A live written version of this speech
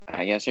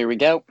I guess here we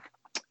go.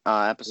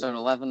 Episode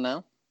 11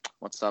 now.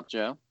 What's up,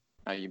 Joe?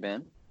 How you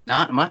been?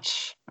 Not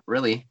much,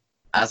 really.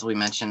 As we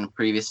mentioned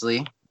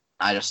previously,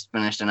 I just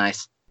finished a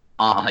nice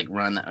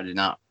run that did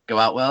not go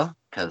out well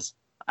because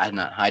I did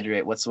not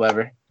hydrate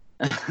whatsoever.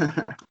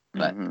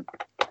 But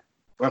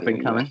we're up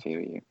and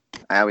coming.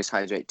 I always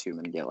hydrate too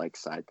and get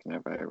sides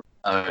whenever.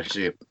 Oh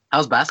shoot!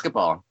 How's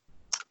basketball?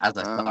 I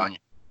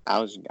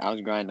was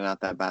grinding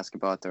out that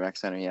basketball at the rec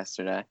center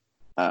yesterday.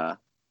 It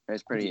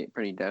was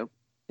pretty dope.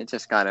 It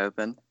just got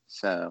open,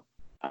 so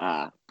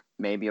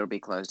maybe it'll be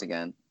closed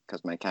again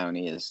because my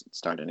county is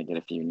starting to get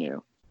a few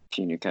new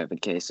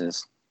COVID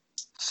cases.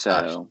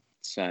 So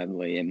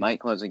sadly, it might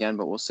close again,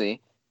 but we'll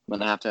see. I'm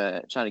gonna have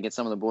to try to get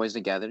some of the boys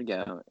together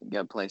to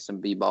go play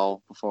some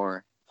b-ball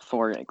before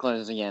it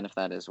closes again, if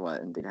that is what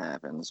indeed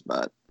happens.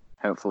 But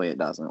hopefully it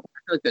doesn't. I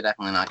feel like they're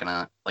definitely not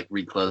gonna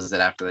reclose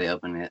it after they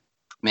open it.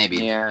 Maybe.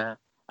 Yeah,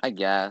 I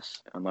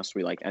guess unless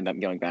we end up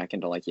going back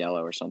into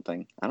yellow or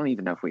something. I don't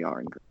even know if we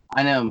are in green.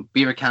 I know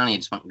Beaver County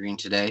just went green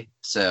today,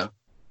 so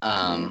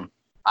I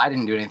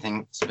didn't do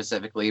anything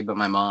specifically, but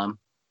my mom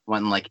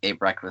went and ate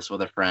breakfast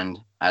with a friend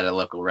at a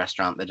local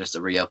restaurant that just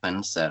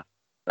reopened, so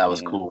that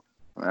was cool.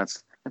 Well,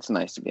 that's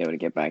nice to be able to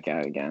get back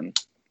out again,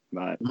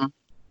 but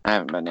I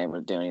haven't been able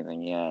to do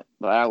anything yet.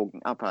 But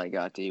I'll probably go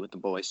out to eat with the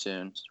boys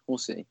soon. We'll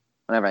see.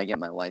 Whenever I get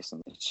my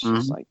license, it's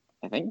just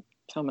I think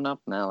coming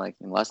up now, in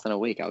less than a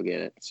week, I'll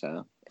get it.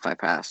 So if I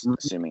pass,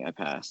 assuming I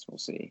pass, we'll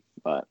see.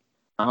 But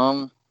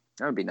that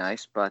would be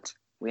nice. But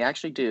we have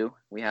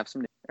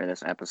some news for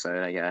this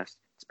episode, I guess.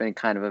 It's been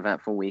kind of an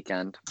eventful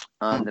weekend.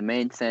 The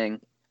main thing,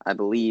 I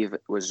believe,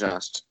 was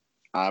just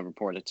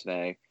reported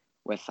today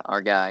with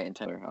our guy in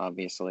Taylor,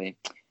 obviously,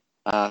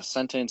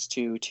 sentenced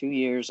to 2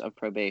 years of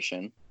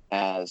probation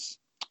as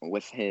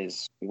with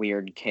his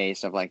weird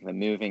case of the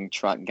moving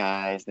truck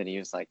guys that he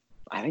was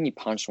I think he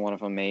punched one of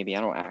them maybe.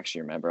 I don't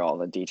actually remember all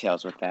the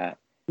details with that.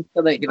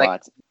 So they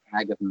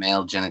bag of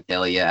male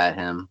genitalia at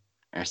him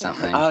or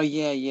something. Oh,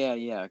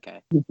 yeah, okay.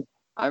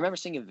 I remember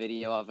seeing a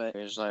video of it.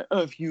 It was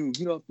 "F you,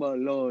 get off my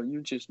lawn.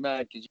 You're just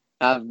mad because you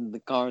have the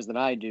cars that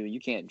I do. You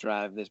can't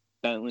drive this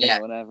Bentley or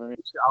whatever."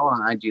 It's all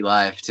on IG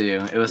Live,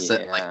 too. It was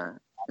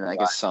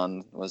his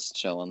son was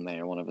chilling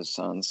there, one of his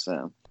sons,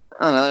 so.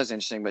 I don't know, that was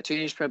interesting. But 2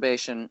 years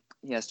probation,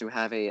 he has to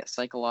have a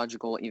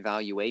psychological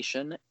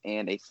evaluation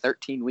and a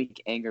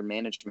 13-week anger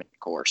management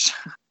course.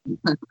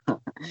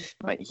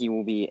 But he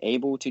will be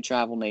able to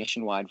travel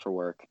nationwide for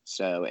work.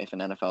 So if an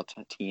NFL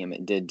team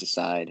did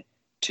decide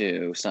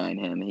to sign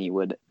him, he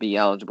would be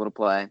eligible to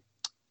play.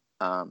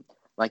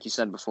 Like you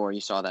said before,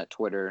 you saw that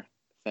Twitter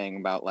thing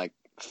about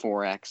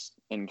 4X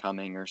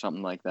incoming or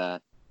something like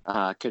that.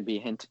 Could be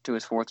a hint to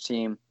his fourth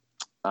team.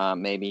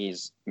 Maybe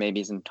he's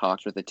in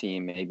talks with the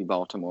team. Maybe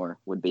Baltimore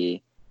would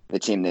be the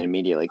team that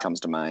immediately comes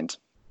to mind.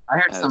 I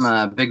heard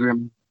some big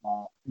rumors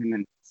about him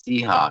and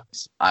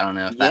Seahawks. I don't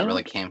know if that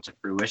really came to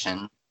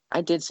fruition.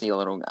 I did see a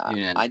little.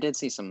 I did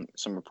see some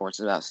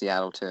reports about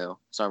Seattle too.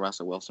 Saw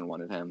Russell Wilson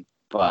wanted him,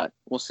 but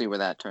we'll see where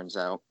that turns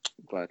out.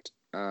 But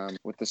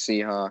with the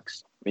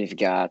Seahawks, we've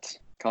got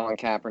Colin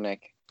Kaepernick.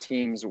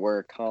 Teams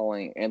were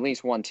calling, at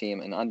least one team,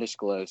 an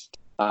undisclosed,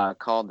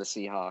 called the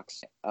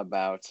Seahawks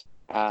about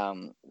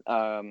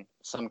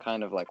some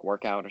kind of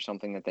workout or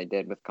something that they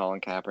did with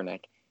Colin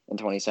Kaepernick in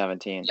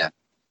 2017. Yeah.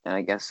 And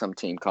I guess some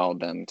team called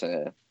them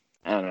to,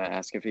 I don't know,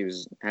 ask if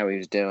how he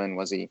was doing.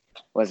 Was he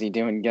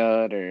doing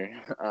good,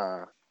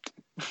 or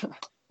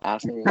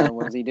asking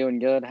was he doing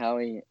good?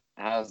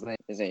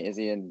 Is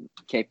he a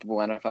capable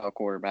NFL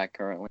quarterback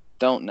currently?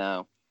 Don't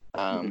know.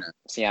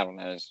 Seattle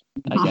knows,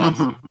 I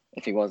guess,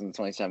 if he was in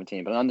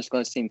 2017. But an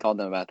undisclosed team called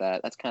them about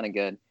that. That's kind of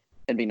good.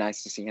 It'd be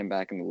nice to see him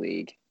back in the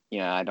league.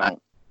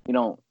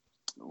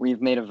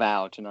 We've made a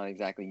vow to not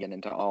exactly get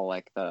into all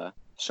the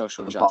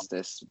social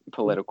justice,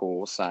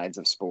 political sides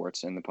of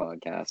sports in the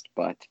podcast.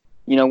 But,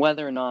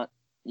 whether or not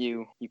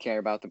you care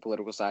about the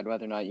political side,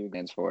 whether or not you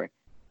stand for it,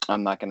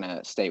 I'm not going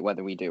to state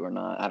whether we do or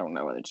not. I don't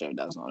know whether Joe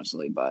does,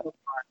 honestly, but.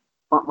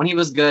 When he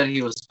was good,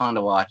 he was fun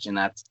to watch, and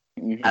that's,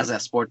 as a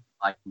sport,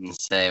 I can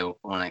say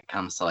when it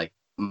comes to,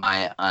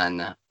 my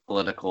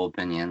unpolitical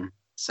opinion.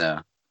 So,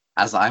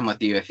 as I'm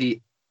with you, if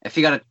he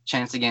got a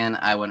chance again,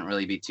 I wouldn't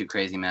really be too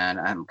crazy mad.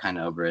 I'm kind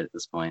of over it at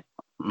this point.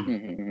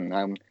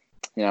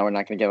 We're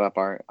not going to give up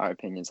our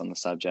opinions on the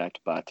subject,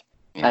 but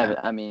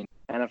I mean,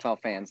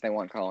 NFL fans, they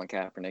want Colin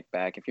Kaepernick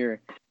back. If you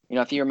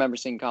remember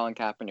seeing Colin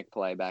Kaepernick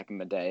play back in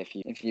the day,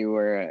 if you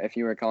were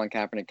a Colin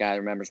Kaepernick guy that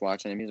remembers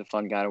watching him, he's a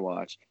fun guy to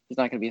watch. He's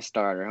not going to be a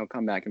starter. He'll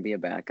come back and be a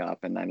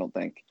backup, and I don't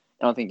think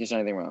there's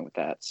anything wrong with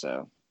that.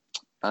 So,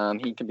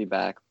 he could be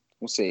back.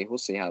 We'll see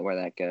where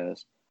that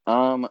goes.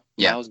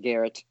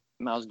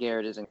 Myles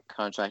Garrett is in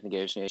contract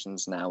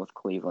negotiations now with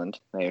Cleveland.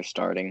 They are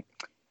starting.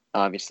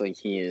 Obviously,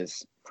 he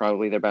is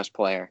probably their best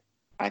player.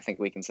 I think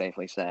we can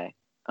safely say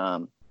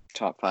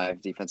top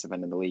 5 defensive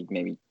end in the league,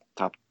 maybe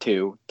top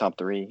 2, top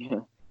 3,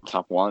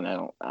 top 1.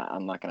 I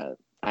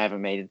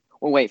haven't made it.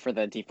 We'll wait for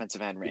the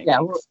defensive end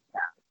rankings.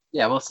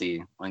 We'll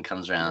see when it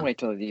comes around. We'll wait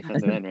till the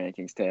defensive end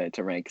rankings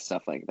to rank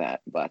stuff like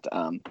that. But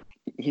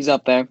he's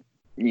up there,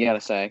 you got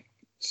to say.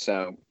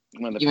 So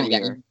one of the Even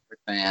premier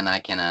fan, I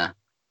can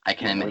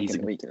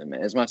admit we can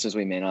admit, as much as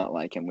we may not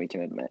like him, we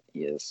can admit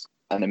he is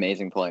an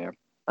amazing player.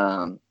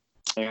 And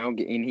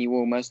he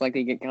will most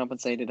likely get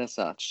compensated as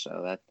such.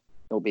 So that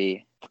will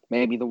be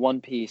maybe the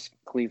one piece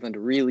Cleveland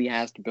really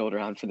has to build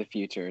around for the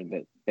future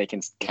that they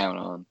can count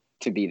on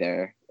to be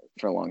there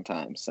for a long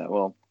time. So,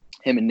 well,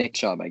 him and Nick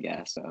Chubb, I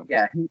guess. So.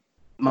 Yeah,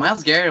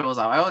 Myles Garrett was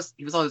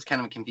always kind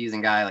of a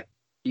confusing guy. Like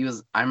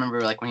I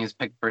remember like when he was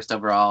picked first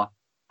overall,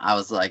 I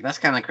was like, that's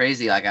kind of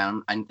crazy. Like I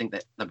didn't think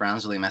that the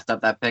Browns really messed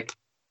up that pick,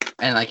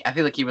 and like I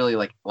feel like he really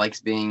like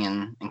likes being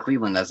in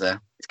Cleveland it's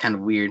kind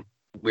of weird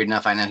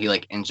enough. I know he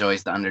like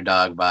enjoys the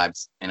underdog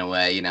vibes in a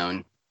way,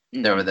 and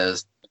there were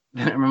those.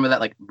 Remember that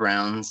like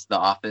Browns The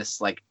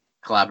Office like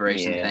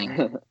collaboration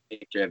thing,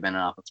 picture of Ben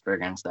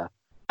Roethlisberger and stuff.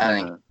 I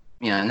think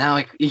now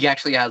like he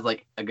actually has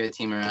like a good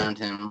team around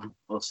him.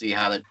 We'll see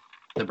how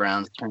the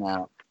Browns turn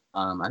out.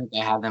 I think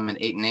I have them at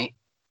 8-8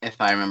 if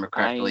I remember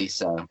correctly.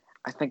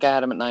 I think I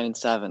had them at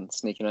 9-7,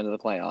 sneaking into the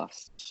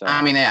playoffs. So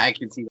I mean, I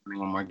could see them winning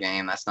one more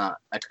game. That's not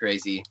a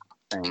crazy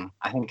thing.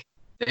 I think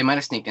they might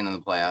have sneaked into the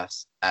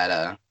playoffs at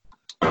at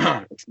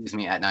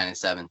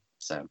 9-7.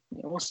 So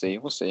yeah, we'll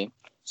see.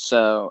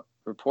 So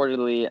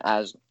reportedly,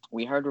 as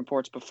we heard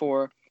reports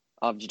before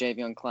of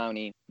Jadeveon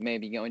Clowney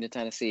maybe going to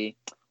Tennessee,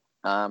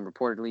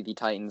 reportedly the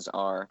Titans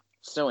are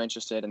still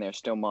interested and they're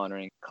still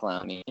monitoring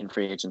Clowney in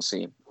free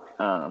agency.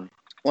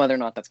 Whether or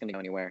not that's going to go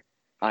anywhere,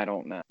 I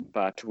don't know.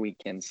 But we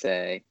can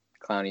say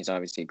Clowney's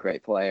obviously a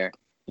great player.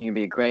 He can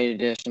be a great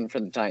addition for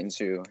the Titans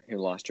who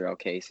lost Jarrell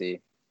Casey.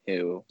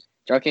 Jarrell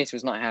Casey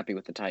was not happy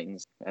with the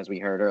Titans, as we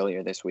heard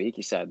earlier this week.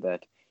 He said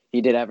that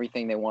he did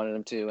everything they wanted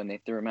him to, and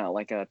they threw him out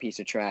like a piece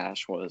of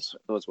trash. Was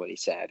what he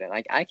said, and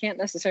I can't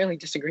necessarily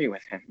disagree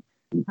with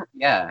him.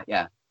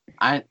 Yeah.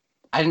 I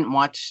didn't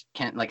watch.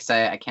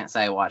 I can't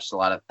say I watched a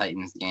lot of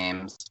Titans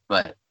games,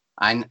 but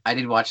I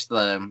did watch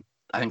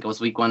I think it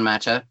was week 1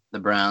 matchup, the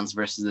Browns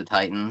versus the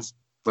Titans,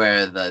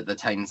 where the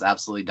Titans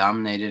absolutely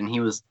dominated, and he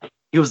was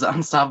the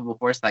unstoppable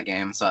force that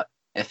game. So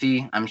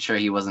I'm sure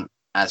he wasn't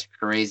as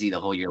crazy the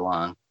whole year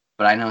long,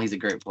 but I know he's a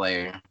great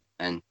player,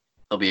 and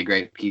he'll be a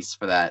great piece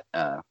for that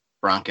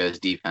Broncos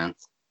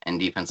defense and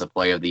defensive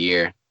player of the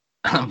year,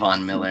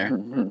 Von Miller.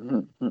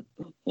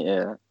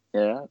 Yeah.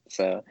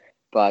 So,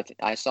 but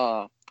I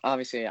saw.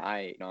 Obviously,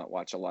 I don't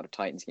watch a lot of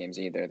Titans games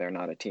either. They're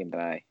not a team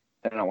they're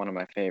not one of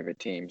my favorite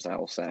teams, I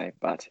will say.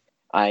 But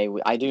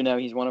I do know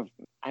he's one of.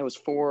 I was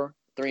 4,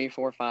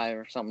 5,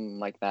 or something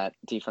like that.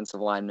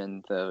 Defensive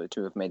linemen to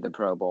have made the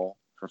Pro Bowl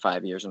for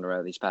 5 years in a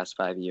row these past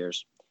 5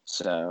 years.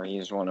 So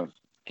he's one of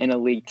an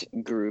elite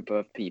group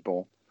of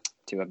people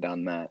to have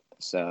done that.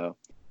 So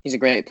he's a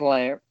great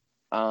player.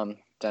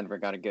 Denver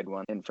got a good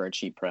one in for a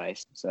cheap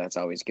price, so that's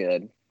always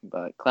good.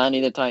 But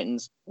Clowney, the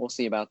Titans, we'll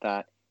see about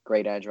that.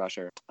 Great edge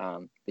rusher.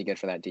 Be good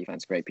for that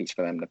defense. Great piece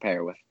for them to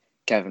pair with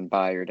Kevin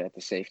Byard at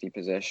the safety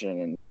position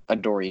and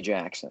Adoree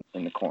Jackson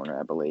in the corner,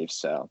 I believe.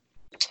 So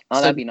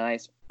that'd be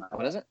nice.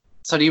 What is it?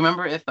 So do you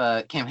remember if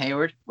Cam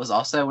Hayward was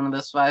also one of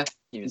those 5?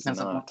 He was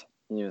not.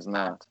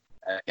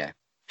 Okay.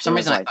 For some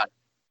reason,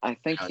 I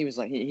think he was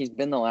like he's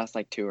been the last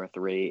 2 or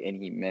 3,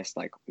 and he missed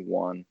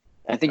 1.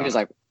 I think he was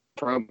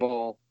Pro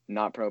Bowl,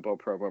 not Pro Bowl,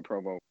 Pro Bowl,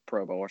 Pro Bowl,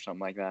 Pro Bowl, or something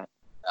like that.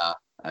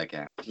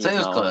 Okay. So he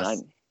was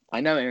close. I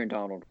know Aaron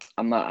Donald.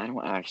 I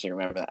don't actually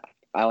remember that.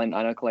 I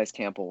know Calais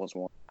Campbell was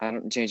one.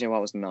 JJ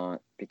Watt was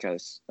not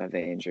because of the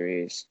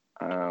injuries.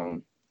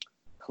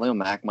 Khalil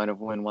Mack might have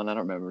won one. I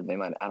don't remember.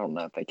 I don't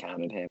know if they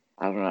counted him.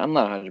 I don't know. I'm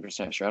not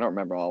 100% sure. I don't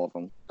remember all of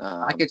them.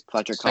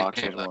 Fletcher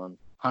Cox was one.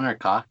 Hunter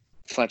Cox.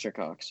 Fletcher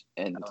Cox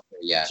and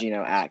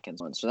Geno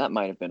Atkins one. So that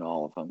might have been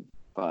all of them.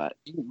 But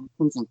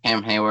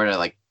Cam Hayward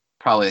are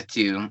probably the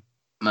 2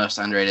 most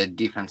underrated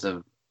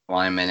defensive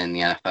linemen in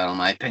the NFL, in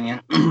my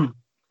opinion.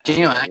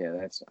 Geno Atkins,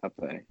 yeah, that's up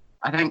there.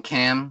 I think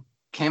Cam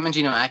and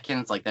Geno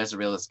Atkins, there's a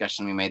real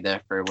discussion we made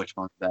there for which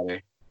one's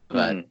better.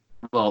 But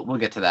we'll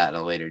get to that at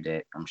a later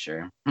date, I'm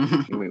sure.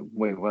 we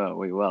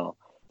will.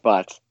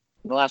 But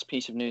the last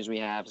piece of news we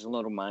have is a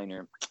little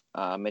minor.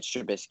 Mitch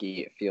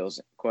Trubisky feels,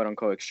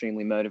 quote-unquote,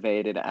 extremely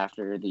motivated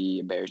after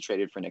the Bears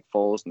traded for Nick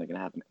Foles, and they're going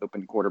to have an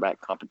open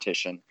quarterback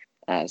competition,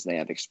 as they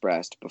have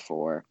expressed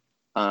before.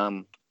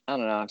 I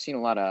don't know. I've seen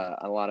a lot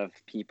of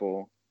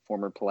people,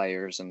 former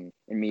players and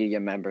media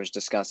members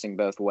discussing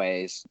both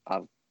ways.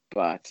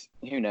 But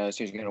who knows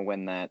who's going to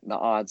win that? The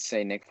odds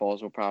say Nick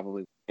Foles will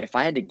probably. If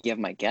I had to give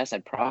my guess,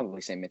 I'd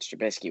probably say Mitch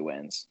Trubisky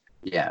wins.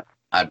 Yeah,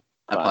 I'd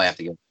probably have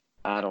to go.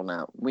 I don't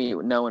know.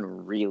 No one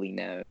really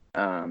knows.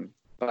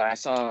 But I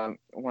saw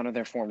one of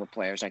their former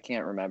players. I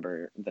can't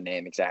remember the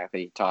name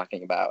exactly.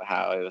 Talking about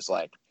how it was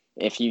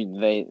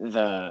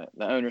the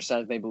owner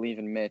says they believe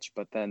in Mitch,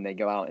 but then they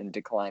go out and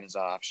decline his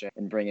option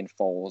and bring in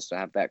Foles to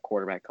have that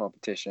quarterback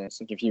competition.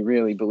 It's if you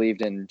really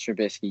believed in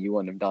Trubisky, you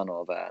wouldn't have done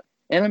all that.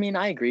 And I mean,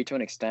 I agree to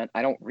an extent.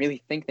 I don't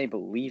really think they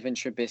believe in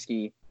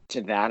Trubisky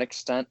to that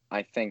extent.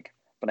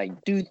 But I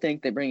do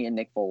think that bringing in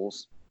Nick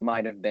Foles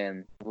might have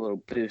been a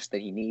little boost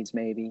that he needs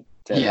maybe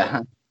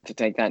to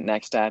take that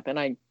next step. And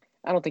I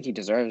don't think he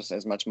deserves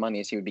as much money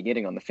as he would be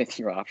getting on the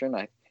 5th-year option.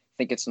 I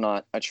think it's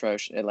not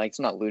atrocious. It's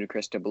not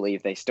ludicrous to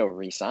believe they still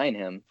re-sign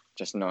him,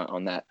 just not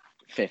on that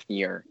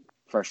 5th-year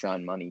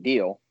first-round money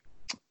deal.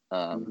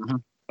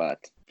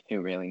 But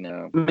who really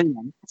knows?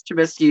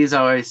 Trubisky's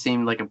always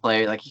seemed like a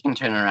player, like he can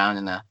turn around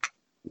in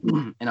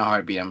a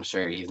heartbeat. I'm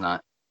sure he's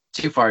not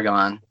too far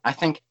gone. I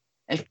think,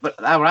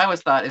 what I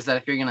always thought is that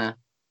if you're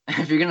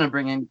gonna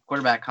bring in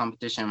quarterback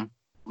competition,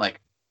 like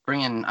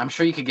I'm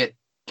sure you could get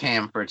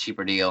Cam for a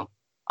cheaper deal.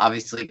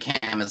 Obviously,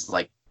 Cam is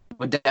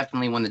would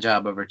definitely win the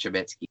job over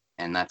Trubisky,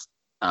 and that's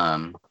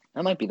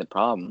that might be the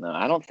problem though.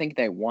 I don't think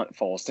they want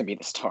Foles to be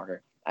the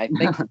starter. I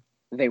think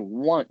they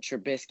want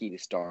Trubisky to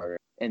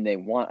start, and they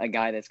want a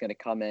guy that's going to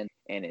come in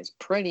and is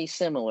pretty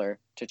similar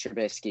to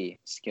Trubisky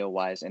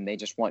skill-wise, and they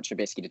just want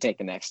Trubisky to take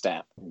the next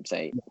step and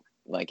say,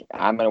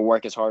 I'm going to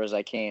work as hard as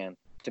I can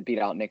to beat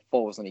out Nick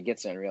Foles when he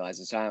gets in and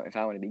realizes if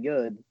I want to be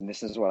good,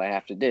 this is what I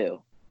have to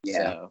do. Yeah.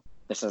 So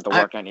this is the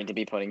work I need to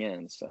be putting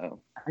in. So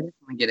I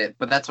definitely get it,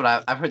 but that's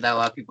what I've heard that a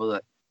lot of people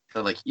that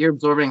you're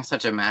absorbing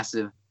such a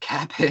massive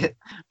cap hit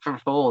for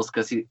Foles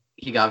because he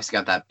obviously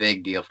got that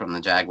big deal from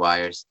the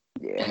Jaguars.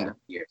 Yeah.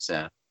 Year,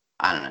 so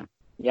I don't know.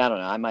 Yeah, I don't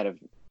know. I might have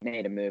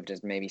made a move to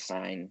maybe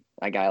sign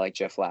a guy like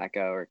Joe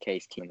Flacco or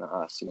Case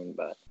Keenum soon,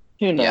 but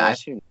who knows? Yeah,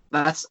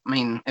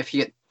 if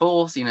you get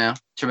Foles,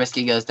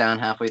 Trubisky goes down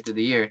halfway through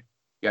the year,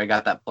 you already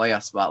got that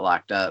playoff spot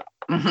locked up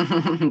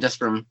just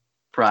from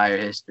prior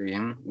history,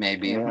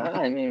 maybe.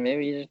 Yeah,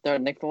 maybe you just throw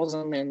Nick Foles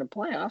in the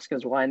playoffs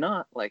because why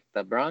not? Like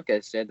the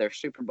Broncos did their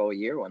Super Bowl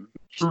year one.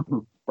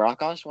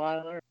 Brock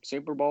Osweiler,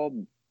 Super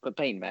Bowl, put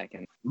Peyton back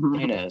in.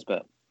 Who knows?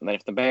 But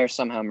if the Bears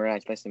somehow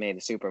miraculously made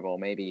the Super Bowl,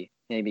 maybe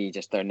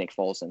just throw Nick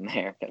Foles in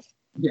there.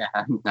 Yeah,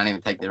 not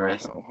even take the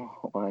risk.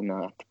 Why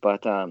not?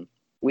 But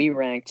we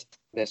ranked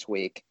this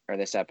week, or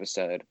this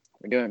episode,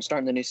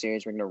 starting the new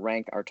series, we're going to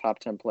rank our top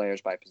 10 players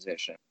by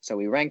position. So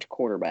we ranked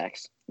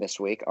quarterbacks this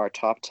week, our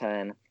top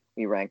 10.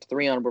 We ranked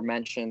 3 honorable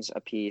mentions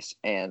apiece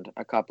and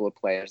a couple of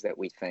players that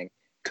we think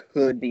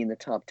could be in the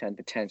top 10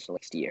 potentially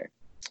next year.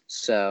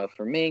 So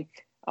for me,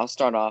 I'll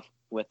start off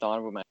with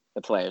the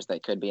players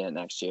that could be in it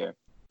next year.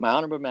 My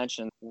honorable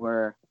mentions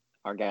were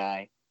our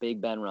guy, Big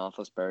Ben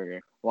Roethlisberger.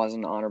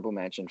 Wasn't an honorable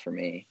mention for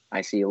me.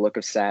 I see a look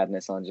of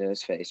sadness on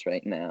Joe's face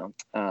right now.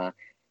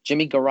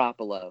 Jimmy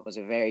Garoppolo was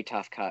a very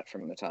tough cut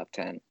from the top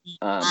 10.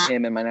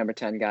 Him and my number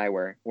 10 guy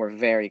were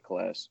very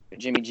close.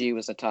 Jimmy G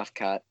was a tough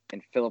cut,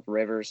 and Phillip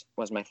Rivers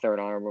was my 3rd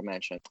honorable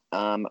mention.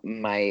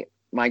 My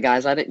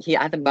guys, I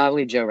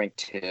believe Joe ranked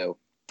 2.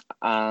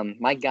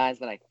 My guys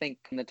that I think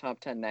in the top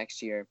 10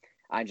 next year,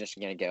 I'm just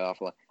going to go off.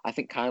 I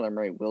think Kyler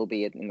Murray will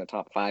be in the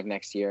top 5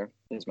 next year,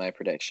 is my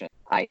prediction.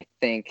 I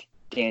think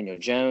Daniel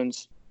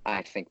Jones.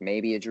 I think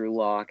maybe a Drew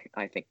Lock.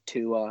 I think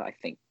Tua. I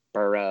think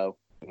Burrow.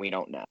 We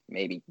don't know.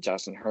 Maybe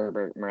Justin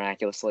Herbert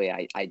miraculously.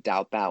 I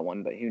doubt that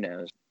one, but who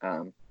knows?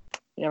 You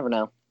never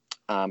know.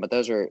 But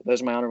those are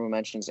my honorable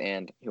mentions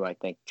and who I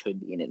think could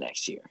be in it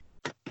next year.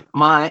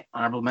 My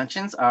honorable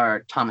mentions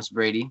are Thomas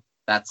Brady.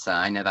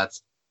 I know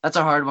that's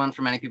a hard one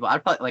for many people.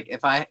 I'd probably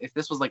if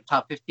this was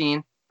top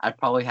 15, I'd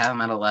probably have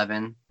him at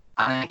 11.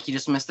 I think he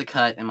just missed the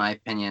cut, in my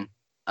opinion.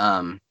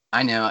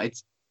 I know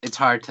it's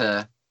hard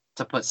to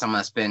put someone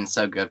that's been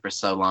so good for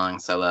so long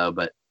so low,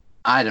 but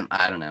I don't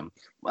know.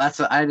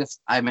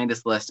 I made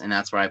this list and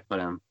that's where I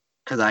put him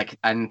because I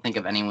didn't think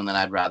of anyone that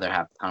I'd rather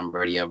have Tom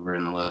Brady over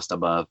in the list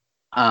above.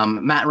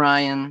 Matt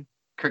Ryan,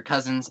 Kirk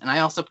Cousins, and I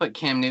also put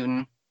Cam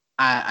Newton.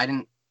 I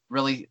didn't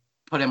really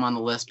put him on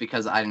the list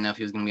because I didn't know if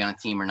he was going to be on a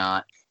team or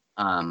not.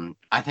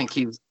 I think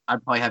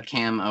I'd probably have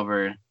Cam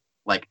over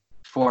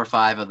 4 or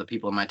 5 of the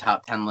people in my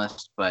top 10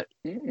 list, but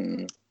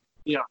you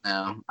don't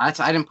know. I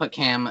didn't put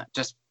Cam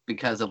just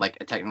because of a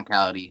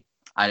technicality.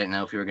 I didn't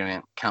know if we were going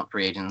to count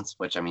free agents,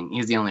 which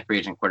he's the only free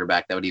agent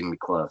quarterback that would even be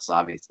close,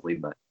 obviously.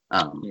 But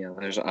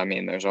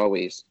there's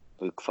always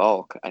Luke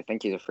Falk. I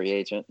think he's a free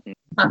agent.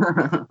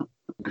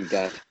 You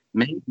got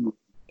maybe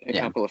a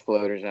couple of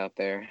floaters out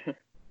there.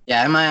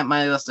 Yeah, and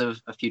my list of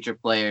future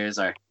players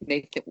are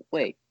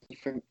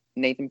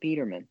Nathan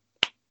Peterman.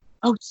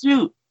 Oh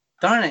shoot!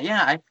 Darn it!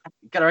 Yeah, I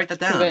gotta write that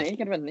down. He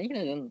could have been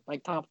in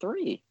top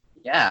 3.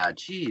 Yeah,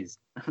 jeez.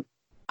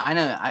 I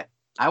know.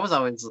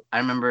 I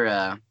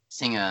remember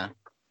seeing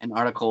an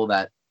article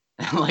that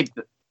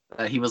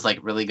that he was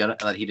really good.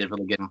 That he did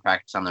really good in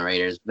practice on the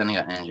Raiders, but then he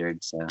got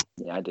injured. So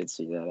yeah, I did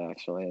see that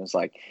actually. It was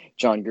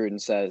John Gruden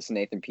says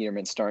Nathan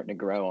Peterman's starting to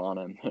grow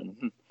on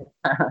him.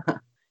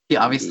 He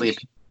obviously.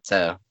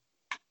 So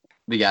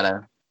we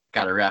gotta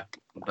rep.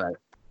 But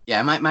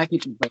yeah, my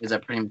future players are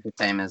pretty much the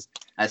same as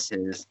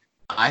his.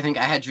 I think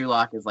I had Drew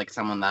Lock as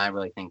someone that I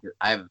really think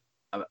I have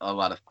a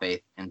lot of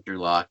faith in Drew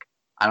Lock.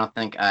 I don't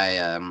think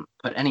I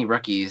put any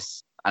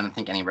rookies. I don't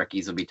think any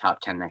rookies will be top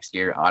 10 next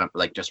year,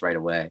 just right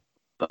away.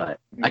 But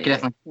I could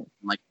definitely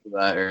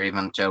or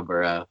even Joe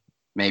Burrow,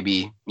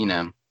 maybe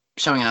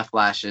showing enough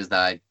flashes that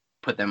I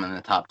put them in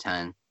the top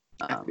 10.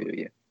 I feel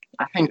you.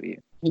 I think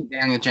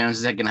Daniel Jones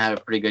is going to have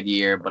a pretty good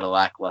year, but a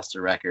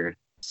lackluster record.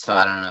 So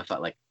I don't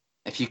know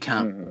if you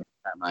count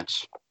that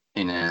much,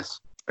 who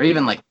knows? Or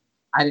even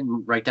I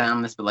didn't write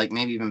down this, but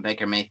maybe even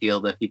Baker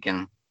Mayfield if he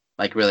can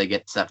like really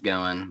get stuff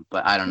going.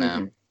 But I don't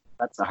know.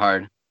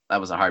 That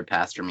was a hard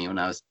pass for me when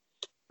I was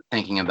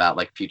thinking about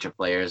like future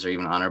players or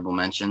even honorable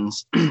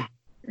mentions.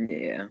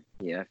 Yeah,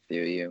 I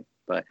feel you.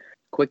 But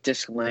quick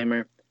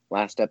disclaimer.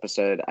 Last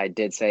episode, I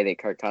did say that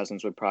Kirk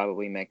Cousins would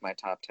probably make my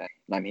top 10.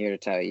 And I'm here to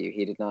tell you,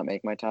 he did not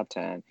make my top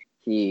 10.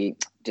 He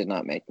did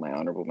not make my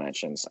honorable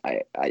mentions.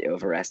 I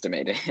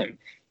overestimated him.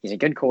 He's a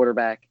good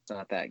quarterback. It's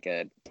not that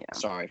good. Yeah.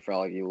 Sorry for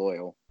all of you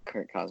loyal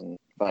Kirk Cousins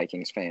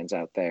Vikings fans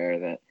out there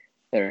that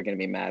they're going to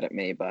be mad at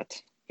me,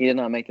 but he did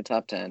not make the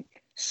top 10.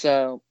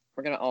 So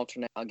we're going to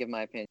alternate. I'll give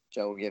my opinion.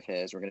 Joe will give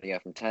his. We're going to go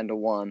from 10 to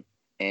 1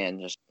 and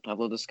just have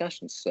a little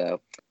discussion. So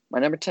my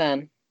number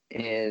 10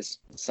 is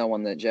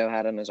someone that Joe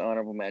had on his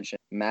honorable mention.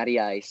 Matty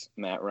Ice,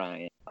 Matt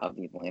Ryan of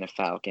the Atlanta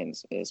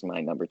Falcons is my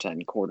number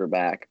 10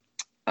 quarterback.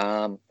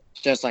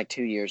 Just like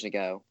 2 years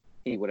ago,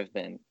 he would have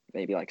been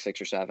maybe like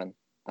 6 or 7.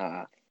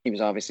 He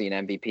was obviously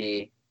an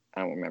MVP.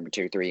 I don't remember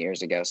 2 or 3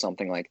 years ago,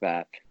 something like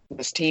that.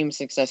 This team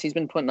success, he's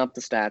been putting up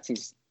the stats.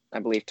 He's, I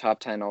believe, top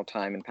 10 all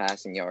time in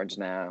passing yards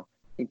now.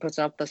 He puts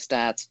up the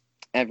stats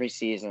every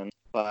season,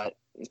 but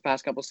these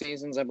past couple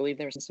seasons, I believe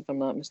there's, if I'm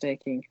not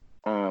mistaken,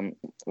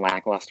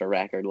 lackluster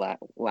record,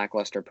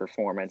 lackluster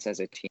performance as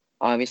a team.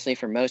 Obviously,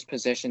 for most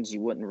positions,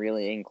 you wouldn't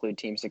really include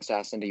team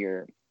success into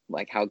your,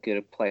 like, how good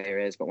a player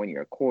is, but when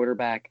you're a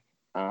quarterback,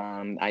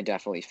 I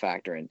definitely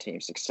factor in team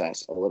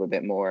success a little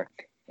bit more.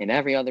 And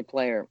every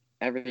player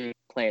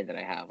that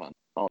I have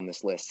on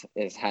this list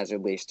has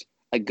at least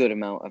a good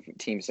amount of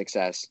team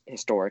success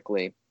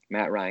historically.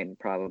 Matt Ryan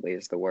probably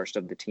is the worst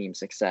of the team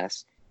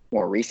success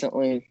more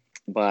recently,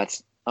 but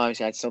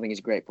obviously I still think he's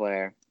a great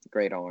player,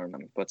 great arm,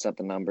 puts up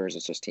the numbers.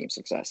 It's just team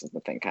success is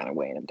the thing kind of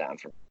weighing him down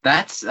for me.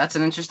 That's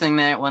an interesting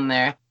one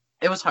there.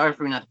 It was hard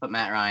for me not to put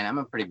Matt Ryan. I'm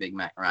a pretty big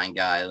Matt Ryan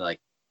guy. Like,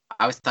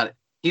 I always thought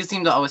he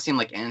seemed to always seem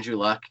like Andrew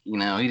Luck. You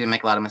know, he didn't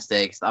make a lot of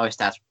mistakes. Always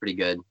stats were pretty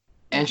good.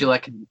 Andrew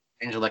Luck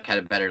had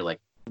a better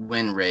like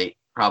win rate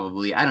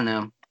probably. I don't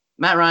know.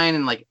 Matt Ryan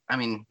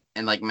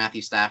and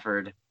Matthew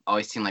Stafford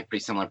always seem like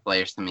pretty similar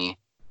players to me.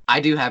 I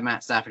do have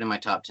Matt Stafford in my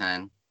top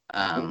 10.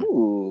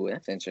 Ooh,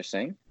 that's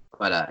interesting.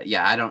 But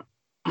yeah, I don't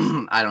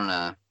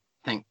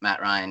think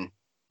Matt Ryan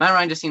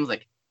just seems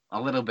like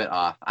a little bit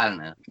off. I don't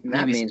know.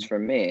 That means for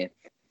me,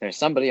 there's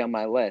somebody on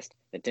my list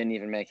that didn't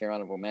even make your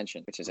honorable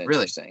mention, which is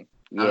interesting.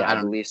 Really? Yeah, I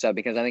believe so,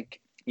 because I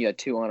think you had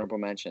 2 honorable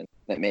mentions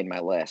that made my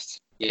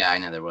list. Yeah, I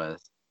know there was.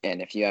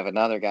 And if you have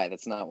another guy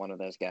that's not one of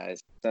those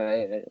guys, so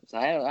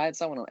I had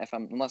someone,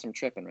 unless I'm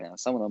tripping right now,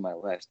 someone on my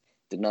list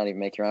did not even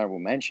make your honorable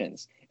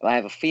mentions. But I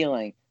have a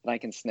feeling that I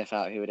can sniff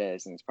out who it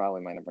is, and it's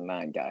probably my number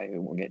 9 guy, who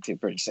we'll get to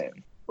pretty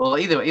soon. Well,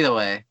 either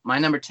way, my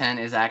number 10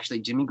 is actually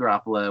Jimmy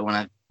Garoppolo, one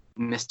of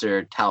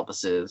Mr.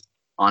 Talbus's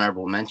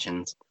honorable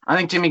mentions. I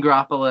think Jimmy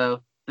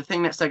Garoppolo, the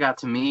thing that stuck out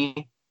to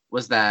me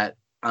was that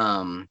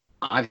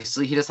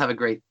obviously he had a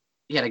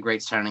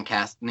great starting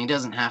cast, and he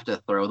doesn't have to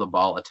throw the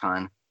ball a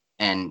ton.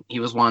 And he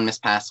was one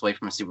missed pass away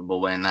from a Super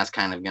Bowl win. I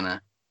feel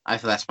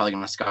that's probably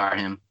gonna scar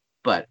him.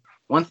 But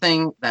one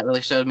thing that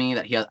really showed me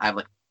that I have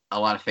like a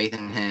lot of faith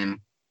in him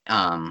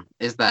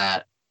is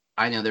that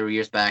I know there were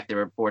years back there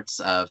were reports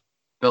of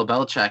Bill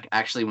Belichick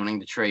actually wanting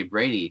to trade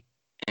Brady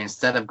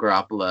instead of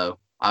Garoppolo.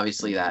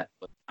 Obviously, that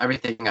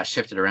everything got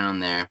shifted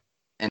around there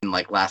in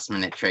like last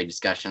minute trade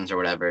discussions or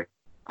whatever.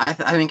 I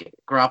think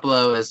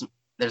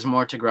there's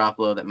more to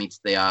Garoppolo that meets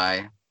the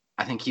eye.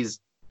 I think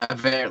he's a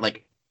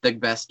very the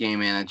best game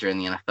manager in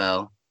the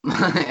NFL.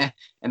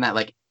 And that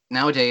like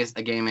nowadays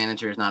a game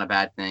manager is not a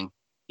bad thing.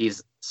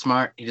 He's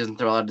smart. He doesn't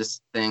throw a lot of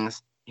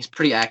things. He's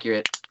pretty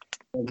accurate.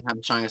 He doesn't have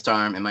the strongest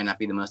arm. It might not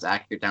be the most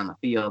accurate down the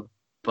field,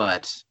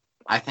 but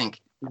I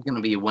think he's going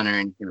to be a winner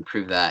and he's going to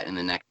prove that in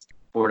the next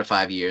 4 to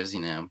 5 years, you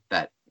know,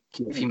 that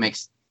if he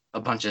makes a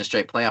bunch of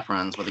straight playoff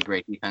runs with a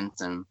great defense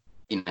and,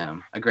 you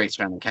know, a great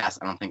surrounding cast,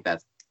 I don't think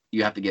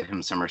you have to give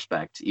him some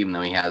respect, even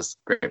though he has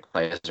great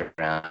players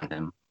around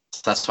him.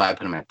 So that's why I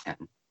put him at 10.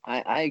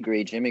 I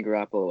agree. Jimmy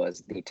Garoppolo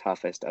was the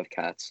toughest of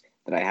cuts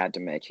that I had to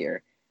make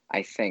here.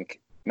 I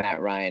think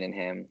Matt Ryan and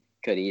him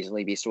could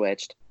easily be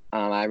switched.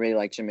 I really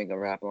like Jimmy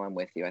Garoppolo. I'm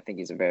with you. I think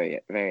he's a very,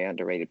 very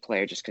underrated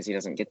player just because he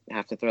doesn't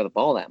have to throw the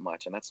ball that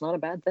much, and that's not a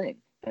bad thing.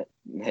 That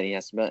he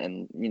has to,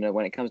 and you know,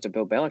 when it comes to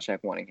Bill Belichick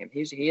wanting him,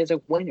 he is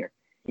a winner.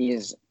 He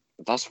is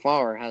thus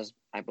far has,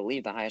 I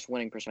believe, the highest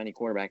winning percentage of any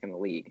quarterback in the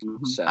league.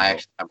 Mm-hmm.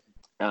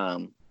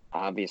 So,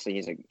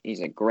 obviously,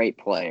 he's a great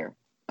player.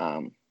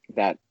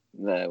 That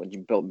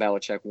Bill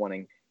Belichick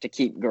wanting to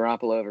keep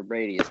Garoppolo over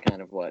Brady is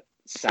kind of what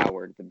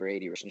soured the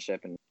Brady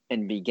relationship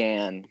and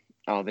began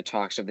all the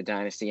talks of the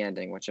dynasty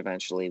ending, which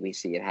eventually we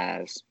see it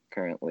has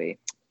currently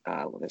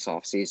this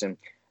offseason.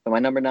 But my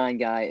number 9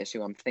 guy is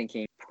who I'm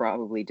thinking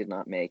probably did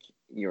not make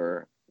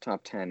your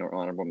top 10 or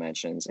honorable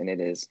mentions, and it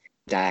is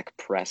Dak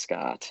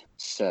Prescott.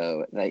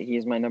 So he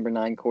is my number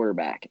 9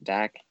 quarterback.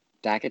 Dak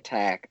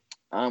attack.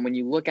 When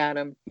you look at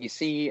him, you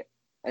see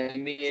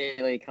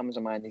immediately comes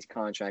to mind these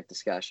contract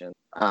discussions.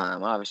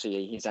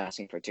 Obviously, he's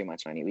asking for too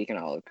much money. We can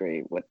all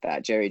agree with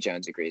that. Jerry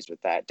Jones agrees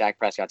with that. Dak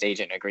Prescott's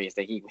agent agrees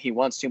that he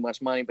wants too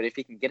much money, but if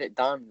he can get it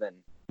done, then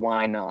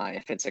why not?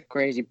 If it's a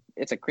crazy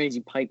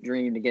pipe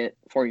dream to get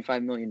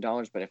 $45 million,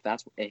 but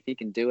if he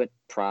can do it,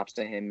 props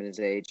to him and his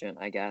agent,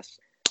 I guess.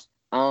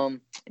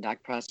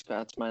 Dak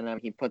Prescott's my number.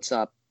 He puts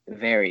up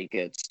very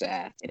good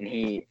stats, and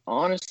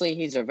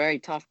he's a very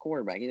tough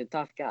quarterback. He's a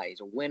tough guy.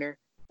 He's a winner.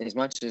 As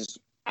much as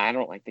I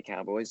don't like the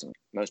Cowboys, and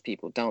most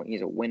people don't,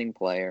 he's a winning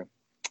player.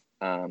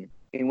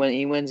 He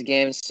wins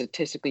games.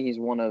 Statistically, he's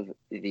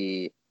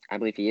I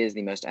believe he is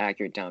the most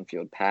accurate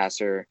downfield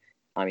passer.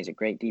 He's a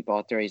great deep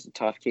ball thrower. He's a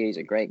tough kid. He's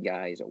a great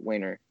guy. He's a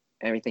winner.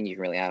 Everything you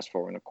can really ask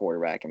for in a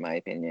quarterback, in my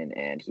opinion,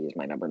 and he is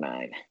my number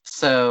 9.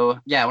 So,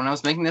 yeah, when I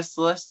was making this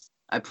list,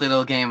 I played a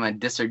little game of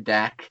Dis or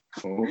Dak.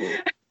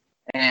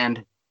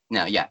 And,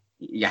 no, yeah,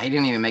 he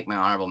didn't even make my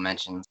honorable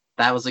mentions.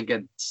 That was a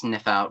good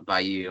sniff out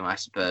by you, I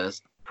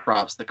suppose.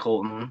 Props to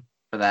Colton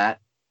for that.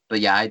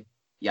 But, I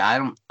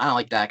don't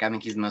like Dak. I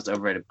think he's the most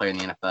overrated player in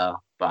the NFL.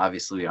 But,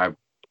 obviously,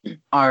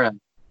 our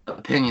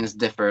opinions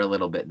differ a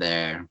little bit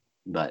there.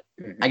 But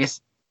I guess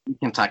we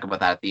can talk about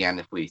that at the end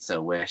if we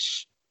so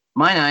wish.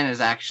 My 9 is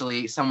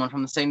actually someone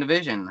from the same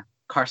division,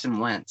 Carson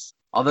Wentz.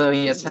 Although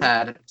he has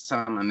had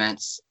some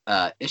immense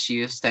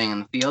issues staying on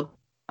the field,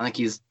 I think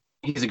he's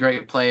a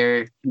great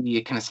player.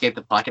 He can escape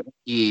the pocket.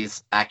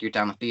 He's accurate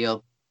down the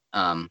field.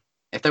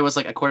 If there was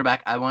like a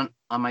quarterback I want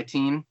on my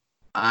team,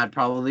 I'd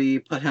probably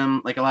put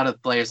him. Like a lot of the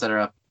players that are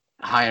up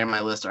higher in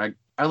my list are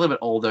a little bit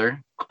older,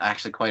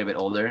 actually quite a bit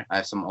older. I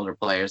have some older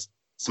players,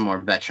 some more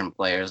veteran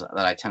players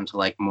that I tend to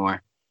like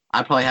more.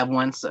 I'd probably have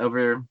Wentz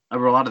over a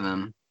lot of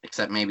them,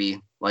 except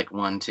maybe like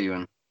 1, 2,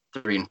 and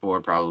 3 and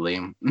 4 probably.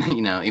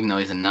 Even though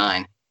he's a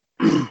 9.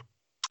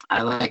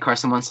 I like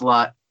Carson Wentz a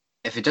lot.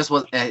 If it just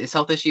was his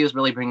health issues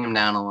really bring him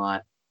down a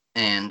lot,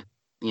 and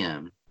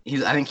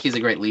I think he's a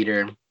great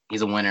leader.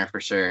 He's a winner for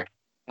sure.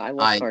 I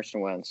love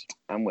Carson Wentz.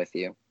 I'm with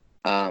you.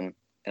 And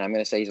I'm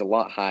going to say he's a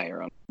lot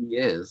higher. He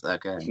is,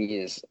 okay. He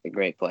is a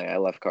great player. I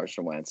love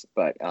Carson Wentz,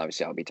 but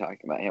obviously I'll be talking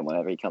about him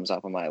whenever he comes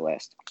up on my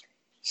list.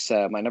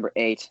 So my number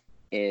 8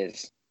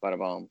 is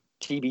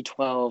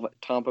TB12,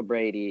 Tom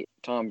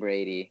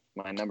Brady,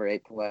 my number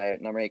 8 player,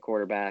 number 8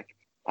 quarterback.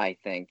 I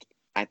think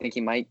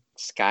he might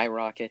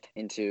skyrocket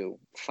into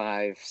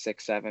 5,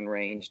 6, 7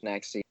 range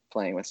next season,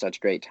 playing with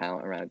such great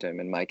talent around him,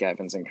 and Mike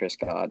Evans and Chris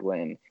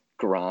Godwin,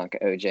 Gronk,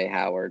 O.J.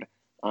 Howard.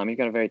 He's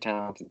got a very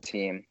talented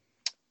team.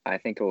 I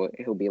think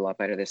he'll be a lot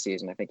better this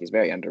season. I think he's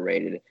very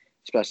underrated,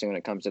 especially when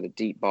it comes to the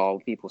deep ball.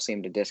 People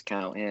seem to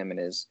discount him and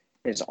his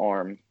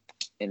arm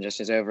and just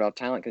his overall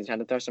talent because he's had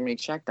to throw so many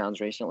checkdowns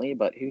recently.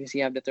 But who does he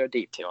have to throw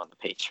deep to on the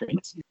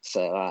Patriots?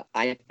 So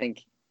I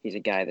think he's a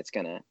guy that's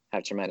going to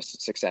have tremendous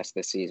success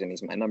this season.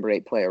 He's my number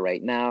 8 player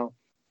right now,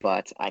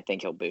 but I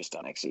think he'll boost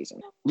on next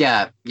season.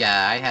 Yeah,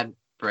 I had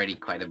Brady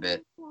quite a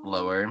bit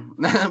lower.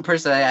 Per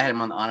se, I had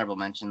him on the honorable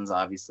mentions,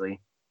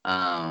 obviously.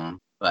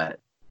 But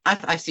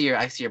I see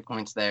your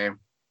points there,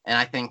 and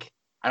I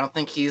don't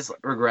think he's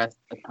regressed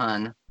a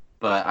ton,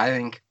 but I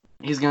think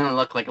he's going to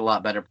look like a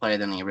lot better player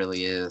than he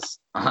really is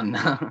on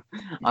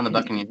the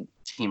Buccaneers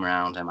team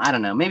around him. I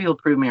don't know. Maybe he'll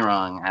prove me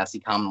wrong, as he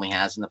commonly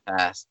has in the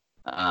past,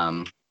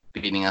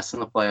 beating us in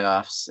the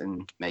playoffs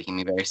and making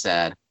me very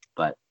sad.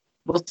 But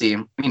we'll see.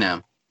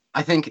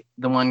 I think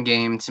the one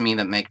game to me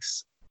that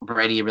makes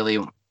Brady really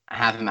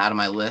have him out of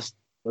my list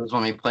was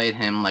when we played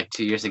him like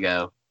 2 years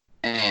ago,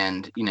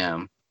 and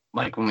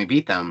like when we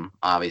beat them,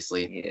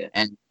 obviously,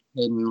 and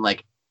Hayden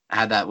like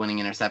had that winning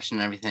interception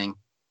and everything.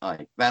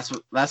 Like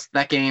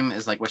that game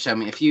is like what showed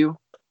me if you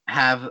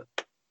have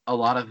a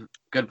lot of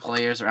good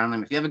players around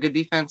him, if you have a good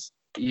defense,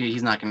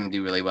 he's not going to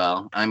do really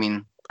well. I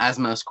mean, as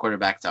most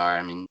quarterbacks are.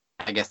 I mean,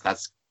 I guess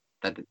that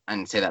I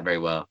didn't say that very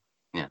well.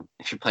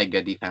 If you play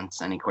good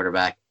defense, any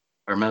quarterback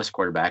or most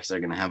quarterbacks are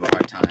going to have a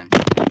hard time.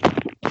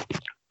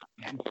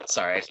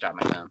 Sorry, I just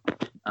dropped my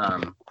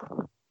phone.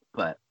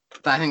 But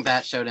I think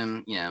that showed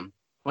him,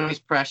 when you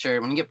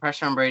get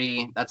pressure on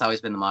Brady, that's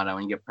always been the motto.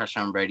 When you get pressure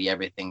on Brady,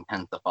 everything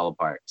tends to fall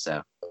apart.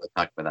 So we'll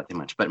talk about that too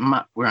much. But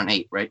we're on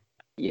 8, right?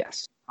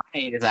 Yes.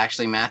 8 is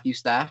actually Matthew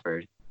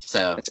Stafford.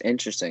 So it's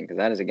interesting because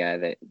that is a guy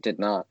that did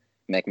not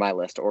make my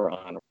list or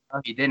on.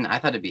 Oh, he didn't. I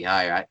thought it'd be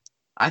higher.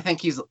 I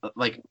think he's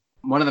like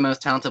one of the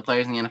most talented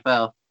players in the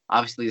NFL.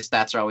 Obviously, the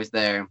stats are always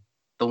there.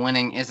 The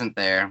winning isn't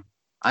there.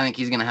 I think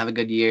he's going to have a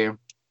good year.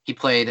 He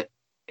played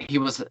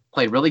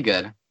really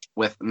good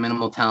with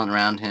minimal talent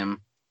around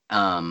him.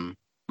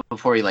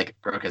 Before he like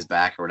broke his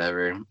back or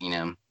whatever,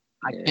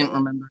 I can't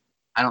remember.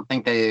 I don't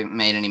think they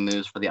made any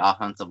moves for the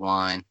offensive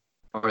line,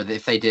 or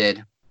if they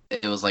did,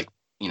 it was like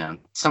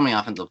so many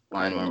offensive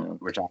linemen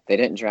were drafted. They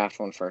didn't draft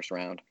one first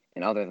round,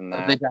 and other than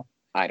that,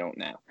 I don't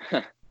know.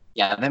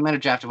 Yeah, they might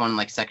have drafted one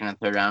like second and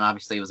third round.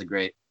 Obviously,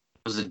 it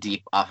was a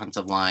deep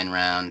offensive line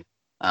round.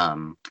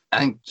 I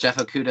think Jeff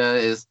Okudah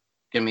is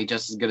gonna be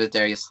just as good as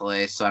Darius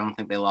Slay, so I don't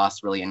think they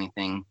lost really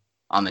anything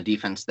on the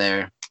defense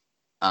there.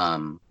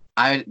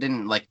 I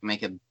didn't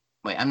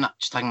I'm not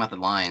just talking about the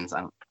Lions.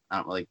 I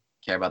don't really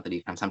care about the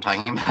defense. I'm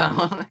talking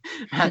about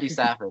Matthew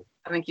Stafford.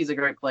 I think he's a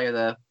great player,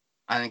 though.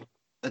 I think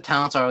the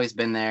talent's always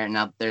been there.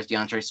 Now there's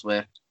DeAndre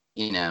Swift,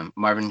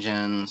 Marvin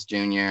Jones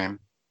Jr.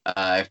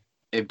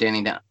 If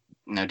Danny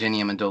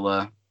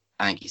Amendola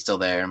I think he's still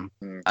there.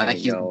 I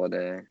think Kenny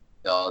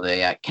Golladay.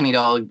 Yeah. Kenny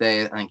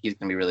Golladay, I think he's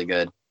going to be really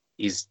good.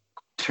 He's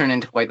turned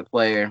into quite the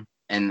player,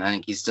 and I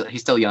think he's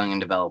still young and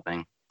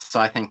developing. So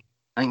I think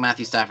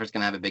Matthew Stafford's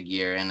going to have a big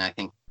year, and I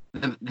think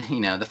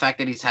the fact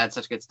that he's had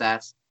such good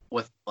stats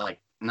with like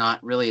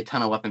not really a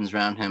ton of weapons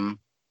around him.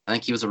 I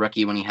think he was a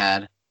rookie when he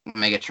had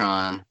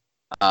Megatron.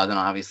 Then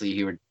obviously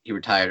he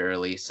retired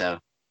early, so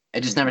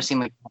it just never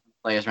seemed like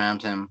players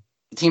around him.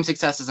 The team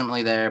success isn't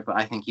really there, but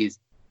I think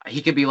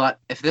he could be a lot.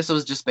 If this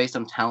was just based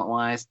on talent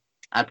wise,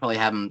 I'd probably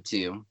have him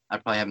 2.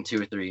 I'd probably have him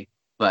 2 or 3.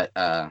 But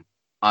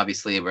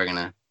obviously we're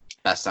gonna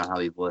test on how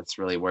these lists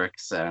really work.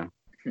 So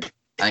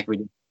I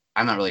think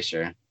I'm not really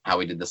sure how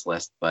we did this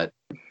list, but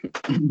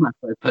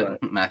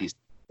Matthew.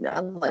 Yeah, I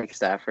like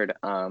Stafford.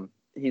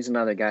 He's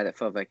another guy that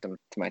fell victim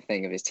to my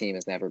thing of his team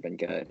has never been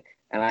good.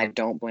 And I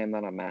don't blame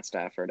that on Matt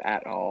Stafford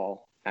at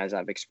all, as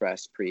I've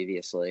expressed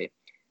previously.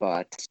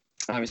 But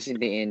obviously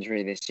the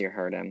injury this year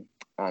hurt him.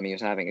 He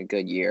was having a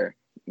good year,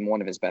 one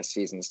of his best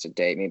seasons to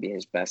date, maybe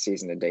his best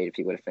season to date if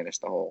he would have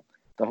finished the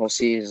whole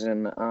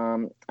season.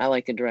 I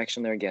like the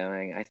direction they're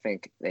going. I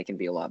think they can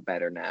be a lot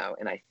better now.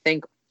 And I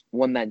think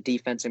when that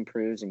defense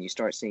improves and you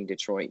start seeing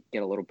Detroit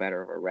get a little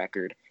better of a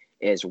record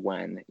is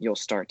when you'll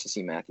start to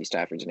see Matthew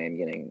Stafford's name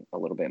getting a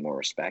little bit more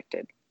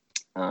respected.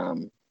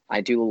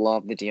 I do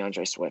love the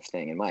DeAndre Swift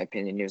thing. In my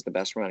opinion, he was the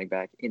best running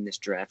back in this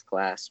draft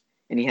class.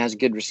 And he has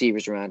good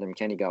receivers around him,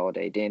 Kenny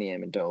Golladay, Danny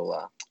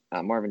Amendola,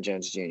 Marvin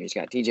Jones Jr. He's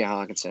got TJ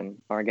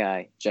Hawkinson, our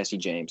guy, Jesse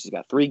James. He's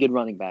got 3 good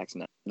running backs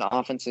now. The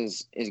offense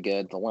is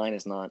good. The line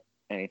is not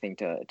anything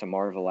to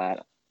marvel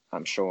at,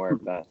 I'm sure.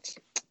 But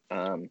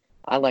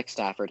I like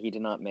Stafford. He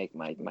did not make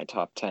my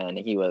top 10.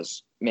 He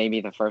was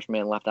maybe the first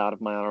man left out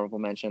of my honorable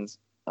mentions.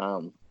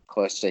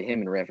 Close to him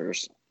and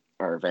Rivers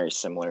are very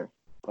similar.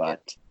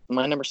 But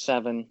my number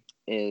 7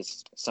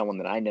 is someone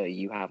that I know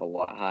you have a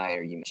lot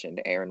higher. You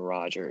mentioned Aaron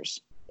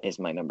Rodgers is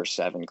my number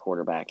 7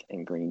 quarterback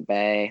in Green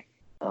Bay.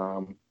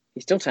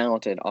 He's still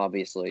talented,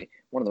 obviously.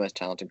 One of the most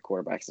talented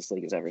quarterbacks this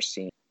league has ever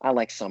seen. I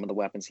like some of the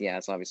weapons he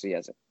has. Obviously, he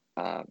has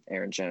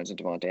Aaron Jones and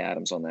Devontae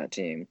Adams on that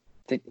team.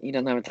 He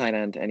doesn't have a tight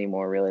end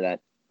anymore, really,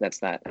 that's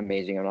that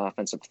amazing of an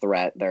offensive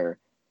threat. Their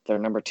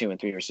number 2 and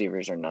 3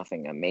 receivers are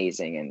nothing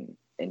amazing,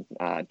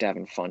 and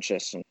Devin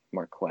Funchess and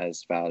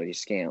Marquez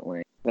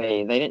Valdes-Scantling.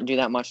 They didn't do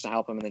that much to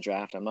help him in the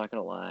draft, I'm not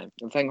going to lie.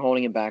 The thing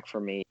holding him back for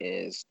me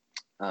is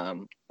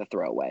the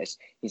throwaways.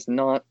 He's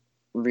not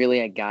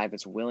really a guy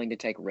that's willing to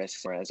take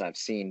risks, as I've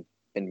seen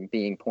been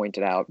being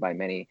pointed out by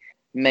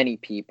many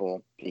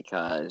people,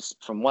 because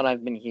from what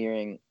I've been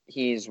hearing,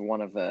 he's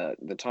one of the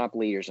top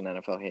leaders in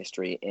NFL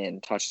history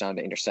in touchdown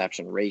to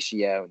interception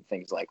ratio and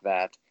things like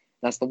that.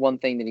 That's the one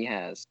thing that he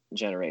has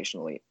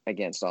generationally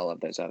against all of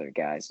those other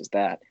guys is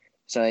that.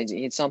 So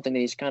it's something that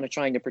he's kind of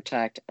trying to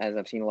protect, as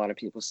I've seen a lot of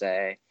people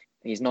say.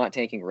 He's not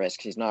taking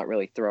risks. He's not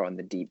really throwing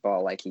the deep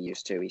ball like he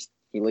used to.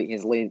 He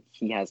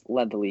has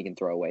led the league in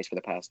throwaways for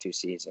the past 2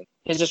 seasons.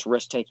 His just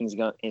risk taking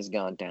has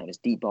gone down. His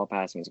deep ball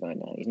passing has gone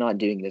down. He's not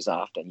doing it as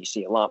often. You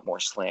see a lot more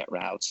slant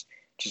routes,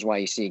 which is why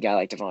you see a guy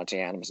like Devontae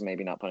Adams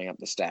maybe not putting up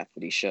the stats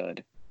that he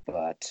should.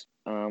 But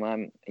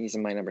he's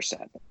in my number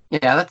 7.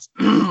 Yeah,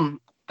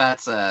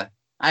 that's I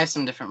have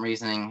some different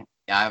reasoning.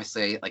 Yeah,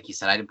 obviously, like you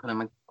said, I did put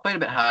him quite a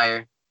bit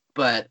higher,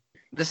 but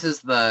this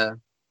is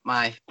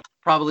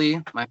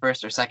probably my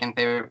first or second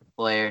favorite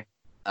player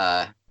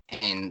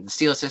in the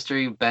Steelers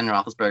history, Ben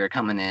Roethlisberger,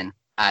 coming in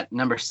at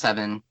number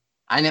 7.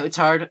 I know it's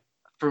hard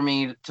for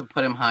me to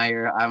put him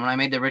higher. When I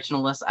made the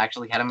original list, I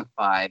actually had him at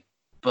 5,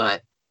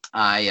 but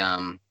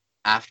I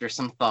after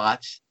some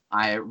thought,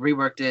 I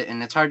reworked it,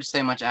 and it's hard to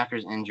say much after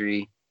his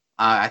injury.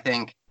 I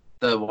think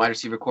the wide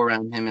receiver core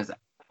around him is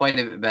quite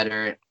a bit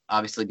better.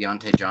 Obviously,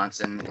 Deontay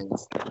Johnson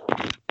is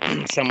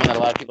someone that a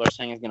lot of people are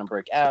saying is going to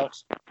break out.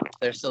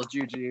 There's still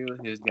Juju,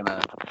 who's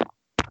gonna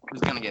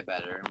get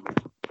better.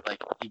 Like,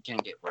 he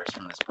can't get worse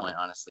from this point,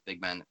 honestly.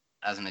 Big Ben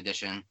as an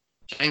addition.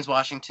 James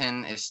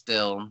Washington is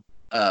still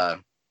a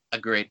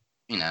great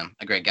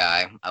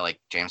guy. I like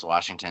James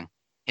Washington.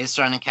 His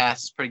surrounding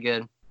cast is pretty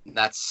good.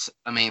 That's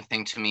a main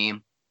thing to me.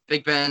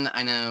 Big Ben,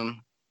 I know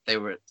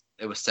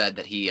it was said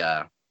that he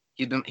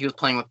was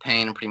playing with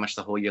pain pretty much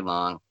the whole year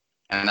long,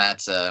 and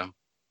that's a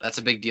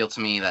big deal to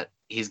me. That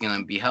he's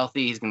gonna be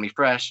healthy, he's gonna be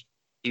fresh,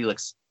 he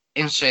looks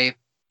in shape.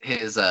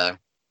 His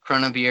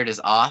Corona beard is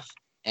off,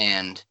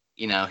 and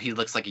he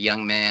looks like a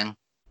young man.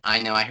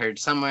 I know I heard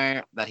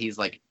somewhere that he's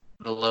like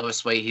the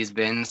lowest weight he's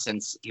been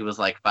since he was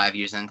like 5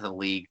 years into the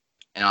league,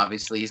 and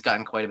obviously he's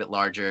gotten quite a bit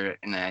larger.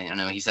 And I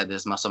know he said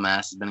his muscle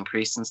mass has been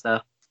increased and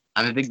stuff.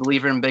 I'm a big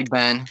believer in Big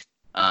Ben,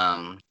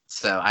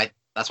 so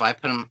that's why I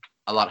put him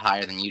a lot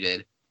higher than you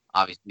did.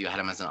 Obviously, you had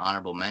him as an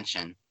honorable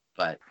mention,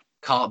 but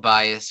call it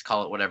bias,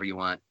 call it whatever you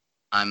want.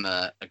 I'm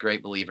a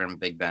great believer in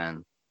Big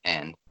Ben,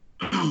 and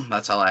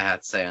that's all I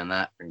had to say on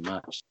that, pretty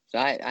much. So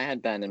I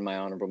had Ben in my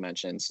honorable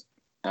mentions.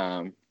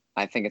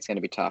 I think it's going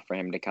to be tough for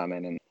him to come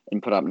in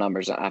and put up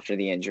numbers after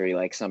the injury,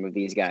 like some of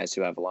these guys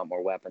who have a lot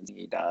more weapons than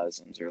he does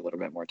and are a little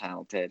bit more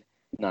talented.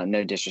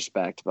 No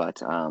disrespect,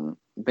 but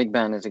Big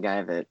Ben is a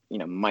guy that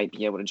might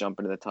be able to jump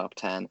into the top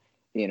 10.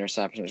 the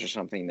interceptions are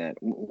something that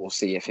we'll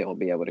see if he'll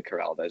be able to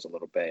corral those a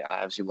little bit. I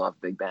obviously love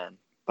Big Ben,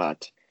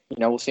 but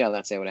we'll see how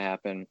that's able to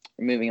happen.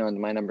 Moving on to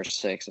my number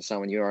 6, and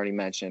someone you already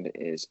mentioned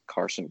is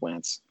Carson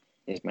Wentz.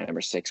 Is my number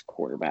 6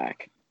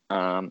 quarterback.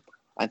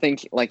 I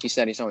think, like you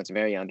said, he's someone that's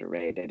very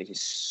underrated.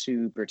 He's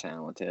super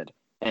talented.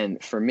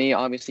 And for me,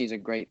 obviously, he's a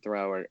great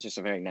thrower, just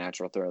a very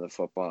natural thrower of the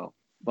football.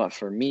 But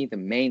for me, the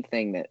main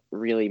thing that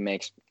really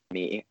makes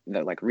me,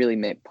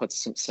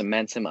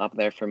 cements him up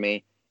there for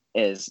me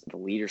is the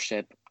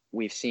leadership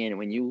we've seen.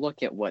 When you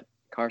look at what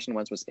Carson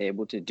Wentz was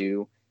able to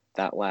do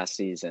that last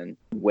season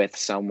with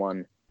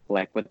someone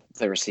like with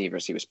the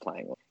receivers he was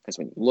playing with. Because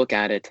when you look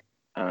at it,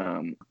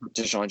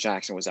 Deshaun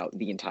Jackson was out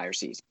the entire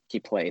season. He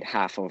played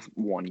half of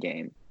one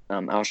game.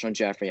 Alshon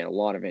Jeffrey had a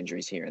lot of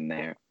injuries here and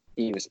there.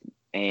 He was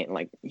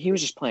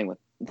just playing with.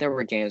 There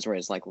were games where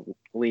his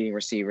leading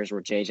receivers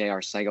were J.J.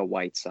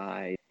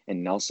 Arcega-Whiteside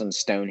and Nelson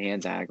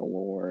Stonehands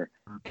Aguilar.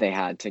 They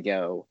had to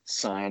go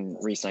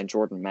re-sign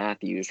Jordan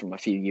Matthews from a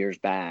few years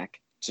back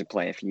to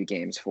play a few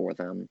games for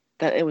them.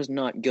 That it was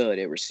not good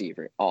at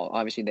receiver.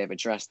 Obviously, they've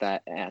addressed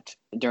that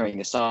during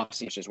this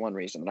offseason, which is one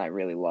reason that I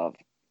really love.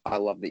 I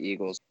love the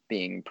Eagles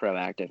being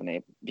proactive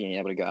and being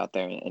able to go out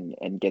there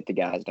and get the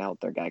guys to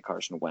help their guy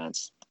Carson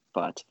Wentz.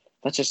 But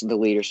that's just the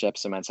leadership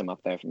cements him up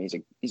there for me.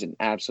 He's an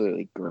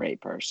absolutely great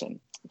person,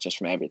 just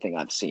from everything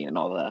I've seen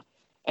and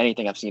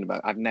anything I've seen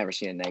about. I've never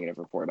seen a negative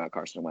report about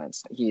Carson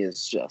Wentz. He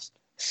is just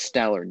a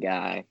stellar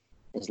guy.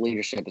 His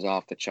leadership is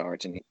off the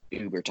charts, and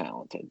he's uber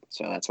talented.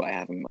 So that's why I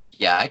have him.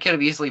 Yeah, I could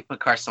have easily put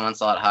Carson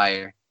Wentz a lot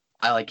higher.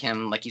 I like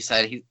him, like you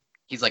said.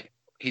 He's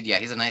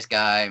a nice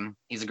guy.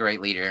 He's a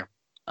great leader.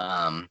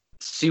 Like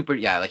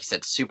you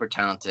said, super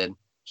talented.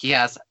 He's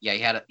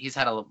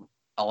had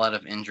a lot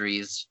of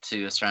injuries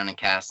to a surrounding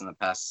cast in the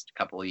past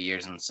couple of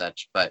years and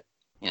such, but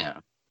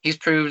he's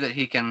proved that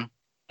he can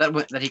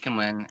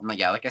win. And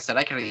like I said,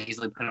 I could have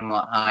easily put him a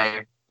lot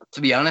higher.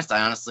 To be honest,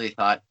 I honestly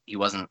thought he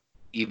wasn't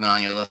even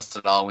on your list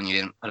at all when you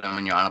didn't put him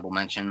in your honorable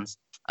mentions,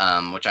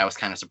 which I was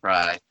kind of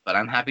surprised. But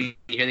I'm happy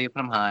to hear that you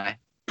put him high.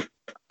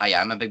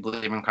 I'm a big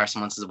believer in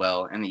Carson Wentz as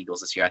well, and the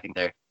Eagles this year. I think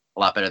they're a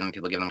lot better than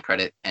people give them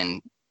credit,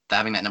 and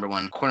having that number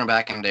 1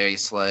 cornerback in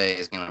Darius Slay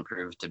is going to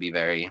prove to be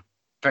very,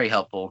 very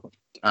helpful.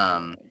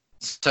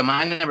 So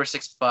my number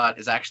 6 spot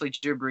is actually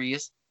Drew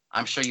Brees.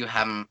 I'm sure you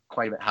have him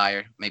quite a bit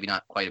higher. Maybe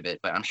not quite a bit,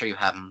 but I'm sure you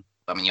have him.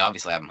 I mean, you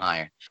obviously have him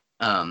higher.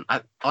 A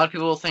lot of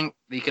people will think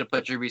that you could have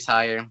put Drew Brees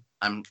higher.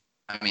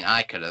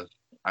 I could have.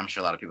 I'm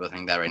sure a lot of people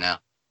think that right now.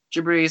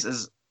 Drew Brees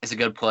is a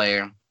good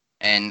player,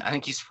 and I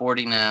think he's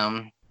 40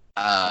 now.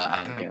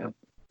 I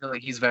feel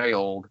like he's very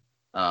old.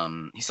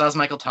 He still has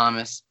Michael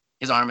Thomas.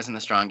 His arm isn't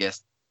the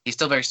strongest. He's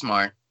still very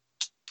smart.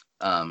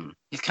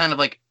 He's kind of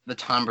like the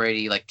Tom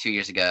Brady 2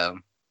 years ago.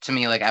 To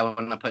me, I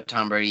wouldn't have put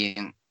Tom Brady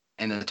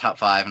in the top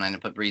 5, and I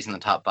didn't put Brees in the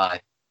top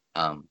 5.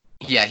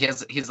 He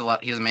has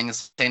Emmanuel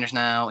Sanders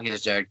now. He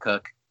has Jared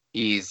Cook.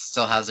 He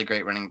still has a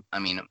great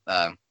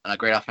a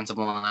great offensive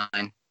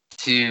line.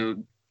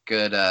 2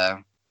 good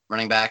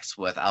running backs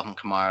with Alvin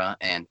Kamara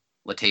and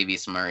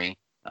Latavius Murray.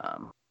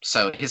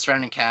 So his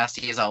surrounding cast,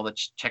 he has all the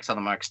checks on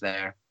the marks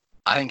there.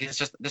 I think it's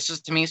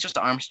just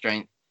arm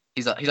strength.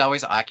 He's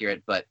always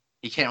accurate, but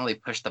he can't really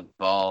push the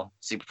ball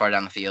super far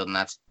down the field, and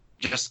that's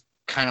just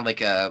kind of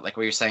like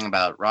what you're saying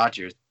about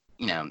Rodgers.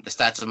 The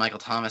stats of Michael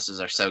Thomas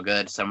are so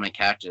good, so many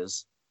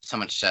catches, so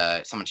much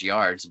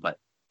yards, but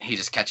he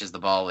just catches the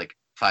ball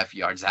 5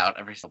 yards out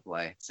every single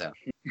play. So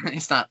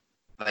it's not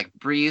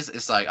Brees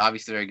is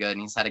obviously very good,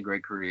 and he's had a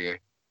great career,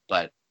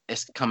 but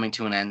it's coming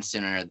to an end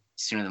sooner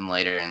than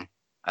later, and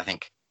I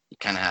think you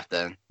kind of have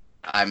to.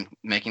 I'm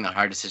making the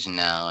hard decision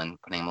now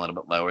and putting him a little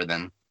bit lower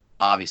than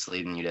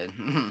you did.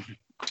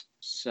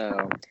 So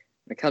when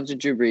it comes to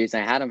Drew Brees,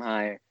 I had him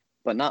higher,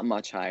 but not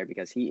much higher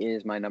because he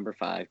is my number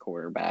 5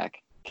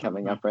 quarterback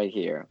coming up right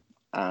here.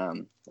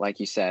 Like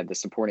you said, the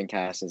supporting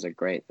cast is a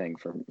great thing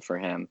for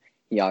him.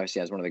 He obviously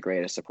has one of the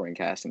greatest supporting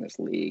casts in this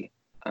league,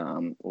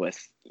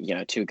 with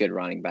 2 good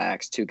running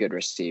backs, 2 good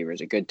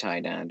receivers, a good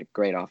tight end, a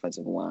great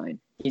offensive line.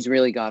 He's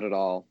really got it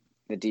all.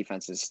 The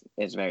defense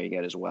is very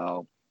good as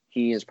well.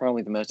 He is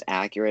probably the most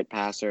accurate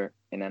passer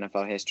in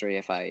NFL history.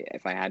 If I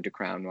had to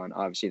crown one,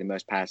 obviously the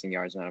most passing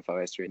yards in NFL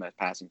history, the most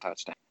passing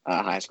touchdown,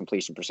 highest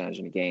completion percentage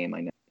in a game.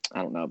 I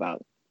don't know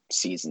about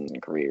seasons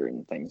and career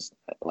and things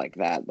like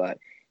that, but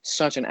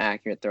such an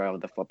accurate throw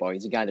of the football.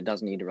 He's a guy that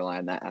doesn't need to rely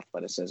on that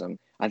athleticism.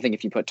 I think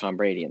if you put Tom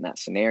Brady in that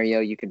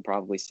scenario, you could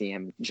probably see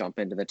him jump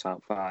into the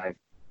top 5.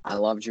 I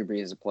love Drew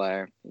Brees as a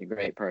player. He's a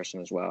great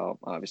person as well.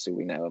 Obviously,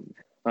 we know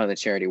of the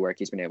charity work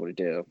he's been able to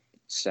do.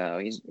 So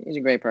he's a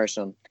great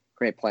person,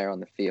 great player on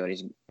the field.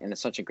 He's in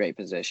such a great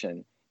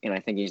position, and I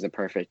think he's the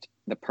perfect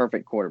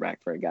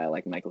quarterback for a guy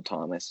like Michael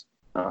Thomas.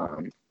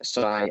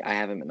 So I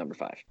have him at number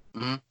 5.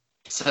 Mm-hmm.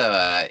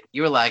 So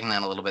you were lagging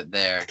on a little bit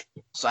there,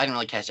 so I didn't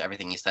really catch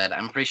everything you said.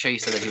 I'm pretty sure you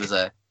said that he was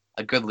a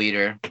good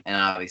leader, and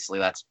obviously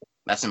that's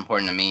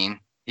important to me.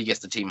 He gets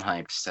the team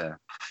hyped, so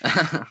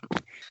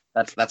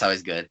that's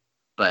always good.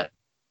 But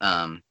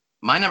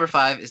my number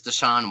 5 is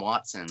Deshaun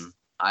Watson.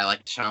 I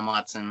like Deshaun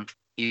Watson.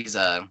 He's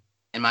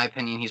in my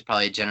opinion, he's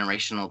probably a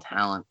generational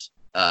talent.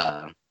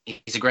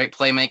 He's a great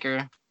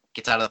playmaker,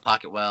 gets out of the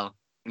pocket well,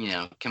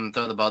 can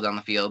throw the ball down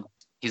the field.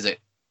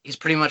 He's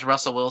pretty much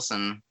Russell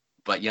Wilson,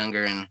 but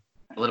younger and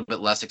a little bit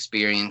less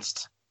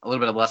experienced, a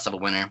little bit less of a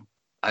winner.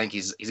 I think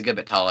he's a good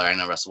bit taller. I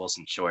know Russell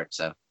Wilson's short,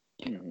 so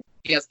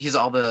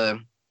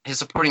his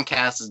supporting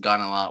cast has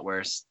gotten a lot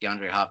worse.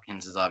 DeAndre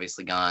Hopkins is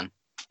obviously gone.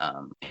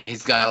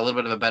 He's got a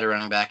little bit of a better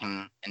running back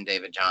in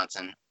David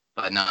Johnson,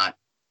 but not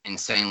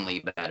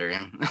insanely better.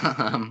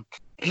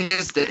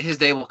 His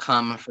day will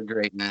come for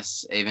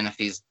greatness, even if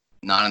he's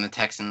not in the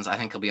Texans. I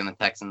think he'll be in the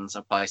Texans.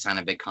 He'll probably sign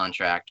a big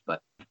contract,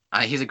 but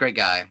he's a great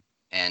guy,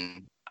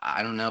 and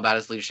I don't know about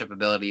his leadership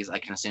abilities. I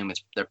can assume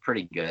they're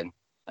pretty good.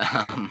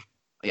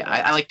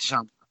 I like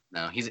Deshaun.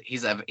 No,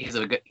 he's a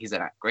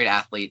great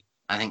athlete.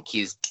 I think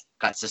he's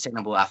got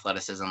sustainable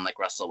athleticism like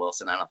Russell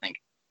Wilson. I don't think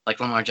like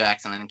Lamar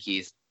Jackson. I think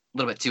he's a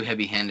little bit too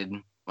heavy-handed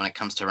when it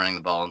comes to running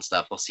the ball and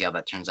stuff. We'll see how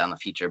that turns out in the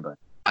future, but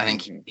I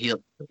think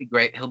he'll be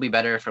great. He'll be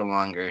better for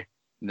longer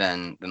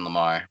than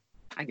Lamar.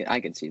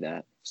 I could see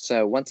that.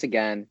 So once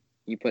again,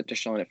 you put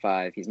Deshaun at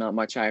 5. He's not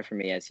much higher for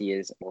me as he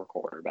is more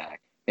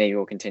quarterback. Maybe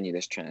we'll continue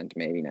this trend.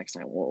 Maybe next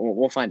time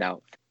we'll find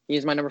out. He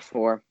is my number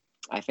 4.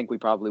 I think we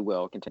probably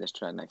will continue this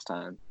trend next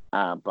time.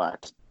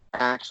 But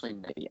actually,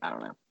 maybe I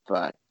don't know.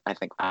 But I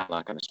think I'm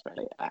not going to spread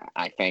it.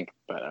 I think,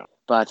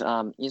 but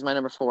he's my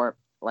number 4.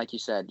 Like you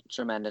said,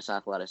 tremendous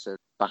athleticism.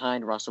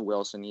 Behind Russell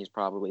Wilson, he's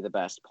probably the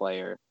best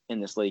player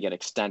in this league at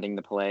extending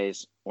the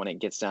plays when it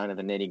gets down to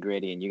the nitty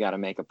gritty and you got to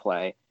make a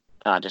play.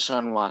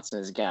 Deshaun Watson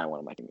is again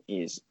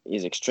he's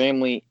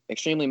extremely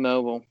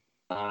mobile.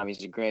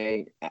 He's a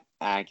great,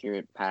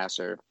 accurate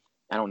passer.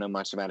 I don't know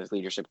much about his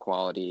leadership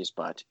qualities,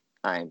 but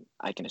I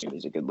can assume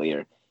he's a good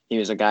leader. He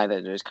was a guy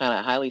that was kind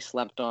of highly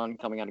slept on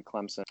coming out of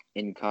Clemson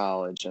in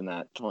college in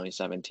that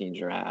 2017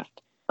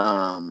 draft.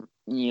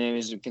 He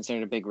was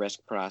considered a big risk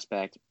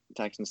prospect.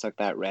 Texans took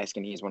that risk,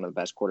 and he's one of the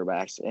best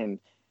quarterbacks. And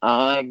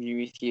I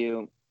agree with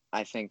you.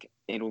 I think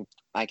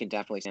I could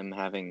definitely see him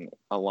having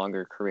a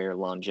longer career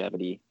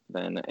longevity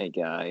than a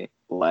guy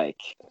like,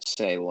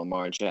 say,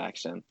 Lamar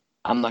Jackson.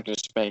 I'm not going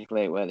to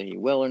speculate whether he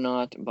will or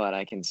not, but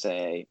I can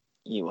say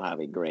he will have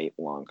a great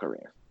long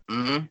career.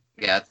 Mm-hmm.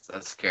 Yeah,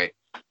 that's great.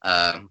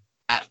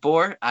 At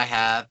 4, I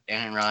have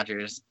Aaron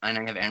Rodgers. I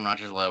know I have Aaron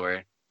Rodgers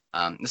lower.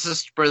 This is a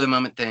spur of the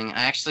moment thing.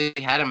 I actually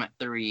had him at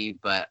 3,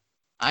 but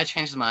I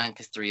changed my mind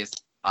because 3 is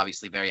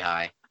obviously very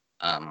high.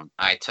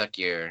 I took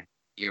your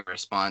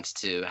response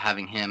to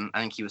having him.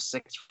 I think he was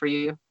 6th for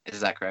you.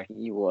 Is that correct?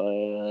 He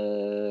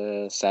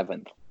was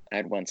 7th. I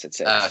had once at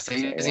 6. So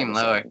he was even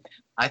lower.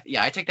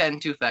 I take that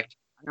into effect.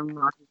 Aaron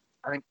Rodgers,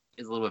 I think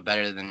is a little bit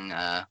better than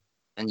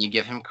you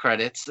give him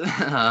credit.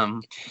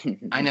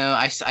 I know.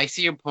 I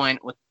see your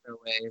point with the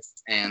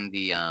throwaways and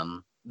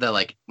the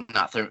like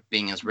not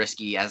being as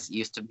risky as it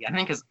used to be. I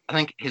think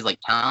his like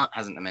talent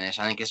hasn't diminished.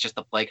 I think it's just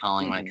the play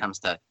calling when it comes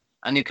to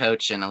a new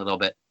coach and a little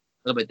bit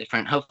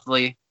different.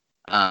 Hopefully,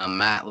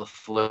 Matt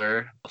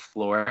LaFleur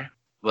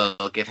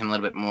will give him a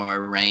little bit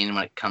more reign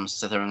when it comes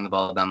to throwing the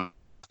ball down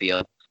the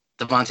field.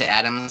 Devontae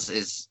Adams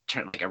is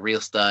like a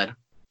real stud.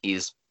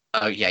 He's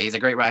a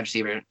great wide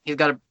receiver. He's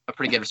got a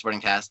pretty good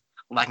supporting cast,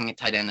 lacking at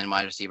tight end and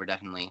wide receiver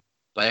definitely.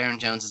 But Aaron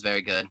Jones is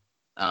very good.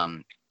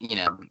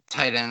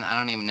 Tight end. I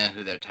don't even know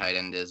who their tight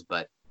end is,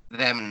 but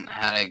they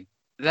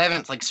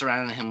haven't like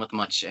surrounded him with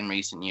much in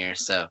recent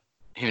years. So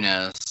who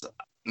knows?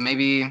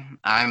 Maybe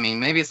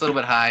it's a little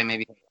bit high.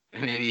 Maybe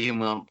he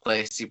won't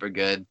play super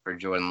good for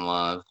Jordan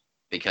Love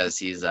because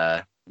he's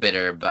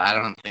bitter. But I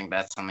don't think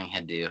that's something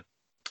he'd do.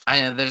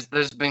 I know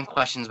there's been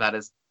questions about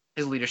his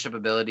leadership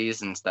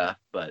abilities and stuff,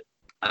 but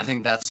I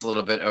think that's a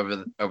little bit over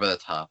the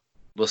top.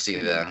 We'll see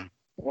then.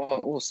 Well,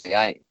 we'll see.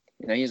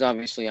 He's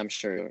obviously, I'm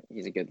sure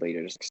he's a good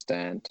leader to some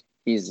extent.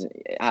 He's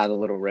had a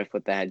little riff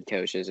with the head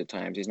coaches at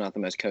times. He's not the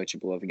most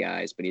coachable of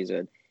guys, but he's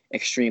an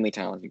extremely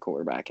talented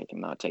quarterback. I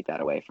cannot take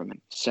that away from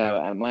him. So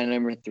at my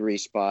number 3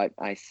 spot,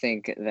 I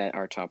think that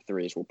our top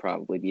 3s will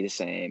probably be the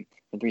same.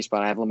 The 3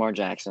 spot, I have Lamar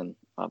Jackson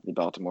of the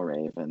Baltimore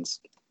Ravens,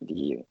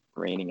 the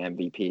reigning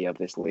MVP of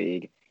this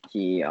league.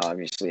 He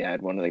obviously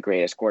had one of the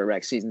greatest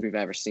quarterback seasons we've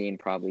ever seen,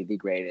 probably the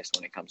greatest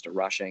when it comes to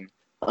rushing.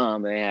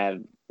 They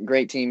had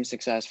great team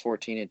success,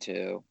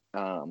 14-2.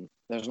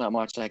 There's not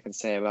much I can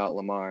say about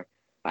Lamar.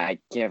 I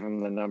give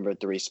him the number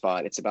 3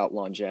 spot. It's about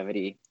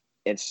longevity.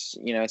 It's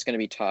going to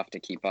be tough to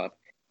keep up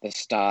the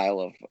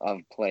style of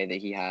play that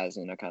he has,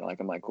 kind of like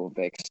a Michael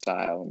Vick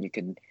style.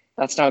 And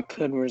that style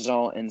could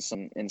result in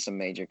some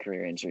major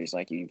career injuries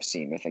like you've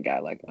seen with a guy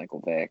like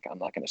Michael Vick. I'm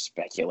not going to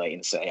speculate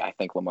and say I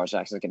think Lamar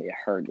Jackson is going to get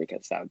hurt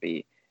because that would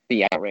be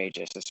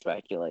outrageous to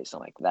speculate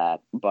something like that.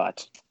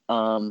 But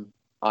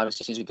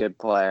obviously he's a good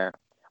player.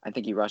 I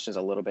think he rushes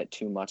a little bit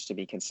too much to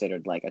be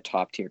considered like a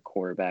top-tier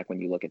quarterback when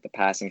you look at the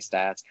passing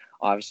stats.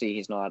 Obviously,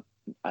 he's not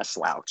a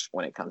slouch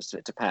when it comes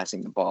to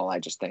passing the ball. I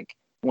just think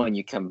when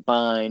you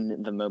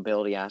combine the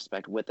mobility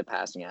aspect with the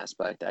passing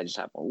aspect, I just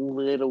have a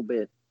little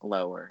bit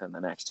lower than the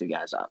next 2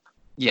 guys up.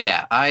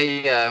 Yeah,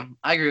 I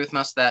agree with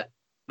most of that.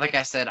 Like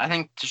I said, I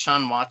think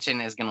Deshaun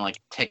Watson is going to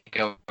like take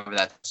over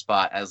that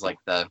spot as like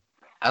the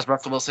as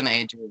Russell Wilson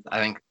ages, I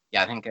think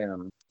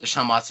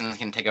Deshaun Watson is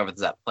going to take over as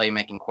that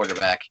playmaking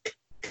quarterback.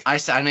 I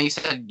know you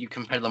said you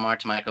compared Lamar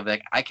to Michael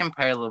Vick. I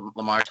compare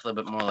Lamar to a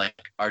little bit more like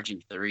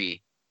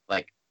RG3.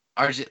 Like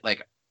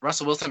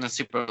Russell Wilson is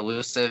super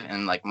elusive,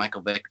 and like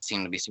Michael Vick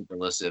seemed to be super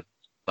elusive.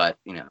 But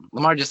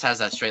Lamar just has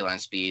that straight line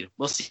speed.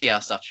 We'll see how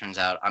stuff turns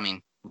out. I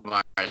mean,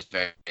 Lamar is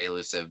very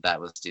elusive. That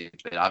was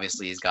stupid.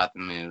 Obviously, he's got the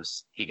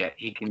moves. He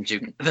can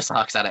juke the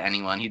socks out of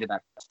anyone. He did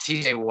that.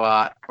 TJ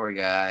Watt, poor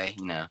guy.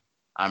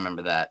 I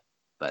remember that.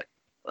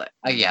 But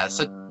yeah,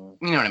 so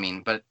you know what I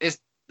mean. But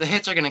the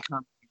hits are gonna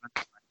come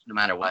no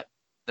matter what.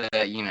 The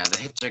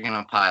hits are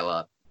gonna pile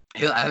up.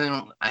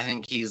 I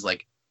think he's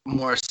like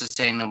more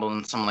sustainable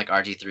than someone like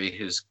RG3,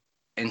 whose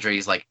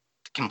injuries like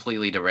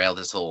completely derailed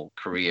his whole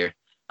career.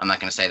 I'm not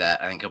gonna say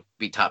that. I think he'll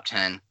be top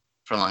 10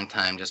 for a long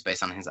time just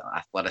based on his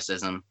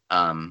athleticism.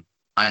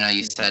 I know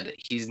you said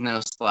he's no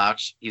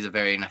slouch. He's a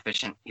very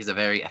efficient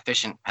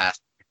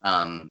passer.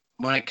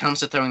 When it comes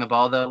to throwing the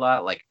ball though a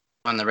lot, like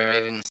when the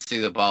Ravens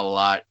threw the ball a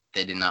lot,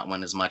 they did not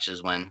win as much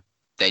as when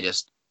they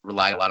just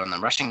relied a lot on the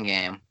rushing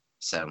game.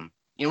 So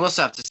we'll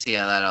still have to see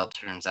how that all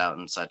turns out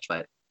and such.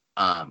 But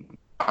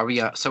are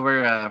we? So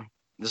we're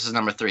this is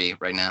number 3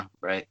 right now,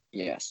 right?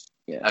 Yes.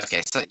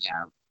 Okay, so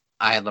yeah,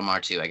 I had Lamar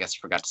too. I guess I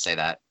forgot to say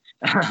that.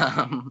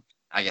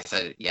 I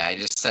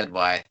just said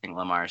why I think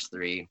Lamar is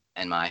 3,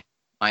 and my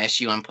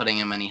issue on putting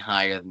him any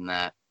higher than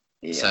that.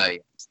 Yeah. So,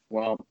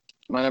 well,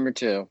 my number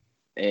 2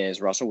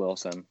 is Russell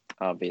Wilson,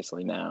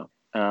 obviously now.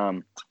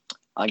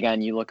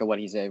 Again, you look at what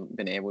he's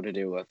been able to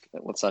do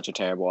with such a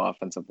terrible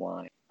offensive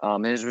line.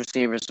 His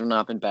receivers have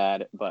not been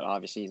bad, but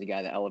obviously he's a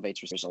guy that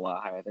elevates receivers a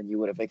lot higher than you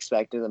would have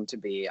expected them to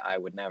be. I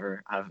would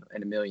never have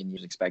in a million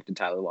years expected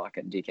Tyler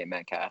Lockett and DK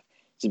Metcalf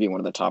to be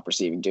one of the top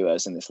receiving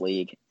duos in this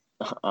league.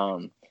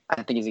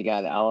 I think he's a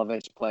guy that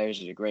elevates players.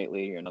 He's a great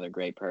leader, another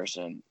great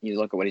person. You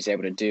look at what he's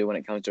able to do when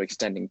it comes to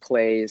extending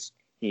plays.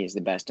 He is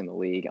the best in the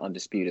league,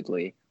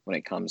 undisputedly. When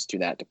it comes to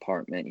that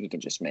department, he can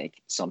just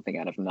make something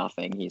out of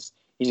nothing. He's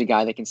a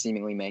guy that can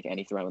seemingly make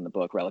any throw in the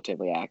book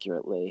relatively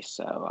accurately.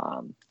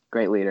 So,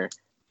 great leader.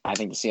 I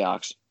think the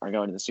Seahawks are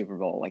going to the Super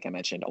Bowl, like I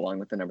mentioned, along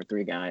with the number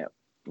 3 guy,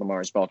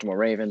 Lamar's Baltimore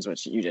Ravens,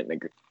 which you didn't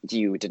agree.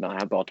 You did not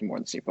have Baltimore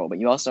in the Super Bowl, but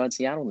you also had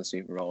Seattle in the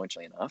Super Bowl,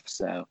 actually enough.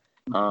 So,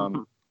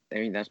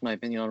 that's my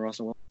opinion on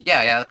Russell Wilson.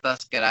 Yeah,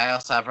 that's good. I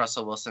also have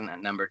Russell Wilson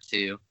at number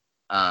 2.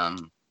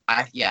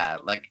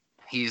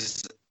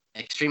 He's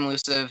extremely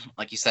elusive.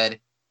 Like you said,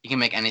 he can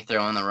make any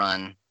throw on the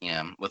run,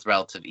 with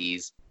relative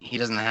ease. He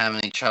doesn't have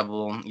any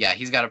trouble. Yeah,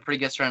 he's got a pretty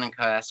good surrounding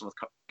cast with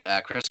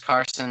Chris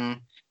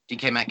Carson,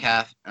 DK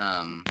Metcalf,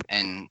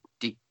 and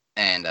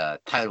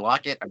Tyler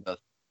Lockett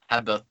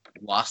have both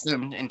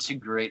blossomed into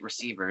great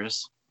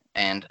receivers,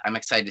 and I'm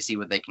excited to see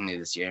what they can do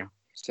this year.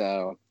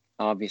 So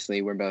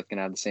obviously, we're both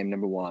gonna have the same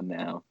number 1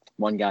 now.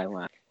 One guy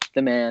left.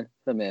 The man,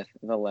 the myth,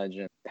 the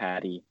legend,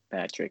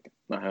 Patrick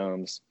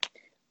Mahomes.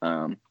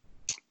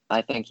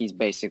 I think he's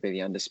basically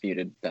the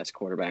undisputed best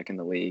quarterback in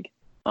the league.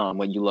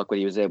 When you look what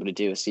he was able to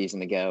do a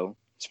season ago,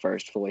 his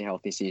first fully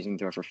healthy season,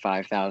 throw for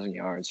 5,000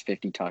 yards,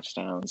 50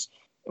 touchdowns,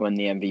 win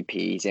the MVP.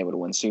 He's able to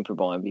win Super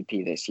Bowl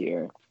MVP this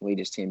year, lead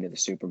his team to the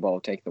Super Bowl,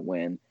 take the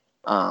win.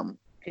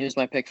 Here's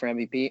my pick for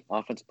MVP,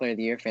 Offensive Player of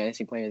the Year,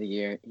 Fantasy Player of the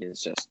Year. He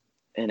is just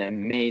an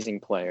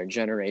amazing player,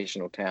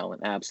 generational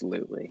talent,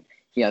 absolutely.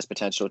 He has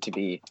potential to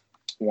be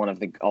one of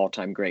the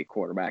all-time great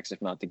quarterbacks, if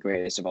not the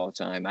greatest of all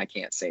time. I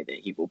can't say that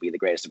he will be the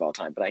greatest of all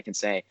time, but I can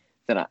say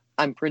that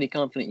I'm pretty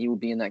confident he will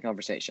be in that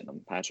conversation.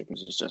 Patrick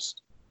is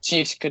just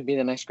Chiefs could be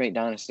the next great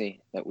dynasty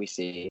that we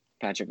see.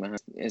 Patrick Mahomes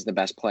is the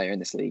best player in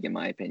this league, in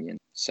my opinion.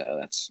 So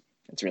that's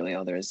really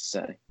all there is to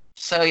say.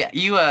 So yeah,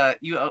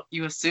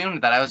 you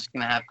assumed that I was just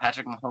gonna have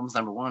Patrick Mahomes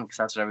number 1 because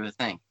that's what I would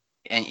think.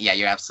 And yeah,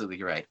 you're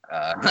absolutely right.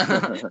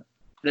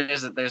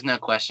 There's no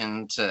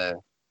question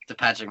to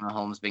Patrick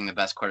Mahomes being the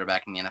best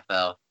quarterback in the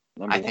NFL.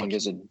 Number 1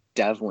 is a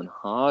Devlin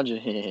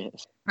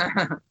Hodges.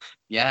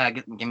 Yeah,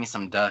 give me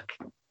some duck.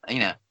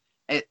 I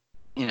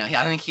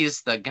think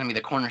he's going to be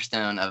the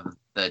cornerstone of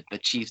the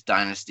Chiefs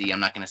dynasty. I'm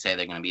not going to say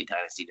they're going to be a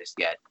dynasty just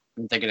yet.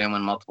 They're going to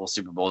win multiple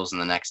Super Bowls in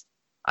the next.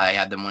 I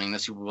had them winning the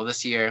Super Bowl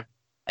this year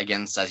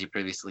against, as you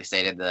previously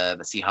stated, the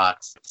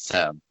Seahawks.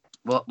 So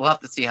we'll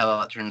have to see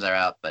how it turns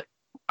out. But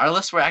our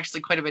lists were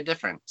actually quite a bit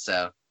different.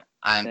 So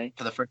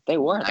they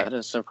were. That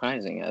is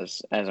surprising,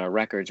 as our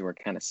records were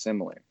kind of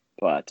similar.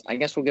 But I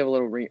guess we'll give a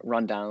little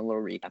rundown, a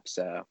little recap.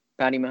 So,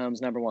 Patty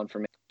Mahomes, number 1 for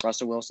me.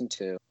 Russell Wilson,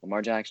 2.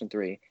 Lamar Jackson,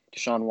 3.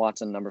 Deshaun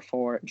Watson, number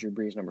 4. Drew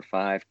Brees, number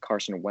 5.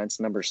 Carson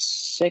Wentz, number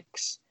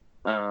 6.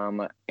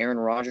 Aaron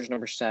Rodgers,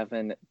 number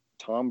 7.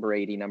 Tom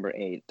Brady, number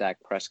 8. Dak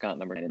Prescott,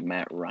 number 9. And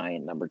Matt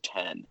Ryan, number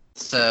 10.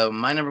 So,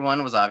 my number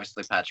 1 was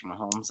obviously Patrick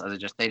Mahomes, as I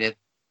just stated.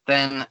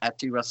 Then, at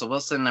 2, Russell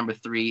Wilson. Number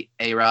 3,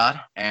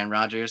 A-Rod. Aaron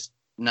Rodgers.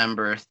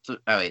 Number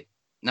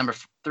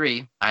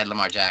 3, I had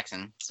Lamar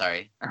Jackson.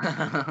 Sorry.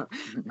 I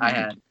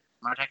had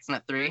Lamar Jackson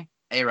at 3,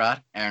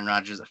 A-Rod, Aaron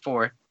Rodgers at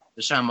 4,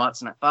 Deshaun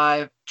Watson at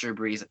 5, Drew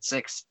Brees at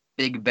 6,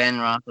 Big Ben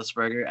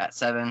Roethlisberger at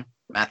 7,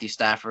 Matthew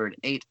Stafford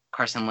 8,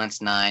 Carson Wentz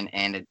 9,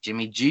 and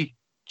Jimmy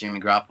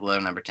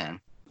Garoppolo number 10.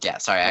 Yeah,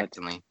 sorry, I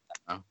accidentally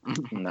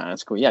No,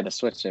 that's cool. Yeah, to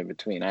switch in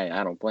between,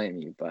 I don't blame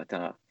you, but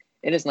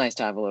it is nice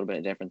to have a little bit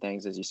of different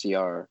things. As you see,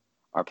 our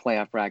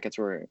playoff brackets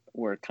were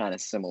kind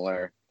of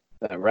similar.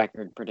 The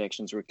record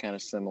predictions were kind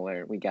of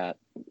similar. We got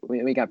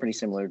pretty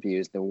similar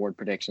views. The award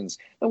predictions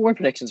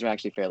are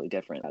actually fairly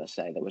different, I gotta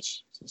say,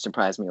 which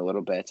surprised me a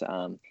little bit.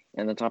 And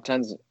the top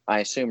tens, I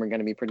assume, are going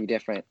to be pretty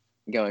different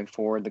going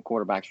forward. The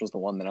quarterbacks was the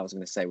one that I was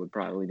going to say would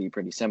probably be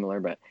pretty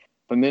similar, but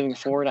moving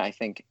forward, I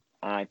think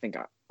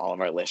all of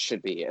our lists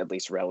should be at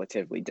least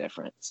relatively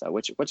different. So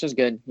which is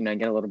good.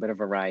 Get a little bit of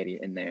variety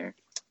in there.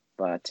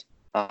 But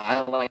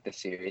I like the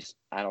series.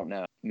 I don't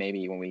know.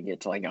 Maybe when we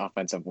get to like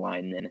offensive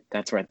line, then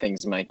that's where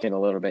things might get a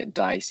little bit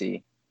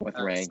dicey with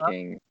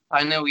ranking.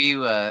 I know we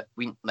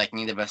like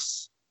neither of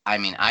us. I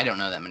mean, I don't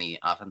know that many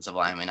offensive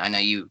linemen. I know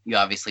you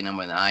obviously know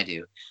more than I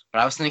do. But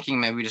I was thinking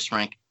maybe we just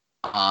rank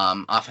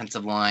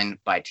offensive line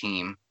by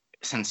team,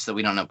 since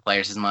we don't know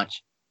players as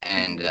much,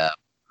 and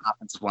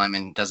offensive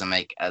lineman doesn't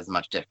make as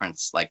much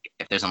difference. Like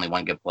if there's only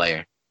one good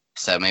player,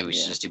 so maybe we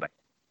should just do by.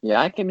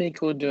 Yeah, I can be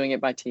cool doing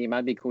it by team.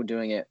 I'd be cool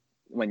doing it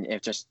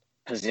if just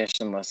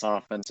positionless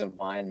offensive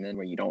line, then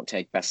where you don't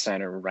take best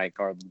center, right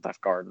guard, left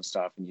guard, and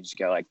stuff, and you just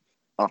go like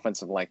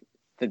offensive, like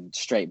the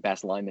straight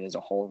best lineman as a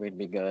whole would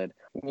be good.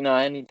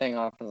 Anything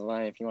offensive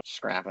line, if you want to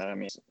scrap it, I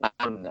mean,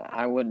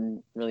 I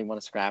wouldn't really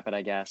want to scrap it,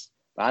 I guess.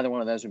 But either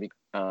one of those would be.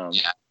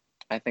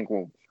 I think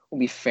we'll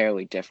be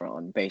fairly different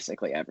on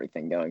basically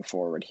everything going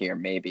forward here.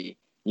 Maybe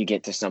you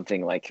get to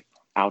something like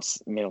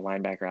middle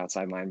linebacker,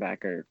 outside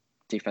linebacker,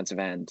 defensive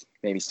end,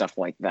 maybe stuff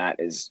like that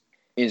is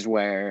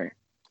where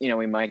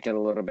we might get a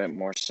little bit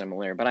more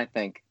similar. But I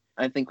think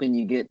when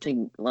you get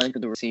to like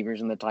the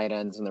receivers and the tight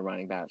ends and the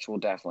running backs, we'll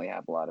definitely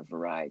have a lot of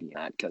variety in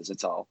that, because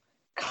it's all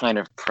kind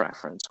of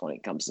preference when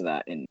it comes to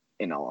that.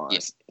 In all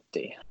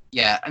honesty.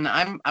 Yeah, and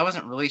I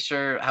wasn't really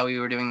sure how we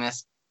were doing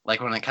this. Like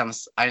when it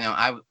comes, I know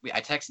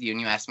I texted you and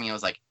you asked me, I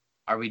was like,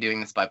 are we doing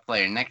this by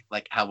player next?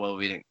 Like how well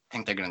we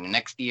think they're going to do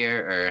next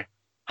year, or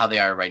how they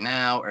are right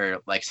now, or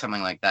like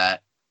something like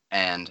that.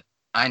 And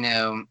I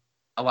know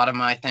a lot of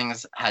my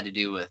things had to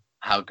do with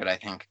how good I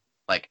think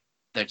like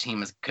their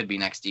team could be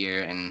next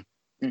year and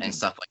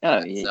stuff like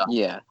that. So.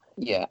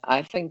 Yeah.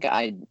 I think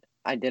I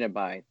did it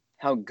by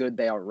how good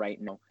they are right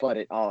now, but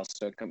it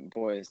also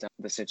boils down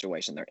to the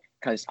situation there.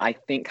 Because I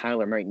think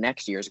Kyler Murray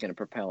next year is going to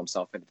propel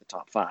himself into the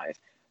top 5,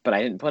 but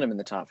I didn't put him in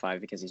the top 5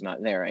 because he's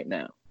not there right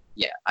now.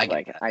 Yeah, I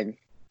get that.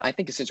 I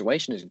think the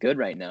situation is good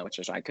right now, which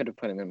is I could have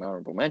put him in my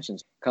honorable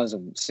mentions because of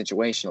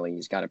situationally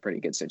he's got a pretty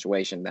good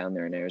situation down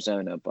there in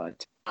Arizona.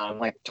 But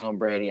like Tom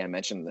Brady, I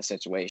mentioned the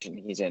situation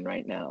he's in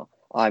right now.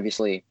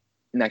 Obviously,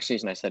 next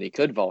season I said he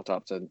could vault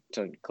up to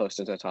close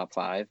to the top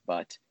 5,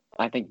 but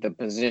I think the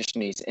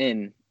position he's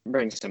in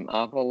brings him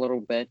up a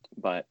little bit.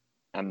 But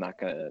I'm not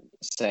going to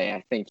say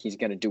I think he's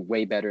going to do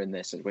way better in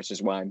this, which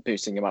is why I'm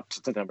boosting him up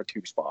to the number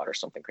 2 spot or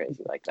something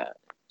crazy like that.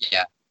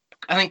 Yeah,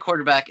 I think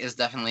quarterback is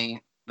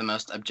definitely the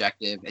most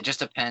objective. It just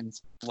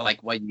depends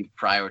like what you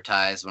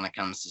prioritize when it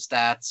comes to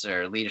stats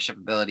or leadership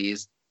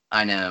abilities.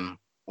 I know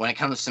when it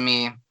comes to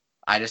me,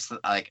 I just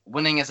like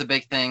winning is a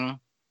big thing,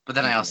 but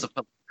then I also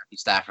put Matthew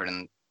Stafford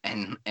in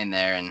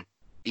there, and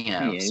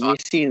you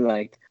see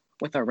like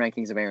with our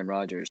rankings of Aaron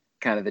Rodgers,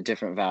 kind of the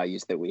different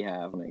values that we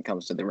have when it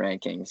comes to the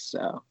rankings.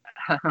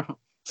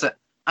 So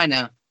I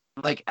know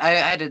like I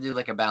had to do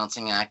like a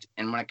balancing act,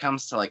 and when it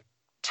comes to like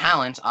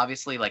talent,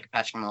 obviously like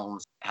Patrick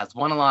Mahomes has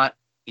won a lot.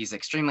 He's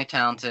extremely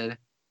talented.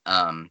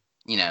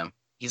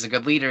 He's a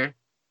good leader.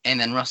 And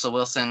then Russell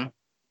Wilson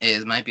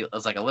is like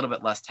a little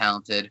bit less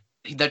talented.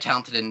 They're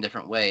talented in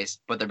different ways,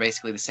 but they're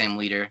basically the same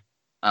leader.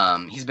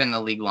 He's been in the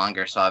league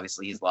longer, so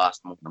obviously he's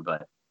lost more.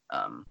 But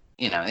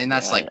and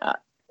that's I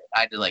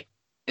had to like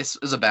it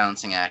was a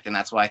balancing act, and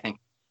that's why I think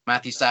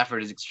Matthew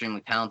Stafford is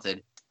extremely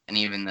talented. And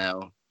even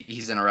though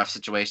he's in a rough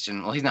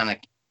situation, well, he's not in a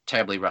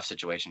terribly rough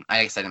situation.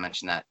 I guess I didn't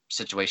mention that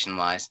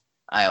situation-wise.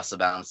 I also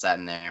balance that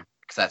in there,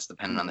 because that's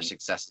dependent on their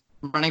success.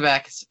 Running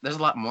backs, there's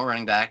a lot more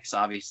running backs,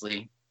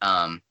 obviously.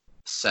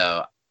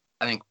 So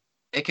I think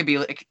it could be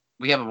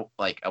we have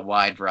a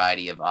wide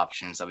variety of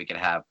options that we could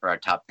have for our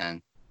top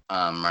 10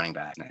 running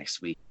back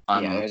next week.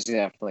 There's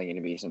definitely going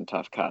to be some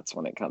tough cuts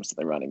when it comes to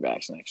the running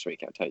backs next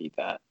week. I'll tell you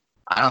that.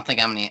 I don't think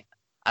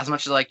as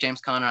much as I like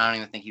James Conner, I don't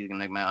even think he's going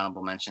to make my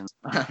honorable mentions.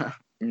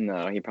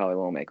 No, he probably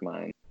won't make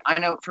mine. I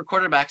know for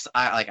quarterbacks,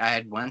 I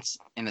had Wentz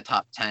in the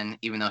top 10,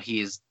 even though he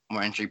is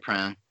more injury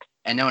prone.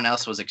 And no one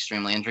else was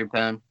extremely injury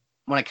prone.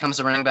 When it comes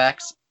to running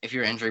backs, if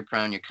you're injury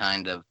prone, you're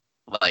kind of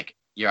like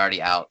you're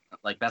already out.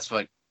 Like that's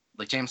what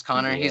like James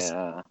Conner, he's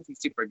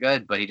super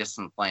good, but he just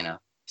doesn't play enough.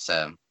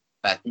 So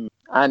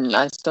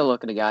I'm still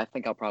looking at a guy. I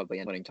think I'll probably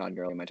end up putting Todd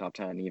Gurley in my top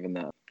 10, even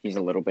though he's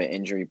a little bit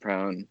injury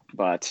prone.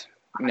 But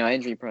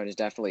injury prone is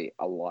definitely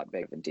a lot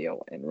bigger of a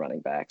deal in running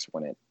backs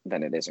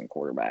than it is in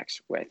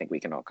quarterbacks. Where I think we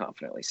can all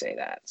confidently say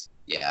that.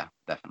 Yeah,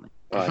 definitely.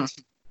 But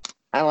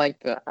I like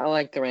the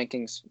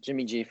rankings.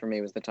 Jimmy G for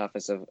me was the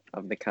toughest of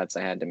the cuts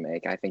I had to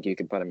make. I think you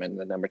could put him in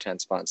the number 10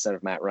 spot instead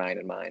of Matt Ryan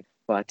in mine.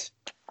 But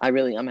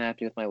I'm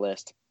happy with my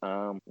list.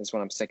 This is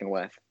what I'm sticking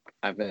with.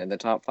 I've been in the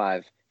top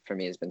 5 for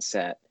me has been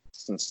set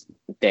since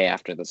day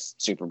after the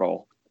Super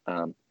Bowl.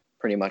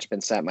 Pretty much been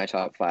set my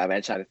top 5.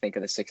 I try to think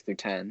of the 6 through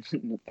 10,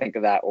 think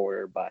of that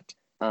order, but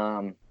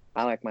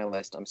I like my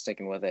list. I'm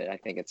sticking with it. I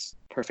think it's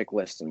perfect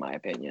list in my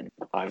opinion.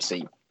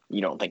 Obviously,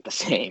 you don't think the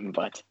same,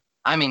 but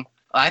I mean,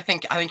 I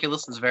think your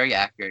list is very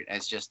accurate.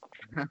 It's just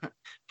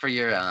for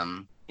your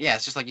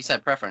it's just like you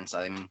said, preference.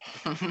 I mean,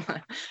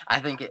 I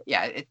think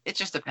it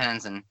just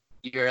depends, and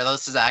your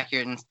list is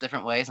accurate in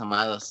different ways, and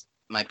my list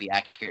might be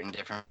accurate in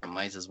different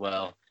ways as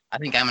well. I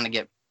think I'm gonna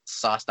get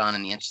sauced on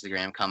in the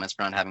Instagram comments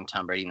for not having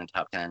Tom Brady in the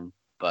top 10,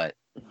 but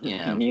you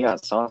know, you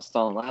got sauced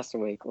on last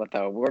week with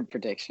the award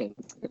predictions.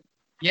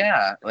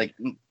 Yeah, like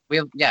we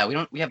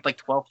have like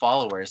 12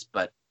 followers,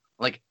 but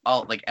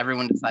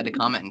everyone decided to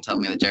comment and tell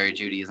me that Jerry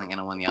Jeudy isn't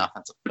gonna win the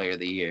Offensive Player of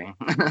the Year.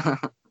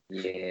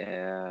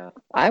 Yeah,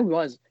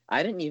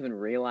 I didn't even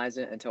realize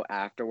it until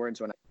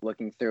afterwards when I was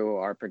looking through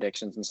our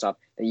predictions and stuff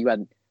that you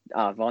had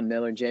Von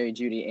Miller, Jerry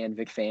Jeudy, and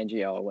Vic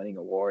Fangio winning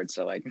awards.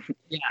 So like,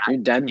 your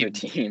Denver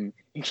team,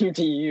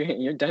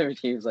 your Denver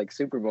team's like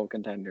Super Bowl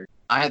contender.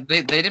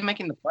 They did make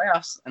it in the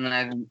playoffs, and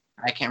then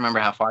I can't remember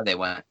how far they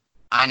went.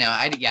 I know.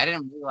 I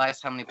didn't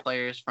realize how many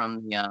players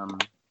from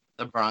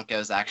the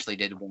Broncos actually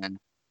did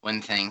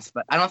win things,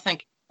 but I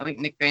think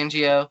Nick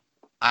Fangio,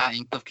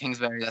 and Cliff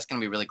Kingsbury, that's going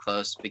to be really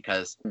close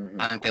because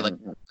I think they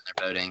their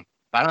voting.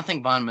 But I don't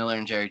think Von Miller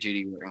and Jerry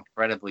Jeudy were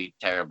incredibly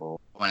terrible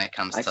when it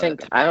comes to.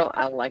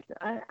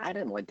 I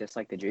didn't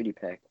dislike the Jeudy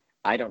pick.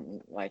 I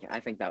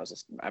think that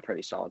was a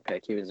pretty solid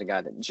pick. He was a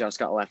guy that just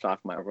got left off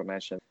my honorable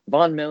mention.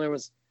 Von Miller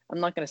I'm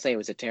not going to say it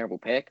was a terrible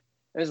pick.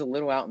 It was a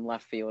little out in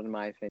left field, in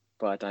my opinion.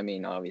 But, I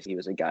mean, obviously he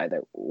was a guy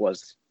that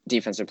was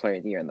Defensive Player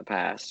of the Year in the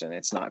past, and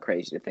it's not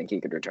crazy to think he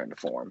could return to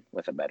form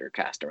with a better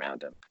cast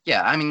around him.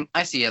 Yeah, I mean,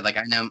 I see it.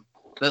 I know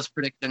those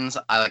predictions,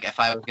 if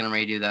I was going to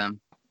redo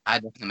them,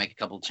 I'd definitely make a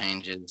couple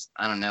changes.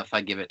 I don't know if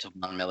I'd give it to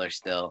Von Miller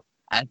still.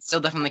 I'd still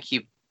definitely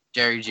keep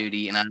Jerry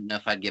Jeudy, and I don't know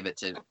if I'd give it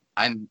to –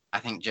 I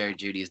think Jerry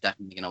Jeudy is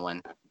definitely going to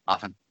win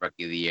Offensive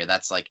Rookie of the Year.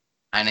 That's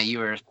I know you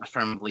were a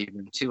firm believer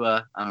in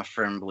Tua. I'm a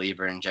firm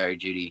believer in Jerry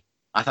Jeudy.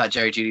 I thought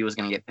Jerry Jeudy was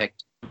going to get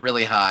picked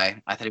really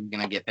high. I thought he was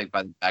going to get picked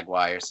by the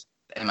Jaguars.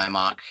 In my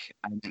mock,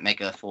 I didn't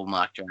make a full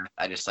mock draft.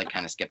 I just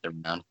kind of skipped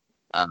around.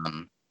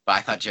 But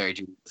I thought Jerry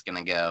Jeudy was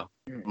going to go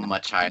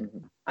much higher.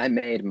 I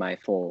made my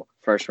full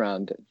first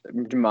round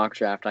mock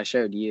draft. I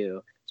showed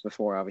you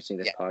before obviously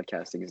this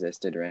podcast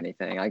existed or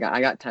anything. I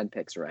got 10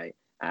 picks right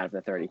out of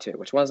the 32,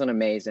 which wasn't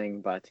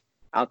amazing, but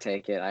I'll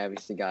take it.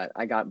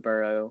 I got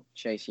Burrow,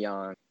 Chase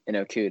Young, and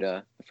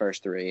Okudah, the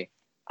first 3.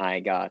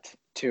 I got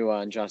Tua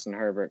and Justin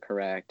Herbert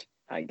correct.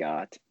 I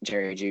got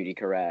Jerry Jeudy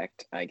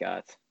correct. I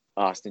got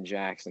Austin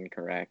Jackson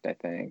correct, I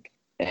think.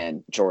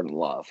 And Jordan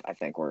Love, I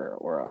think were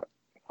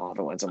all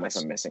the ones unless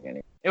I'm missing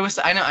any.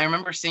 I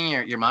remember seeing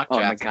your mock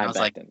draft. And I was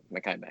Mekhi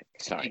Becton.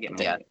 Sorry.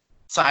 Yeah.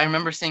 So I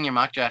remember seeing your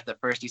mock draft at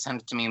first. You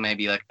sent it to me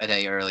maybe a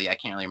day early. I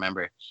can't really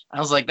remember. I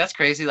was like, that's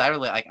crazy. I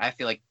really I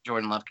feel like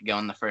Jordan Love could go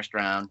in the first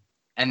round.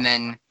 And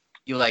then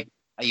you sent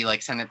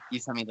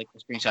me the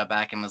screenshot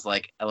back and was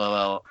like,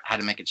 LOL, had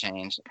to make a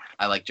change.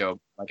 I like Joe.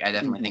 I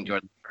definitely think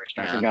Jordan first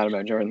round. I forgot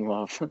about Jordan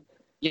Love.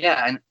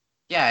 and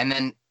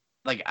then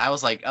I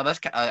was like, oh, that's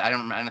I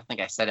don't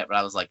think I said it, but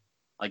I was like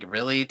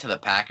really to the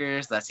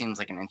Packers? That seems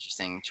like an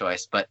interesting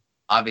choice, but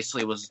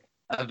obviously it was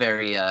a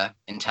very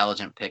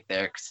intelligent pick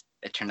there because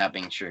it turned out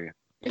being true.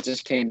 It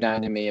just came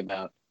down to me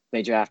about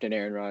they drafted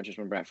Aaron Rodgers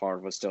when Brett Favre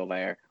was still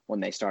there. When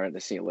they started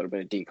to see a little bit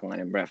of decline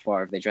in Brett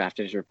Favre, they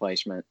drafted his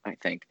replacement. I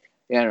think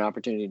they had an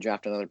opportunity to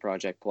draft another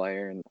project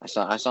player, and I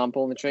saw him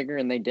pulling the trigger,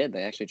 and they did.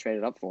 They actually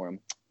traded up for him,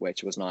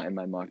 which was not in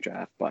my mock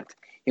draft, but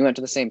he went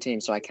to the same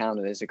team, so I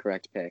counted it as a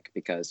correct pick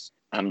because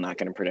I'm not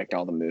going to predict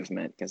all the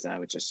movement because that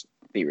would just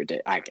be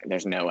ridiculous.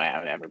 There's no way I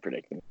would ever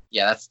predict it.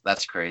 Yeah,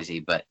 that's crazy,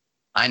 but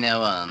I know.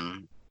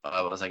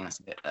 What was I going to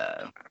say?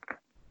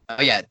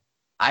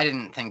 I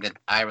didn't think that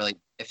I really.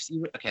 This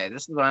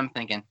is what I'm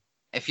thinking.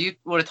 If you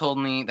would have told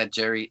me that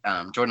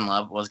Jordan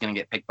Love was going to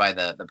get picked by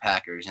the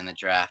Packers in the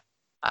draft,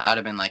 I would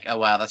have been like, oh,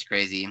 wow, that's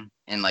crazy.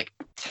 And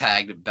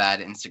tagged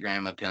bad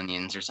Instagram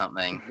opinions or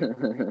something.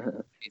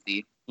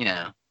 Crazy.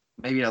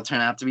 Maybe it'll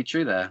turn out to be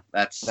true, though.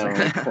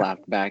 Someone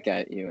clapped back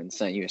at you and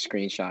sent you a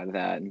screenshot of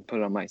that and put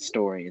it on my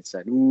story and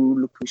said, ooh,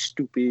 look who's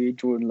stupid.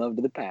 Jordan Love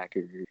to the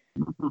Packers.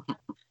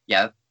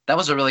 Yeah, that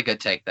was a really good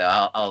take,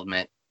 though. I'll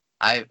admit.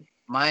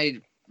 My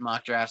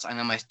mock drafts, I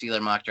know my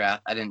Steeler mock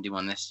draft, I didn't do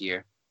one this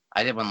year.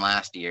 I did one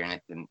last year, and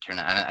it didn't turn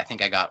out. I don't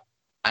think I got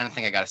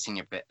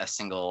a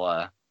single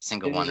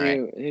one right.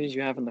 Who did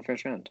you have in the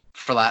first round?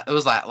 It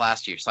was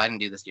last year, so I didn't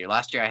do this year.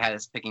 Last year I had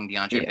us picking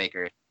DeAndre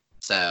Baker.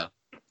 So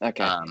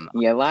okay.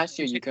 Last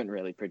year you couldn't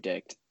really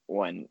predict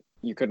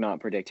you could not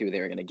predict who they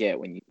were going to get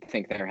when you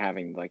think they're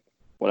having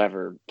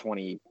whatever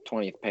 20th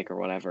pick or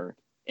whatever,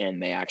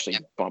 and they actually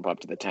bump up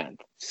to the 10th.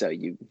 So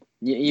you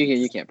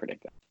can't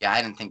predict that. Yeah,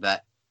 I didn't think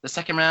that. The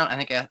second round, I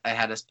think I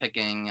had us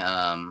picking.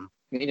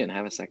 We didn't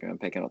have a second round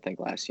pick, I don't think,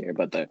 last year,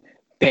 but the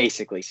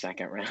basically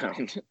second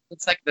round.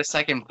 It's the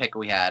second pick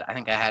we had. I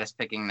think I had us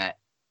picking that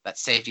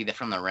safety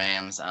from the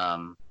Rams.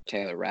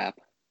 Taylor Rapp.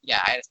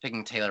 Yeah, I had us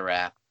picking Taylor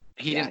Rapp.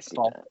 he didn't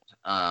fall.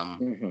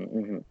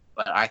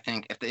 But I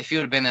think if he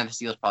would have been there, the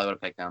Steelers probably would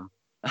have picked him.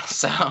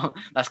 So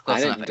that's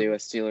close enough. I didn't do a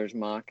Steelers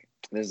mock.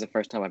 This is the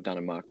first time I've done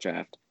a mock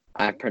draft.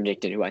 I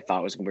predicted who I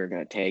thought we were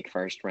going to take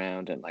first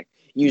round, and like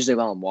usually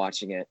while I'm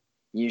watching it,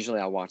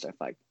 I'll watch it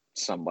with, like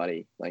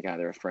somebody, like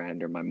either a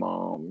friend or my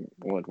mom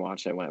would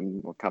watch it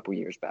when a couple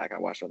years back. I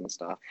watched it and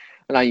stuff,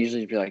 and I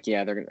usually be like,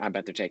 yeah, I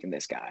bet they're taking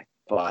this guy.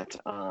 But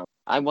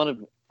I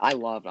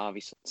love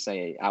obviously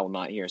say I will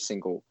not hear a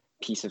single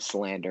piece of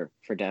slander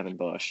for Devin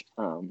Bush.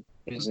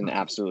 It was an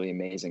absolutely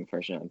amazing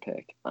first round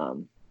pick.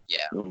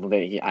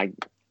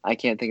 I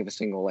can't think of a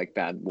single like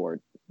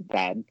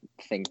bad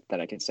thing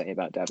that I can say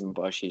about Devin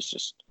Bush.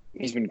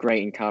 He's been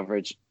great in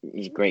coverage.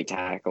 He's a great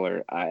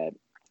tackler.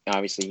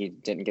 Obviously he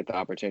didn't get the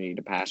opportunity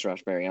to pass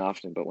rush very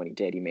often, but when he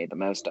did, he made the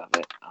most of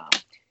it.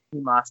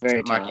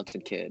 Very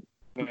talented kid.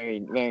 Very,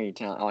 very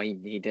talented. Oh,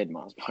 he did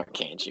Moss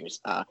Marquand. He was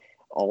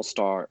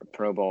All-Star,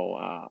 Pro Bowl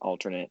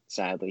alternate.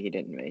 Sadly, he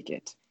didn't make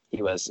it.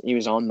 He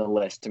was on the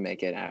list to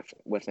make it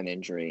with an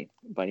injury,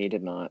 but he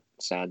did not,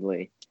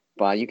 sadly.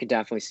 But you could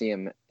definitely see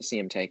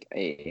him take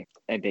a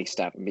big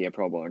step and be a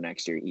Pro Bowler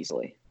next year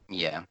easily.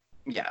 Yeah.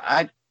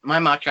 My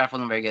mock draft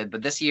wasn't very good,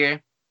 but this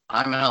year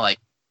I'm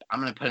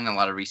gonna put in a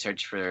lot of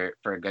research for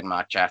a good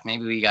mock draft.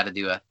 Maybe we got to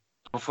do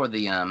before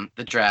the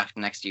draft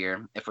next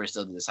year if we're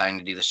still deciding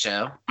to do the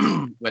show,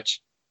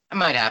 which it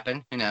might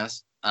happen. Who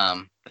knows?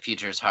 The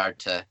future is hard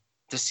to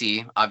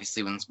see.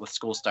 Obviously, with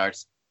school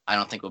starts, I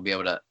don't think we'll be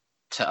able to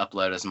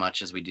upload as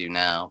much as we do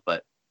now,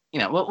 but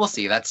we'll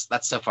see. That's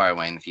so far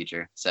away in the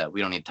future, so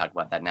we don't need to talk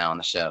about that now on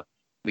the show.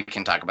 We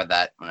can talk about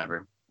that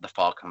whenever the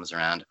fall comes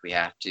around if we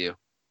have to.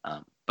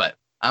 But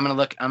I'm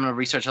gonna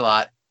research a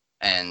lot,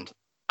 and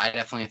I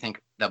definitely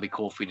think that'll be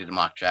cool if we did a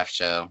mock draft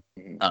show.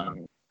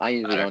 I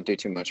usually don't do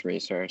too much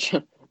research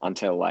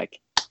until like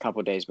a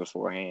couple days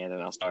beforehand,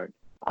 and I'll start.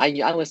 I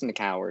listen to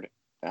Coward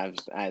as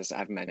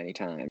I've met many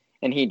times,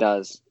 and he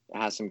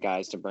has some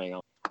guys to bring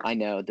on. I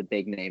know the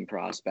big name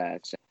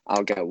prospects.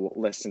 I'll go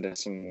listen to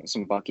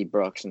some Bucky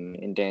Brooks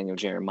and Daniel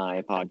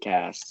Jeremiah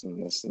podcasts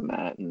and this and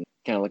that, and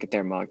kind of look at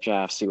their mock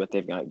drafts, see what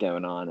they've got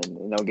going on,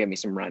 and they'll give me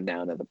some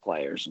rundown of the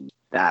players. And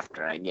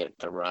after I get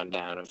the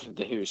rundown of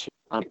the who's who,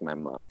 I'll make my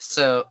mock.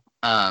 So,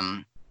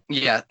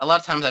 yeah, a lot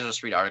of times I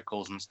just read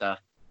articles and stuff.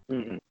 I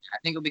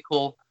think it'll be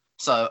cool.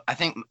 So I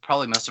think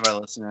probably most of our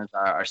listeners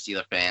are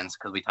Steeler fans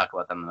because we talk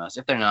about them the most.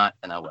 If they're not,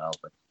 then oh well.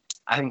 But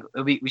I think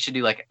we should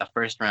do like a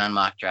first round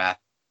mock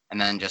draft. And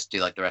then just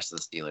do like the rest of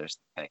the Steelers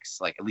picks,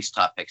 like at least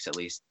top picks at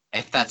least.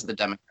 If that's the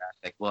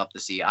demographic, we'll have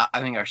to see.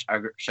 I think our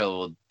show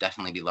will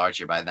definitely be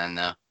larger by then,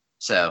 though.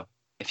 So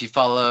if you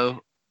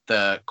follow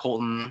the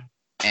Coltin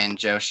and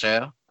Joe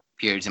show,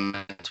 periods in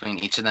between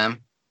each of them,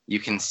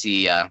 you can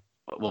see.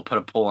 We'll put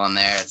a poll on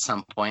there at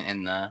some point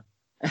in the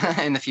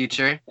in the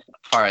future,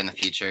 far in the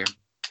future,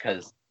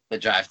 because the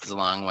draft is a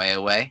long way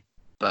away.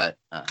 But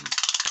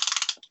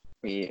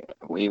we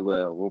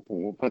will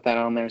we'll put that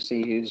on there.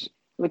 See who's.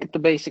 Look at the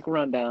basic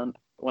rundown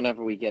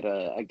whenever we get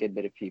a good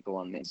bit of people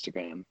on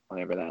Instagram,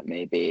 whenever that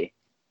may be.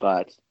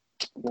 But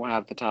we'll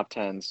have the top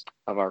 10s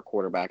of our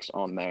quarterbacks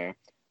on there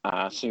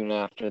soon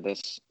after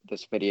this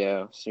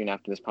video, soon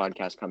after this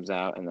podcast comes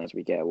out. And as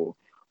we get,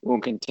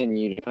 we'll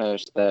continue to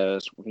post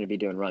those. We're going to be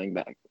doing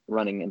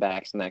running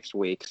backs next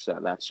week. So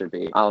that should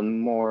be a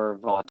more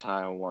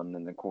volatile one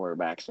than the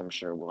quarterbacks. I'm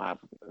sure we'll have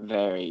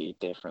very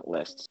different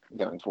lists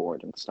going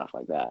forward and stuff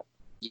like that.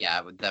 Yeah,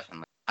 I would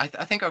definitely. I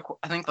think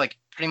like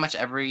pretty much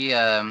every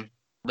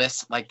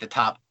list, like the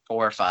top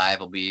 4 or 5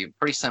 will be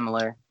pretty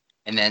similar,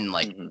 and then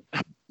like from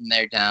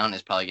there down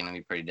is probably going to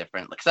be pretty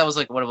different. Because that was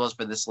like what it was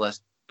for this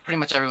list. Pretty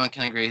much everyone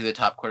can agree who the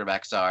top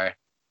quarterbacks are,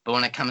 but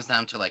when it comes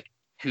down to like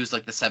who's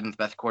like the 7th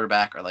best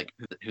quarterback or like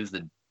who's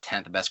the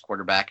 10th best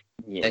quarterback,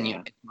 then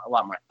it's a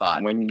lot more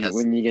thought. When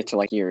you get to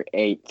like your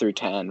 8 through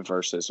 10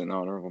 versus an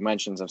honorable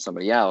mentions of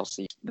somebody else,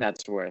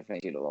 that's where I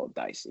think it's a little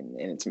dicey and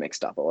it's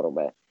mixed up a little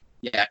bit.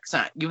 Yeah,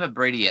 because you have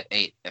Brady at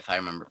 8, if I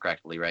remember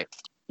correctly, right?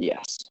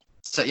 Yes.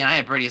 So, I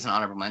had Brady as an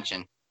honorable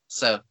mention.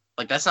 So,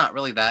 like, that's not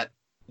really that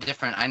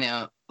different. I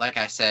know, like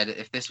I said,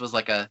 if this was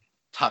like a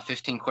top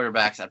 15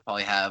 quarterbacks, I'd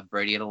probably have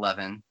Brady at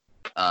 11,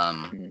 or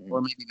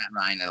maybe Matt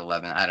Ryan at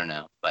 11. I don't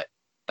know, but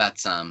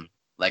that's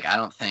like I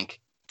don't think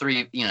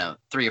 3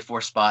 or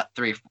 4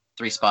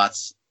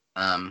 spots.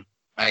 I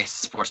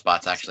guess 4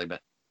 spots actually,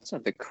 but that's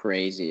not the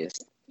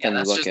craziest. Yeah,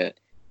 you look at.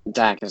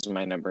 Dak is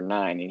my number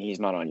 9, and he's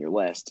not on your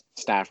list.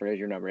 Stafford is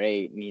your number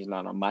 8, and he's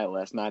not on my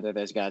list. Neither of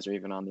those guys are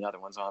even on the other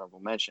one's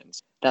honorable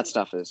mentions. That's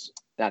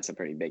a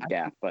pretty big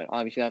gap. But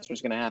obviously, that's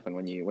what's going to happen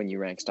when you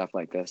rank stuff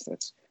like this.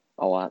 That's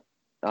a lot,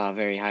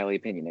 very highly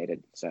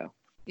opinionated. So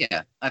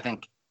yeah, I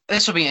think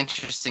this will be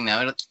interesting.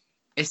 Though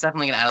it's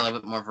definitely going to add a little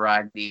bit more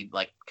variety.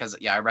 Like because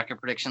our record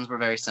predictions were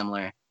very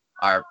similar.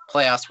 Our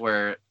playoffs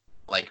were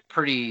like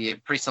pretty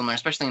similar,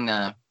 especially in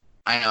the.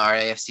 I know our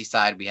AFC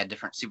side, we had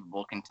different Super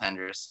Bowl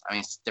contenders. I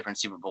mean, different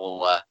Super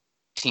Bowl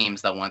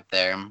teams that went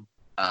there.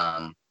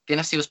 The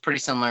NFC was pretty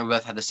similar. We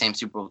both had the same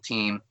Super Bowl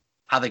team.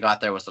 How they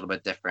got there was a little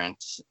bit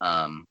different.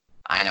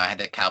 I I know I had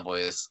the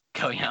Cowboys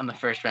going out in the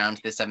first round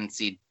to the 7th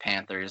seed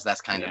Panthers.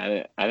 That's kind of.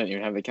 I didn't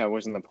even have the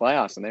Cowboys in the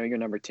playoffs, and they were your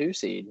number 2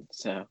 seed.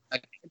 So.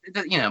 But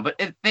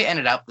they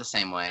ended up the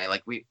same way.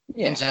 Like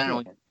in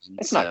general. Yeah.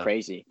 It's not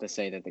crazy to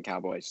say that the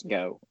Cowboys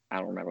go. I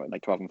don't remember,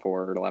 like 12-4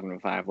 or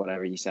 11-5,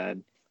 whatever you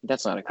said.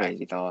 That's not a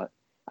crazy thought.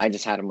 I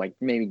just had them like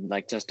maybe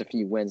like just a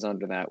few wins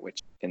under that,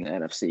 which in the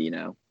NFC, you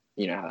know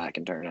how that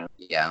can turn out.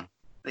 Yeah,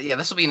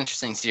 this will be an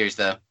interesting series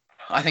though.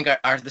 I think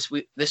our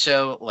this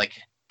show, like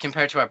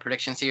compared to our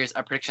prediction series,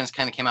 our predictions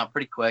kind of came out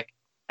pretty quick,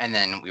 and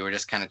then we were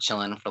just kind of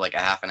chilling for like a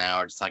half an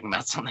hour, just talking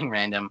about something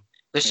random.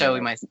 This show we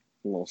might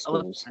a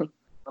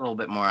little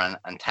bit more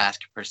on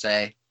task per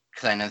se,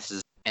 because I know this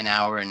is an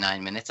hour and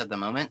 9 minutes at the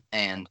moment,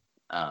 and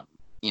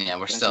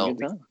we're still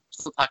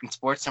talking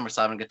sports and we're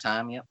still having a good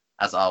time. Yep,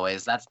 as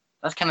always. That's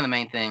kind of the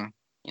main thing.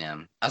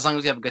 As long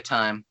as we have a good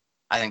time,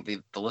 I think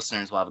the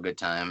listeners will have a good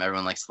time.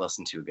 Everyone likes to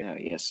listen to a good.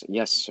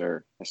 Yes,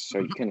 sir.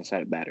 You couldn't have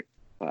said it better.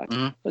 But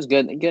it was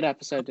good. A good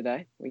episode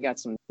today. We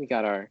got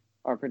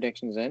our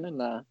predictions in,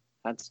 and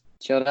that's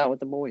chilled out with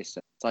the boys.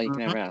 So that's all you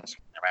can ever ask.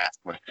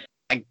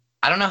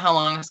 I don't know how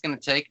long it's going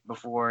to take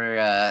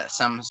before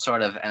some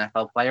sort of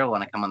NFL player will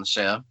want to come on the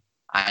show.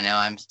 I know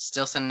I'm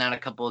still sending out a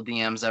couple of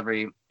DMs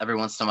every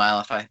once in a while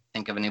if I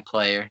think of a new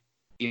player.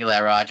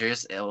 Eli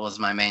Rogers, it was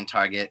my main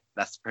target.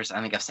 That's the person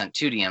I think I've sent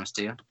 2 DMs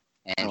to.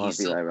 And I love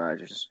Eli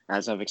Rogers.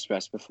 As I've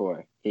expressed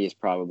before, he is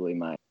probably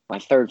my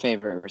 3rd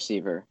favorite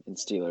receiver in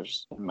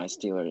Steelers,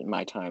 in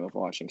my time of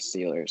watching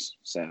Steelers.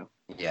 So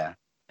yeah,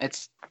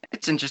 it's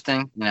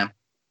interesting.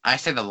 I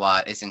say the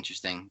lot is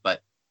interesting,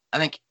 but I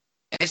think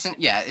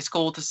it's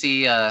cool to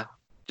see.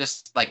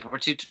 Just like we're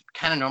 2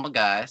 kind of normal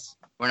guys.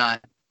 We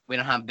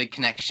don't have big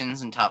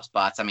connections in top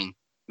spots. I mean,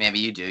 maybe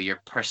you do.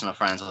 You're personal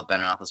friends with Ben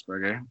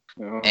Roethlisberger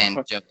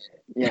and Joe.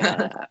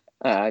 Yeah,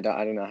 I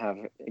do not have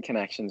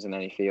connections in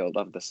any field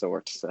of the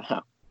sort. So.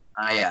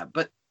 Yeah,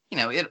 but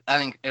I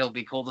think it'll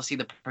be cool to see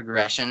the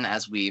progression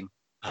as we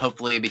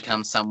hopefully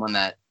become someone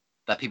that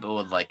people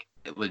would like.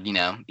 It would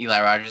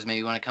Eli Rogers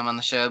maybe want to come on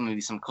the show.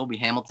 Maybe some Colby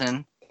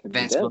Hamilton.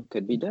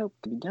 Could be dope.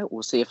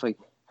 We'll see if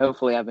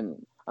hopefully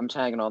I'm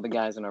tagging all the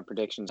guys in our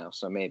predictions now,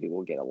 so maybe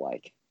we'll get a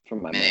like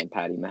from my man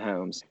Patty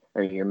Mahomes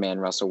or your man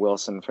Russell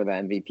Wilson for the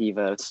MVP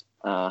votes.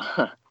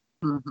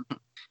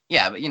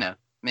 Yeah, but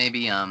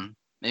maybe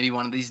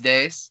one of these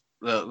days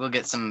we'll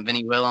get some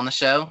Vinny Will on the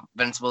show.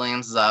 Vince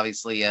Williams is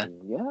obviously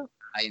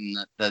in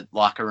the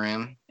locker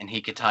room, and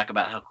he could talk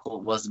about how cool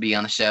it was to be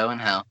on the show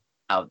and how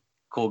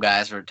cool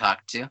guys were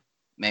talked to.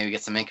 Maybe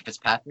get some Minka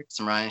Fitzpatrick,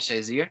 some Ryan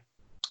Shazier.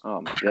 Oh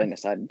my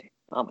goodness, I'd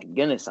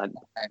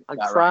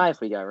cry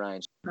if we got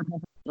Ryan.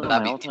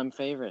 My all-time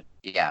favorite.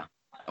 Yeah,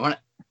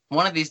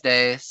 one of these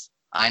days,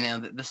 I know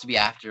that this will be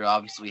after.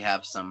 Obviously, we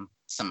have some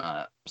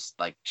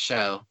like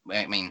show.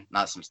 I mean,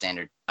 not some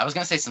standard. I was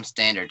gonna say some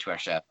standard to our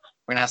show.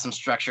 We're gonna have some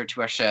structure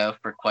to our show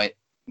for quite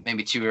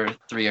maybe 2 or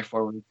 3 or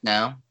 4 weeks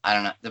now. I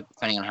don't know,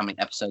 depending on how many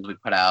episodes we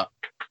put out.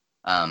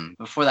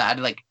 Before that,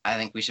 I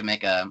think we should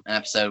make an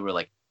episode where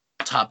like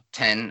top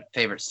 10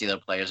 favorite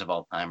Steeler players of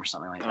all time or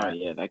something like that. Oh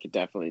yeah, that could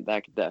definitely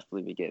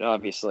be good.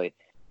 Obviously,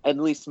 at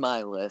least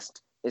my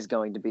list is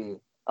going to be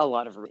a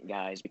lot of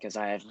guys because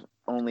I have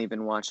only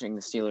been watching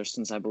the Steelers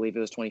since I believe it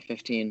was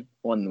 2015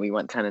 when we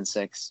went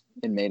 10-6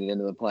 and made it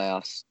into the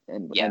playoffs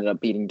and ended up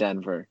beating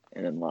Denver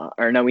and then lost.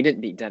 Or no, we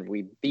didn't beat Denver.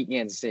 We beat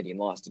Kansas City and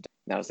lost to Denver.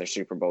 That was their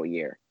Super Bowl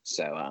year.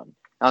 So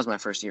that was my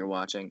first year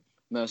watching.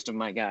 Most of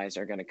my guys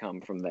are going to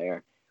come from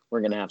there.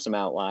 We're going to have some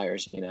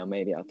outliers.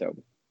 Maybe I'll throw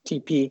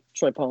TP,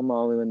 Troy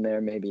Polamalu in there,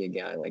 maybe a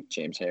guy like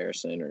James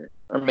Harrison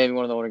or maybe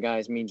one of the older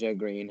guys, Mean Joe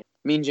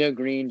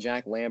Green,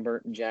 Jack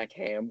Lambert, and Jack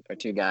Ham are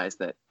 2 guys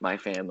that my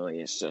family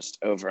is just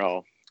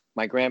overall.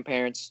 My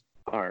grandparents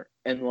are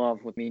in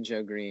love with Mean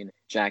Joe Green,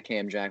 Jack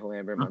Ham, Jack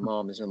Lambert. My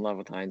mom is in love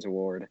with Hines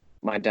Ward.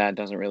 My dad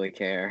doesn't really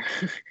care.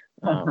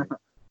 Yeah,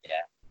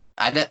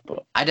 I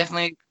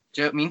definitely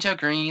Mean Joe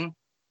Green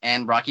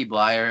and Rocky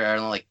Blyer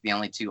are like the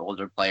only 2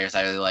 older players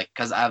I really like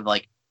because I've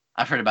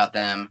heard about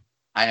them.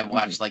 I have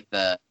watched like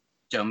the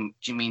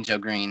Mean Joe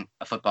Green,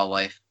 A Football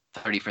Life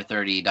 30 for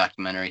 30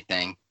 documentary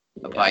thing.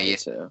 Yeah,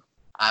 so.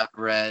 I've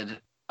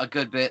read a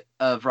good bit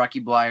of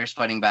Rocky Blyer's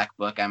Fighting Back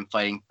book. I'm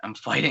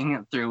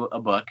fighting through a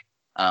book.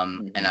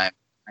 And I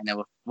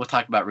know we'll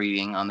talk about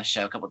reading on the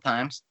show a couple of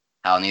times.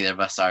 How neither of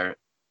us are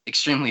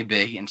extremely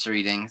big into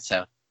reading,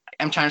 so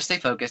I'm trying to stay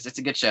focused. It's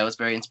a good show. It's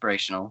very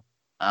inspirational.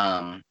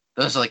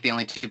 Those are like the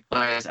only 2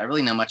 players I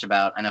really know much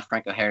about. I know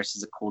Franco Harris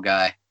is a cool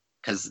guy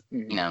because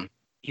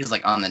he's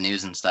like on the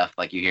news and stuff.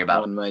 Like you hear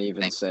about. One might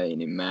even say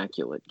an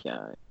immaculate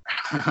guy.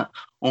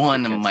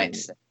 One might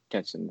say.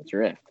 Catching the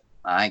drift.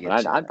 I'd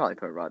probably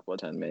put Rod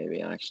Woodhead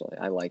maybe, actually.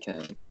 I like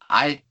him.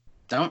 I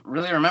don't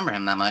really remember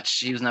him that much.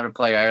 He was never a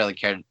player I really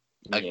cared.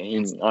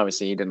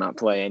 Obviously, he did not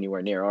play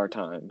anywhere near our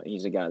time. But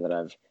he's a guy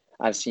that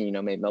I've seen,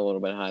 maybe a little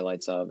bit of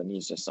highlights of, and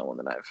he's just someone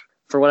that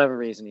for whatever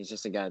reason, he's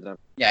just a guy that I've...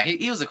 Yeah,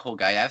 he was a cool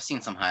guy. I've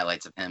seen some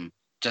highlights of him,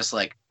 just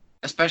like,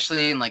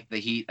 especially in like the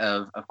heat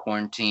of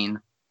quarantine.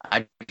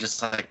 I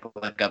just like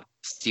look up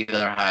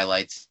Steeler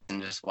highlights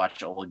and just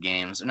watch old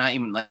games.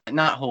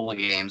 Not whole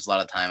games a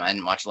lot of the time. I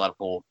didn't watch a lot of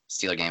whole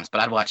Steeler games,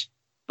 but I'd watch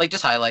like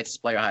just highlights,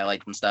 player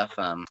highlights and stuff.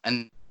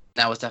 And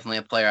that was definitely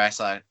a player I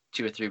saw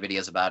 2 or 3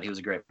 videos about. He was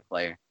a great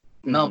player.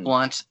 Mm-hmm.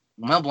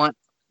 Mel Blount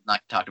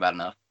not talked about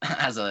enough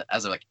as an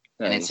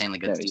insanely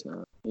good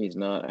Steeler. He's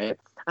not. I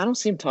don't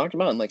see him talked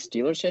about in like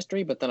Steelers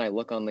history, but then I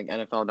look on like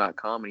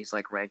NFL.com and he's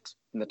like ranked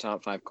in the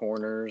top 5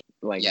 corners,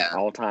 like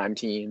all-time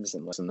teams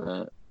and listen to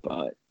that.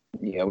 But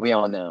yeah, we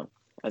all know,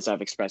 as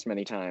I've expressed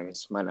many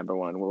times, my number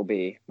one will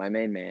be my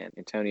main man,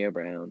 Antonio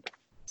Brown.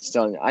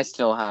 I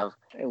still have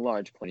a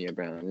large Antonio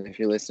Brown. And if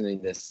you're listening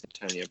to this,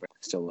 Antonio Brown,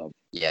 I still love him.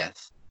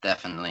 Yes,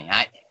 definitely.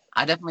 I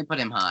definitely put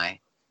him high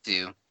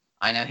too.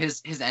 I know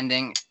his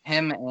ending,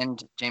 him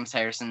and James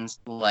Harrison's,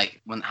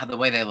 like the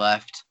way they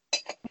left,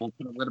 will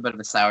put a little bit of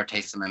a sour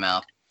taste in my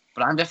mouth.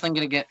 But I'm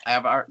definitely gonna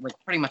I've like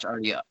pretty much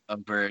already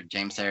over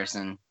James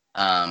Harrison.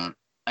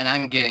 And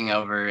I'm getting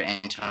over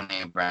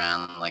Antonio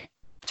Brown. Like,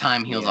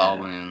 time heals all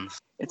wounds.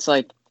 It's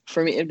like,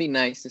 for me, it'd be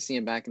nice to see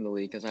him back in the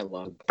league because I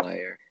love the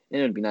player. And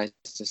it would be nice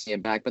to see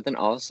him back. But then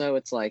also,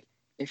 it's like,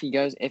 if he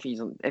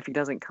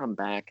doesn't come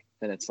back,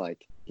 then it's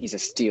like he's a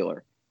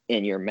Steeler.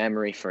 In your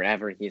memory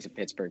forever, he's a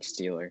Pittsburgh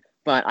Steeler.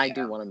 But I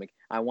do want him.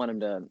 I want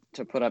him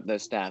to put up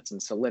those stats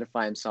and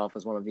solidify himself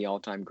as one of the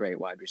all-time great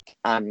wide receivers.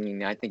 I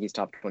mean, I think he's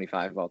top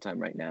 25 of all time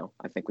right now.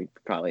 I think we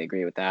probably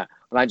agree with that.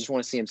 But I just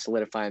want to see him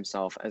solidify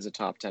himself as a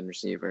top 10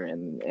 receiver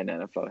in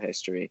NFL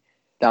history.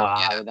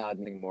 Without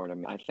anything more to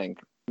me, I think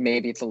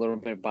maybe it's a little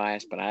bit of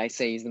bias, but I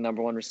say he's the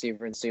number 1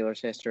 receiver in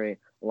Steelers history.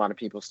 A lot of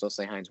people still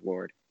say Hines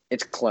Ward.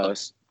 It's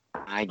close.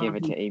 I give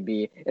it to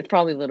AB. It's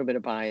probably a little bit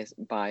of bias,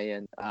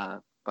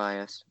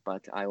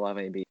 but I love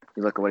AB.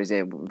 You look at what he's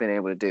been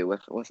able to do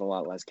with a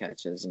lot less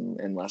catches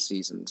and less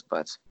seasons,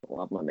 but I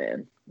love my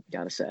man,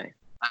 gotta say.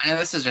 I know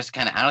this is just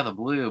kind of out of the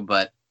blue,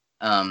 but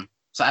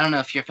so I don't know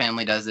if your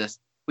family does this.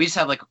 We just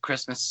have like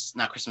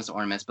not Christmas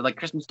ornaments, but like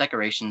Christmas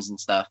decorations and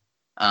stuff.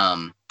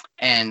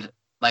 And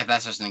like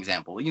that's just an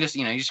example. You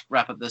just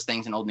wrap up those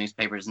things in old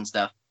newspapers and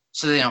stuff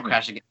so they don't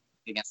crash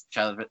against each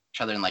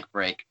other and like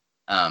break.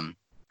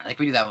 Like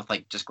we do that with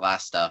like just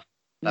glass stuff.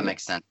 That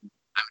makes sense.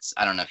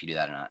 I don't know if you do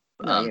that or not.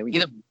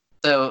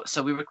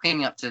 So we were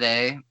cleaning up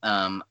today. We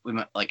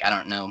I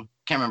don't know,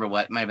 can't remember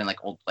what. It might have been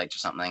like old plates or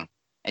something.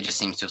 It just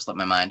seems to have slipped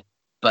my mind.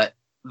 But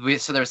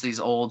there's these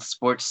old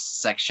sports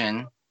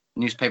section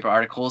newspaper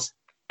articles,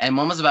 and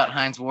one was about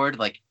Hines Ward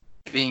like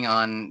being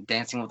on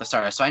Dancing with the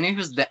Stars. So I knew he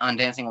was on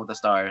Dancing with the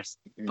Stars,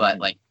 but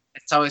like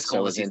it's always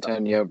cool to see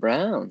Antonio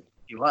Brown.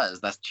 He was.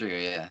 That's true.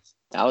 Yes.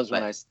 That was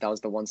that was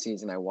the one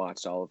season I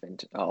watched all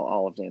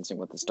of Dancing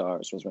with the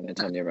Stars was when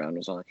Antonio Brown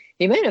was on.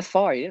 He made it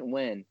far. He didn't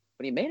win,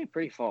 but he made it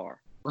pretty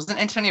far. Wasn't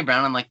Antonio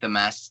Brown on like the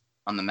Masked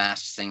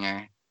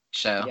Singer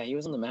show? Yeah, he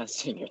was on the Masked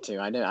Singer too.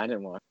 I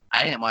didn't watch.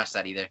 I didn't watch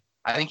that either.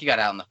 I think he got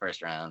out in the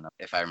first round,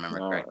 if I remember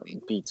correctly.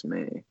 Beats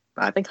me.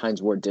 But I think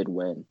Hines Ward did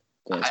win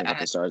Dancing with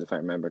the Stars, if I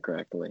remember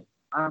correctly.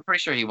 I'm pretty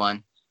sure he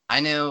won. I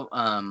know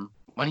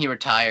when he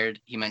retired,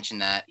 he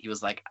mentioned that he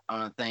was like, I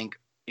want to thank,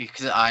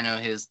 because I know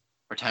his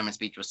retirement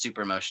speech was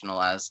super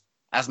emotional, as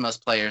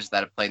most players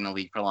that have played in the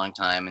league for a long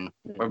time and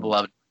were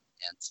beloved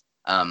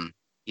fans.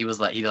 He was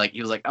like,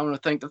 I want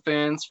to thank the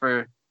fans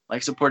for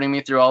like supporting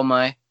me through all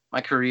my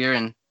career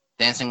and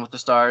Dancing with the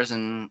Stars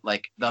and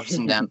like the ups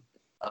and downs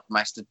of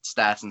my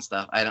stats and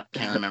stuff.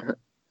 Can't remember.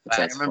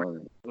 I remember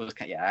funny. It was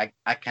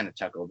I kind of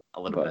chuckled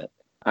a little bit.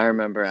 I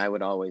remember I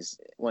would always,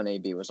 when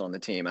AB was on the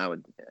team, I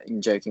would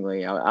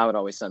jokingly, I would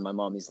always send my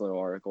mom these little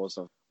articles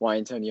of why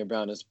Antonio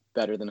Brown is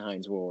better than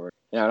Hines Ward.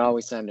 And I would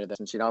always send her that,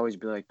 and she'd always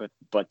be like,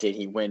 but did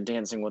he win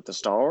Dancing with the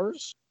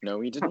Stars?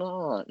 No, he did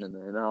not. And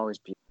then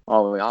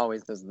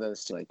always does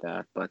those two like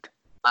that. But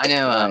I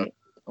know.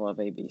 I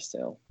love AB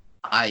still.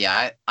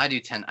 I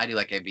do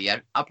like AB.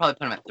 I'll probably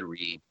put him at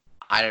 3.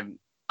 I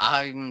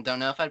don't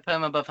know if I'd put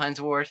him above Hines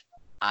Ward.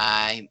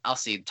 I'll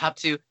see. Top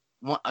 2.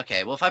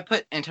 Okay, well, if I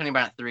put Antonio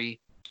Brown at 3,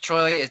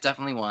 Troy is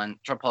definitely 1.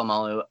 Troy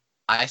Polamalu,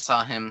 I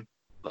saw him,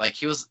 like,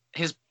 he was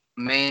his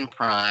main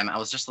prime. I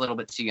was just a little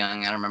bit too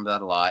young. I remember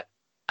that a lot.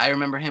 I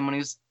remember him when he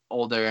was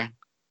older,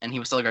 and he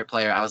was still a great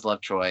player. I always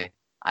loved Troy.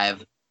 I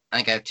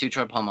think I have 2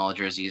 Troy Polamalu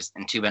jerseys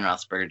and 2 Ben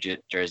Roethlisberger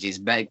jerseys.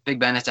 Big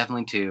Ben is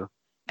definitely 2.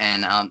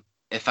 And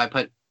if I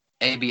put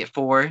AB at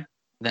 4,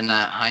 then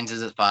Hines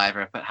is at 5.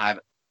 Or if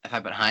I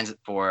put Hines at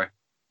 4,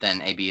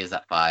 then AB is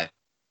at 5.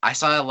 I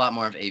saw a lot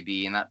more of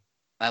AB, and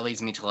that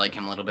leads me to like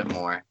him a little bit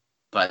more.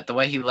 But the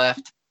way he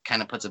left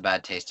kind of puts a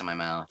bad taste in my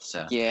mouth.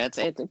 So yeah, it's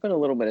put a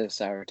little bit of a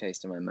sour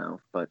taste in my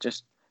mouth. But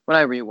just when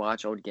I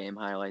rewatch old game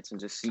highlights and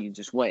just see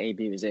just what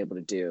AB was able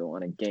to do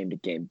on a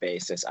game-to-game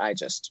basis, I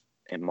just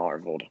am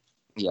marveled.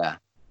 Yeah.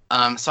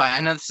 So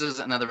I know this is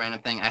another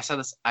random thing. I saw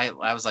this. I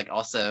was like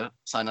also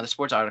saw another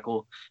sports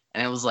article,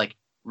 and it was like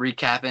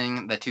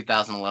recapping the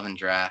 2011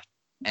 draft.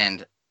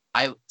 And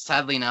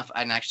sadly enough,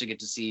 I didn't actually get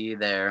to see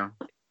their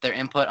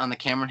input on the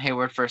Cameron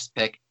Hayward first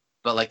pick.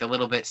 But like the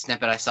little bit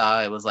snippet I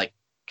saw, it was like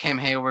Cam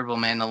Hayward will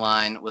man the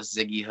line with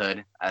Ziggy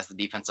Hood as the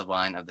defensive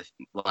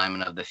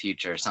lineman of the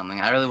future or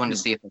something. I really wanted to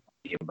see if it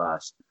could be a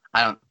bust.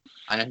 I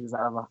know he's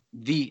out of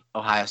the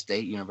Ohio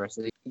State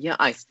University. Yeah,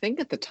 I think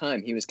at the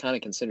time he was kind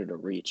of considered a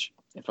reach,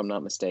 if I'm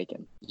not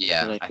mistaken.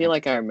 Yeah. And I feel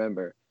like I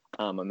remember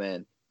my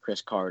man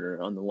Chris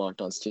Carter on the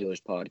Locked On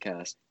Steelers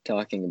podcast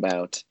talking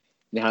about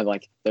how,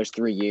 like, there's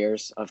 3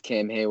 years of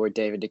Cam Hayward,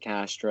 David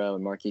DeCastro,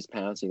 and Marquise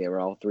Pouncey. They were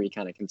all three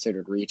kind of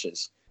considered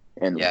reaches.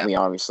 And we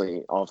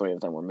obviously, all three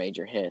of them were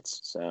major hits.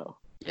 So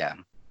yeah.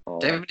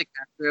 David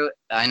DeCastro,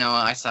 I know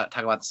I talk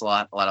about this a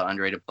lot of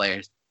underrated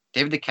players.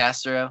 David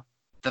DeCastro,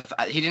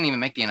 he didn't even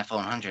make the NFL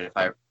 100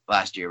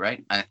 last year,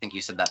 right? I think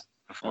you said that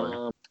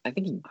before. I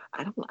think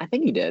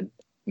he did.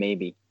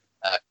 Maybe.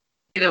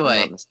 Either way,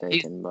 I'm not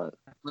mistaken, but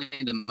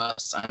definitely the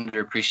most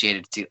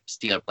underappreciated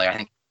Steeler player. I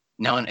think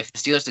if the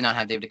Steelers did not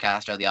have David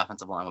DeCastro, the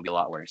offensive line would be a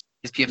lot worse.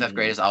 His PFF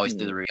grade is always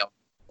through the roof.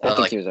 I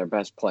think he was our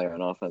best player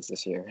on offense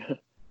this year.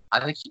 I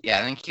think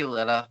he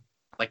let up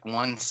like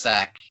 1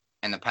 sack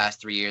in the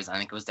past 3 years. I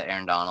think it was to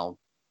Aaron Donald,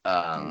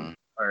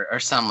 or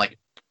some like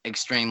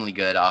extremely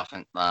good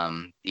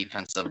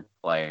defensive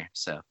player.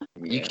 So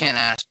you can't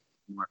ask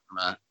more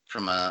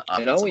from a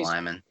offensive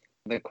lineman.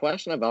 The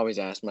question I've always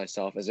asked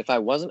myself is, if I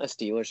wasn't a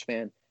Steelers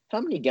fan, how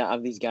many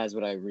of these guys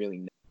would I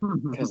really know?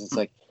 Because it's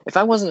like, if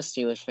I wasn't a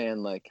Steelers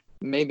fan, like,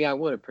 maybe I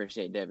would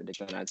appreciate David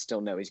DeCastro. I'd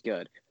still know he's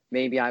good.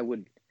 Maybe I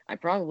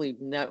probably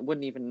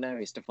wouldn't even know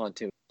he's Stephon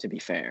Tuitt, to be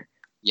fair.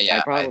 Yeah,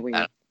 I probably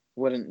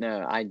wouldn't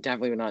know. I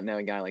definitely would not know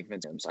a guy like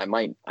Vince Jones. I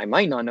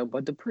might not know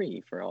Bud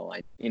Dupree for all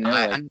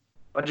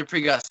Bud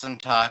Dupree got some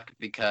talk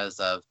because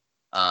of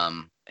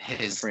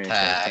his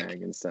franchise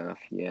tag and stuff.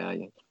 Yeah.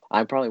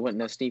 I probably wouldn't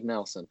know Steve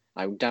Nelson.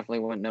 I definitely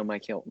wouldn't know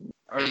Mike Hilton.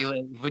 Or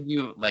would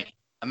you like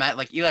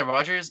Eli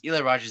Rogers? Eli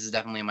Rogers is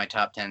definitely in my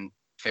top 10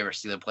 favorite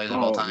Steeler players of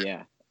all time.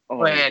 Yeah.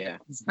 Yeah.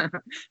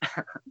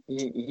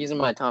 He's in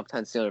my top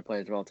 10 Steeler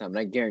players of all time, and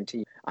I guarantee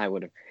you I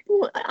would have.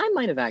 I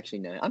might have actually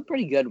known. I'm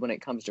pretty good when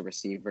it comes to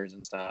receivers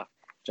and stuff,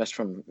 just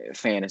from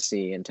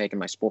fantasy and taking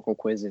my Sporkle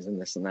quizzes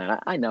and this and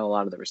that. I know a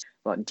lot of the receivers,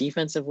 but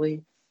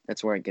defensively,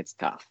 that's where it gets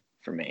tough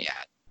for me.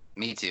 Yeah,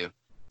 me too.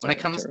 When it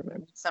comes,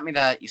 you sent me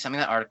that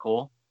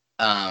article.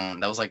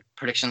 That was like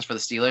predictions for the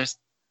Steelers,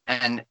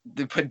 and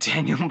they put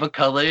Daniel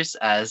McCullers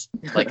as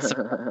like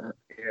player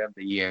of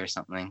the year or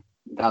something.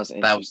 That was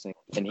interesting.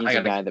 And he's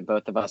a guy that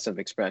both of us have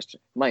expressed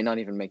might not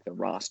even make the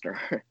roster.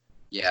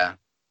 Yeah.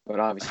 But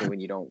obviously, when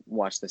you don't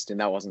watch this, and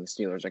that wasn't the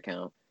Steelers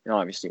account, and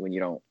obviously when you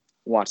don't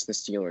watch the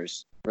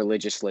Steelers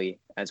religiously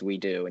as we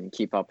do and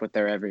keep up with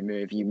their every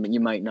move, you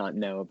might not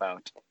know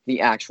about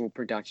the actual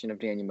production of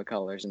Daniel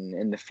McCullers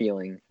and the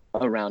feeling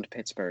around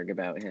Pittsburgh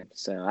about him.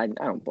 So I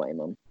don't blame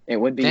him. It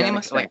would be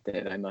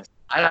unexpected,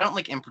 I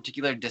don't in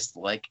particular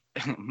dislike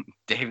Daniel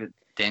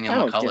McCullers.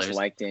 I don't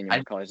dislike Daniel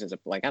McCullers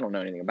I don't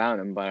know anything about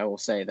him, but I will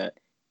say that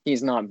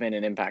he's not been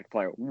an impact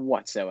player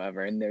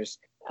whatsoever. And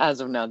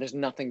as of now, there's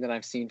nothing that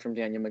I've seen from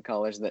Daniel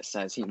McCullers that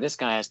says this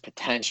guy has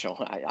potential.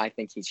 I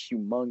think he's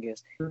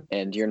humongous,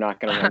 and you're not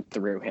going to run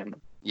through him.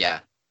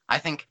 Yeah, I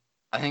think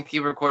he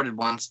recorded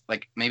once,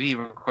 maybe he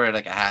recorded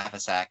a half a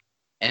sack,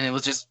 and it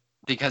was just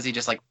because he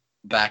just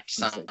backed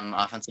some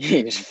offense.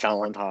 He just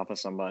fell on top of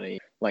somebody.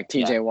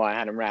 T.J. Watt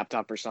had him wrapped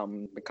up or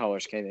something. The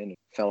colors came in and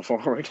fell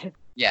forward.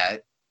 Yeah,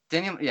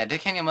 Daniel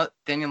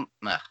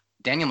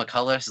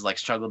McCullers has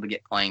struggled to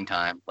get playing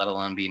time, let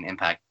alone be an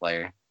impact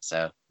player.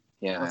 So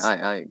yeah,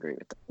 I agree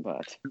with that.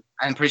 But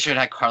I'm pretty sure it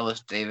had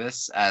Carlos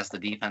Davis as the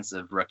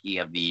defensive rookie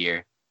of the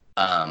year.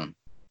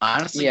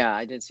 Honestly, yeah,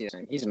 I did see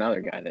that. He's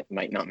another guy that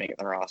might not make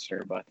the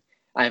roster, but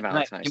I have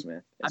Alex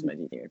Highsmith as my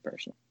DTA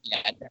person. Yeah,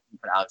 I definitely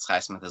put Alex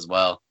Highsmith as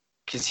well,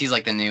 because he's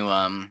the new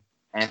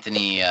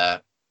Anthony.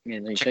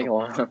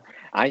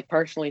 I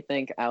personally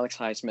think Alex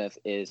Highsmith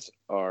is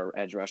our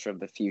edge rusher of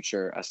the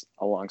future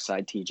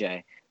alongside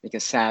TJ,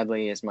 because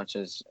sadly, as much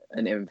as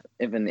an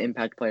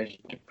impact player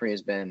Dupree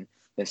has been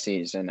this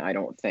season, I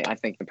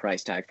think the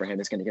price tag for him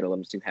is going to get a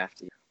little too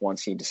hefty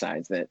once he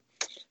decides that,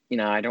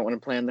 I don't want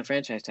to play on the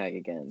franchise tag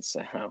again.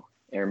 So,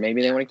 or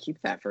maybe they want to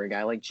keep that for a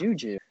guy like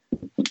Juju,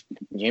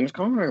 James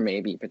Conner,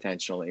 maybe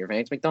potentially, or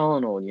Vance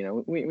McDonald.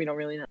 We don't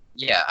really know.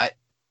 Yeah,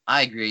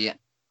 I agree.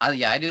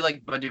 I do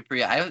like Bud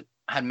Dupree. I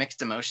had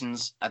mixed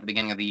emotions at the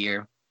beginning of the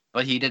year,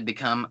 but he did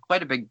become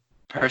quite a big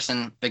part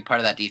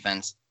of that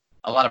defense.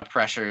 A lot of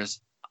pressures,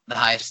 the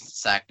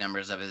highest sack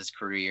numbers of his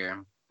career,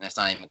 and it's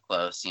not even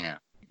close. Yeah.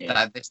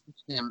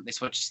 They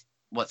switched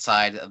what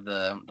side of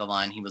the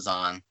line he was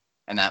on,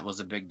 and that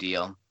was a big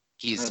deal.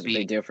 That was a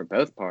big deal for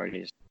both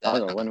parties. That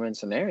was a win-win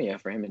scenario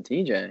for him and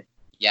TJ.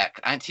 Yeah,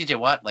 and TJ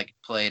Watt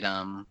played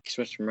he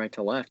switched from right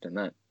to left, and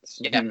that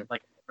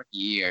rookie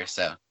year.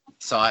 So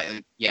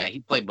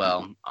he played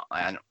well.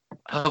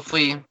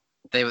 Hopefully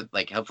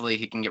hopefully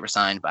he can get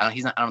resigned, but I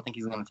don't think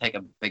he's going to take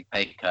a big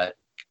pay cut.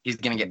 He's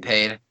going to get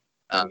paid.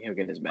 He'll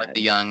get his bag.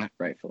 The young,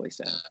 rightfully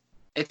so.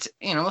 It's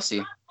we'll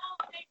see.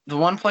 The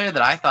one player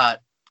that I thought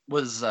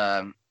was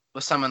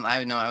someone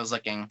I was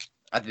looking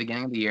at the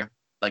beginning of the year,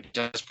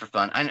 just for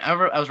fun.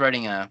 I was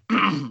writing a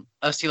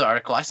Steeler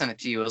article. I sent it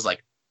to you. It was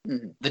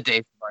the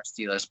Days of Our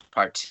Steelers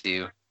Part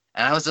 2.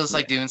 And I was just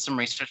like doing some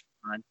research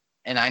on,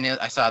 and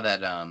I saw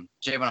that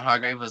Javon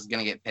Hargrave was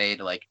gonna get paid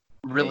like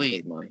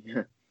really. Money.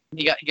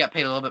 he got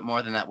paid a little bit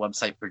more than that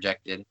website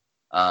projected.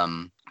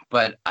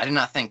 But I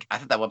thought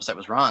that website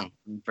was wrong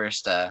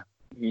first.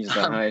 He's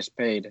the highest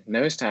paid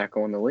nose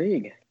tackle in the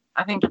league.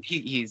 I think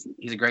he's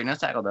a great nose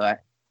tackle though.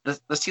 The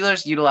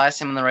Steelers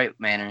utilized him in the right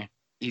manner.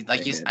 He's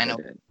not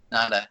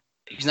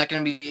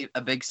going to be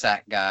a big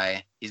sack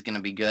guy. He's going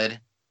to be good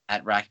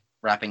at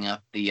wrapping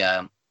up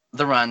the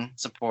run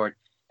support.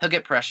 He'll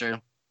get pressure,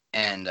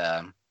 and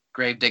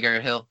Gravedigger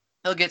he'll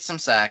get some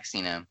sacks.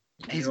 You know,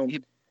 I'm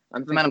thinking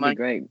he'll be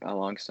great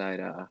alongside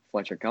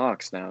Fletcher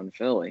Cox down in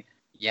Philly.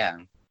 Yeah.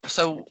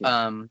 So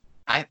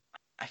I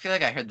feel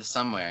like I heard this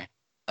somewhere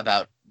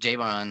about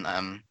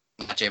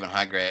not Javon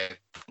Hargrave,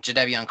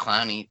 Jadeveon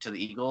Clowney to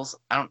the Eagles.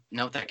 I don't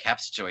know what their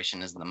cap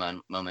situation is in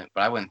the moment,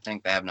 but I wouldn't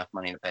think they have enough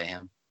money to pay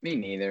him. Me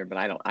neither,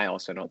 but I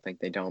also don't think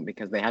they don't,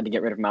 because they had to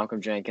get rid of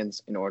Malcolm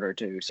Jenkins in order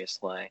to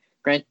Slay.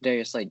 Granted,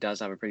 Darius Slay does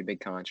have a pretty big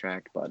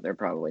contract, but they're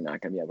probably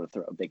not going to be able to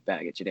throw a big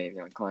bag at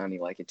Jadeveon Clowney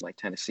like it's like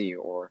Tennessee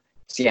or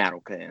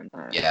Seattle can.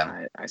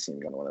 I see him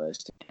going to one of those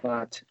two.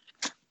 But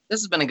this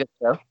has been a good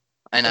show,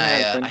 and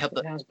I hope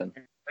it has been.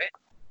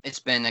 It's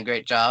been a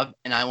great job,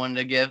 and I wanted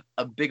to give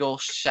a big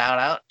old shout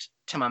out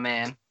to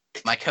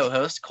my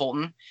co-host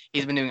Colton.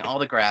 He's been doing all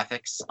the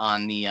graphics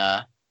on the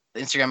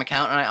Instagram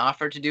account, and I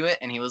offered to do it,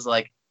 and he was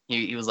like,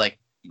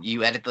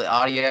 you edit the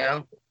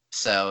audio,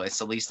 so it's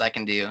the least I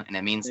can do, and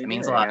it means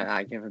a lot.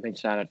 I give a big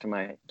shout out to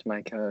my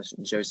co-host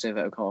Joseph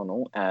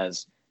O'Connell,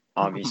 as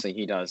obviously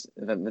he does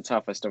the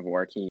toughest of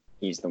work.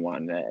 He's the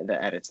one that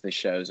edits the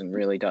shows and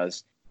really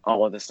does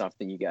all of the stuff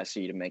that you guys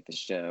see to make the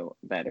show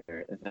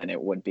better than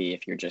it would be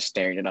if you're just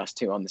staring at us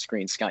two on the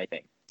screen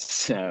Skyping.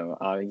 So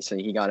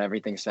obviously he got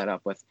everything set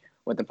up with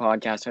the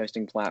podcast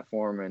hosting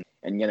platform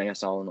and getting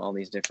us all on all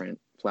these different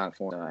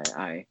platforms.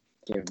 I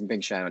give a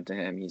big shout out to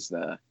him. He's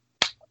the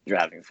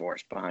driving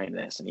force behind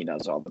this, and he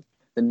does all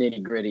the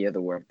nitty gritty of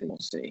the work that you'll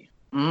see.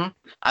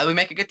 Mm-hmm. We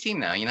make a good team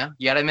now, you know.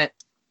 You gotta admit,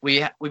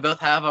 we both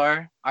have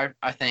our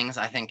things.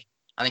 I think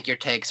your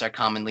takes are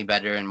commonly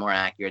better and more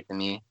accurate than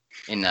me.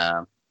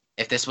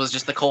 If this was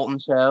just the Colton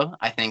show,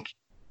 I think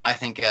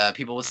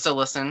people would still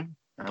listen.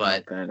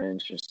 But that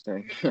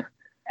interesting.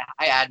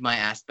 I add my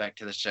aspect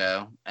to the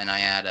show, and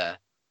I add a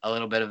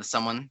little bit of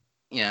someone,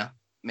 you know,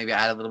 maybe I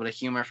add a little bit of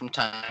humor from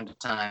time to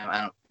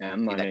time.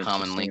 I'm not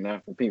interesting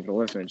enough for people to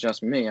listen to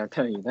just me. I'll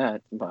tell you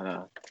that.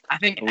 But I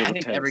think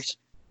every.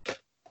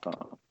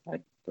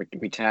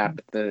 We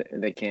tap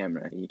the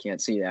camera. You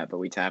can't see that, but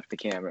we tap the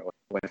camera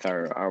with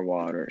our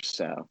water.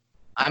 So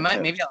I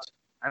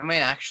might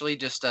actually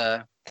just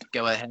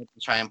go ahead and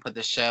try and put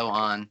this show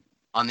on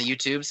the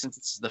YouTube, since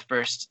it's the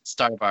first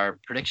start of our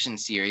prediction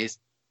series.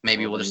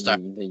 Maybe we'll just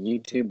start the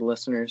YouTube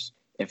listeners,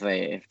 if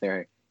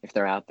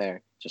they're out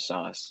there, just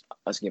saw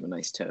us give a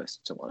nice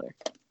toast to one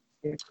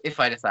another. If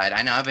I decide,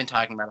 I know I've been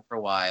talking about it for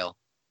a while.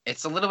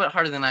 It's a little bit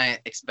harder than I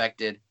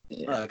expected.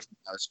 Yeah. I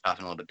was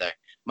coughing a little bit there.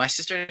 My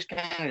sister just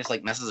kind of just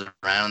like messes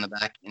around in the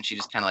back, and she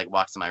just kind of like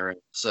walks in my room.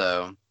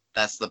 So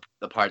that's the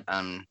part.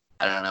 I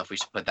don't know if we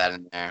should put that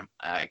in there.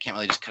 I can't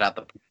really just cut out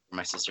the part where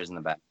my sister's in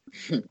the back.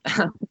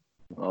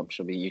 Well,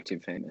 she'll be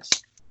YouTube famous.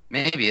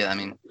 Maybe. I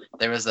mean,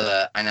 there was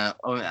I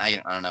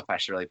don't know if I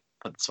should really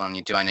put this one on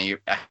YouTube. I know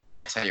I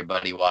saw your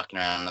buddy walking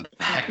around in the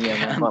back.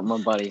 Yeah, my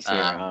buddy's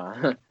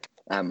here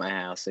at my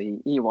house. So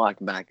he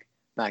walked back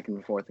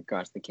and forth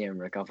across the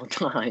camera a couple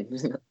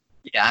times.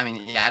 Yeah, I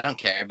mean, I don't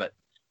care, but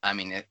I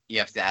mean, if you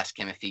have to ask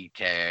him if he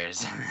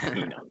cares. He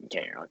doesn't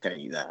care, I'll tell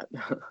you that.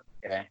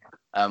 Okay.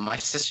 My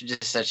sister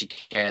just said she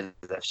cares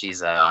if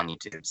she's on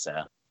YouTube,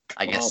 so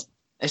I guess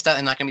it's not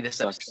going to be this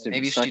episode.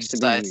 Maybe she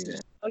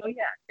decides. Oh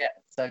yeah,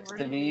 sucks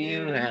to be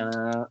you.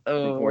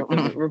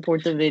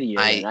 Report the video.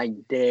 I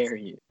dare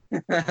you.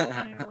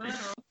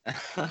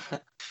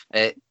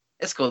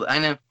 It's cool. I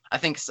know. I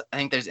think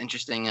there's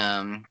interesting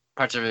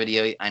parts of the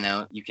video. I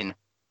know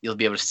you'll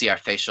be able to see our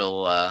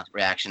facial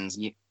reactions.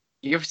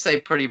 You say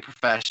pretty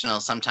professional.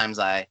 Sometimes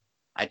I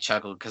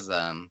chuckle because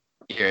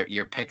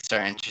your picks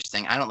are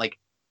interesting. I don't like.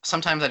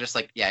 Sometimes I just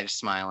I just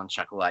smile and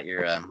chuckle at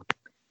your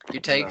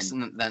takes,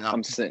 and then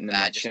I'm sitting in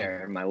that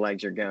chair. My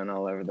legs are going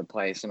all over the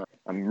place, and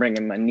I'm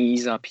bringing my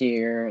knees up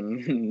here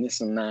and this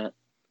and that.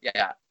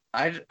 Yeah,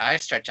 I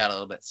stretch out a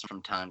little bit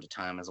from time to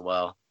time as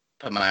well.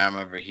 Put my arm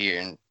over here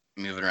and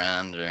move it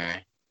around, or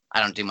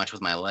I don't do much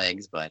with my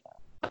legs, but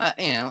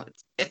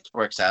it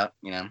works out.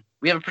 You know,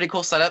 we have a pretty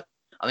cool setup.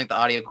 I think the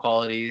audio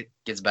quality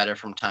gets better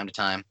from time to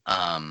time.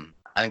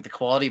 I think the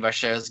quality of our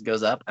shows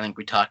goes up. I think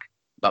we talk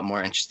about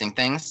more interesting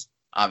things.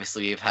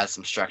 Obviously, we've had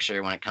some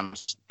structure when it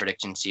comes to the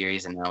prediction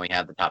series, and now we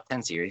have the top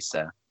 10 series.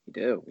 So we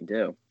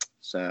do.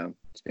 So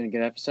it's been a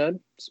good episode.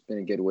 It's been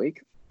a good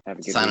week. Have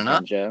a good weekend,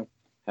 up. Joe.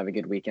 Have a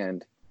good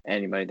weekend.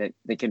 Anybody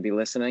that could be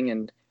listening,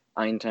 and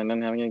I intend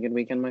on having a good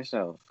weekend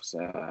myself.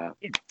 So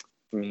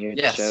from here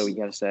to the show, we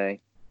gotta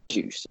say, juice.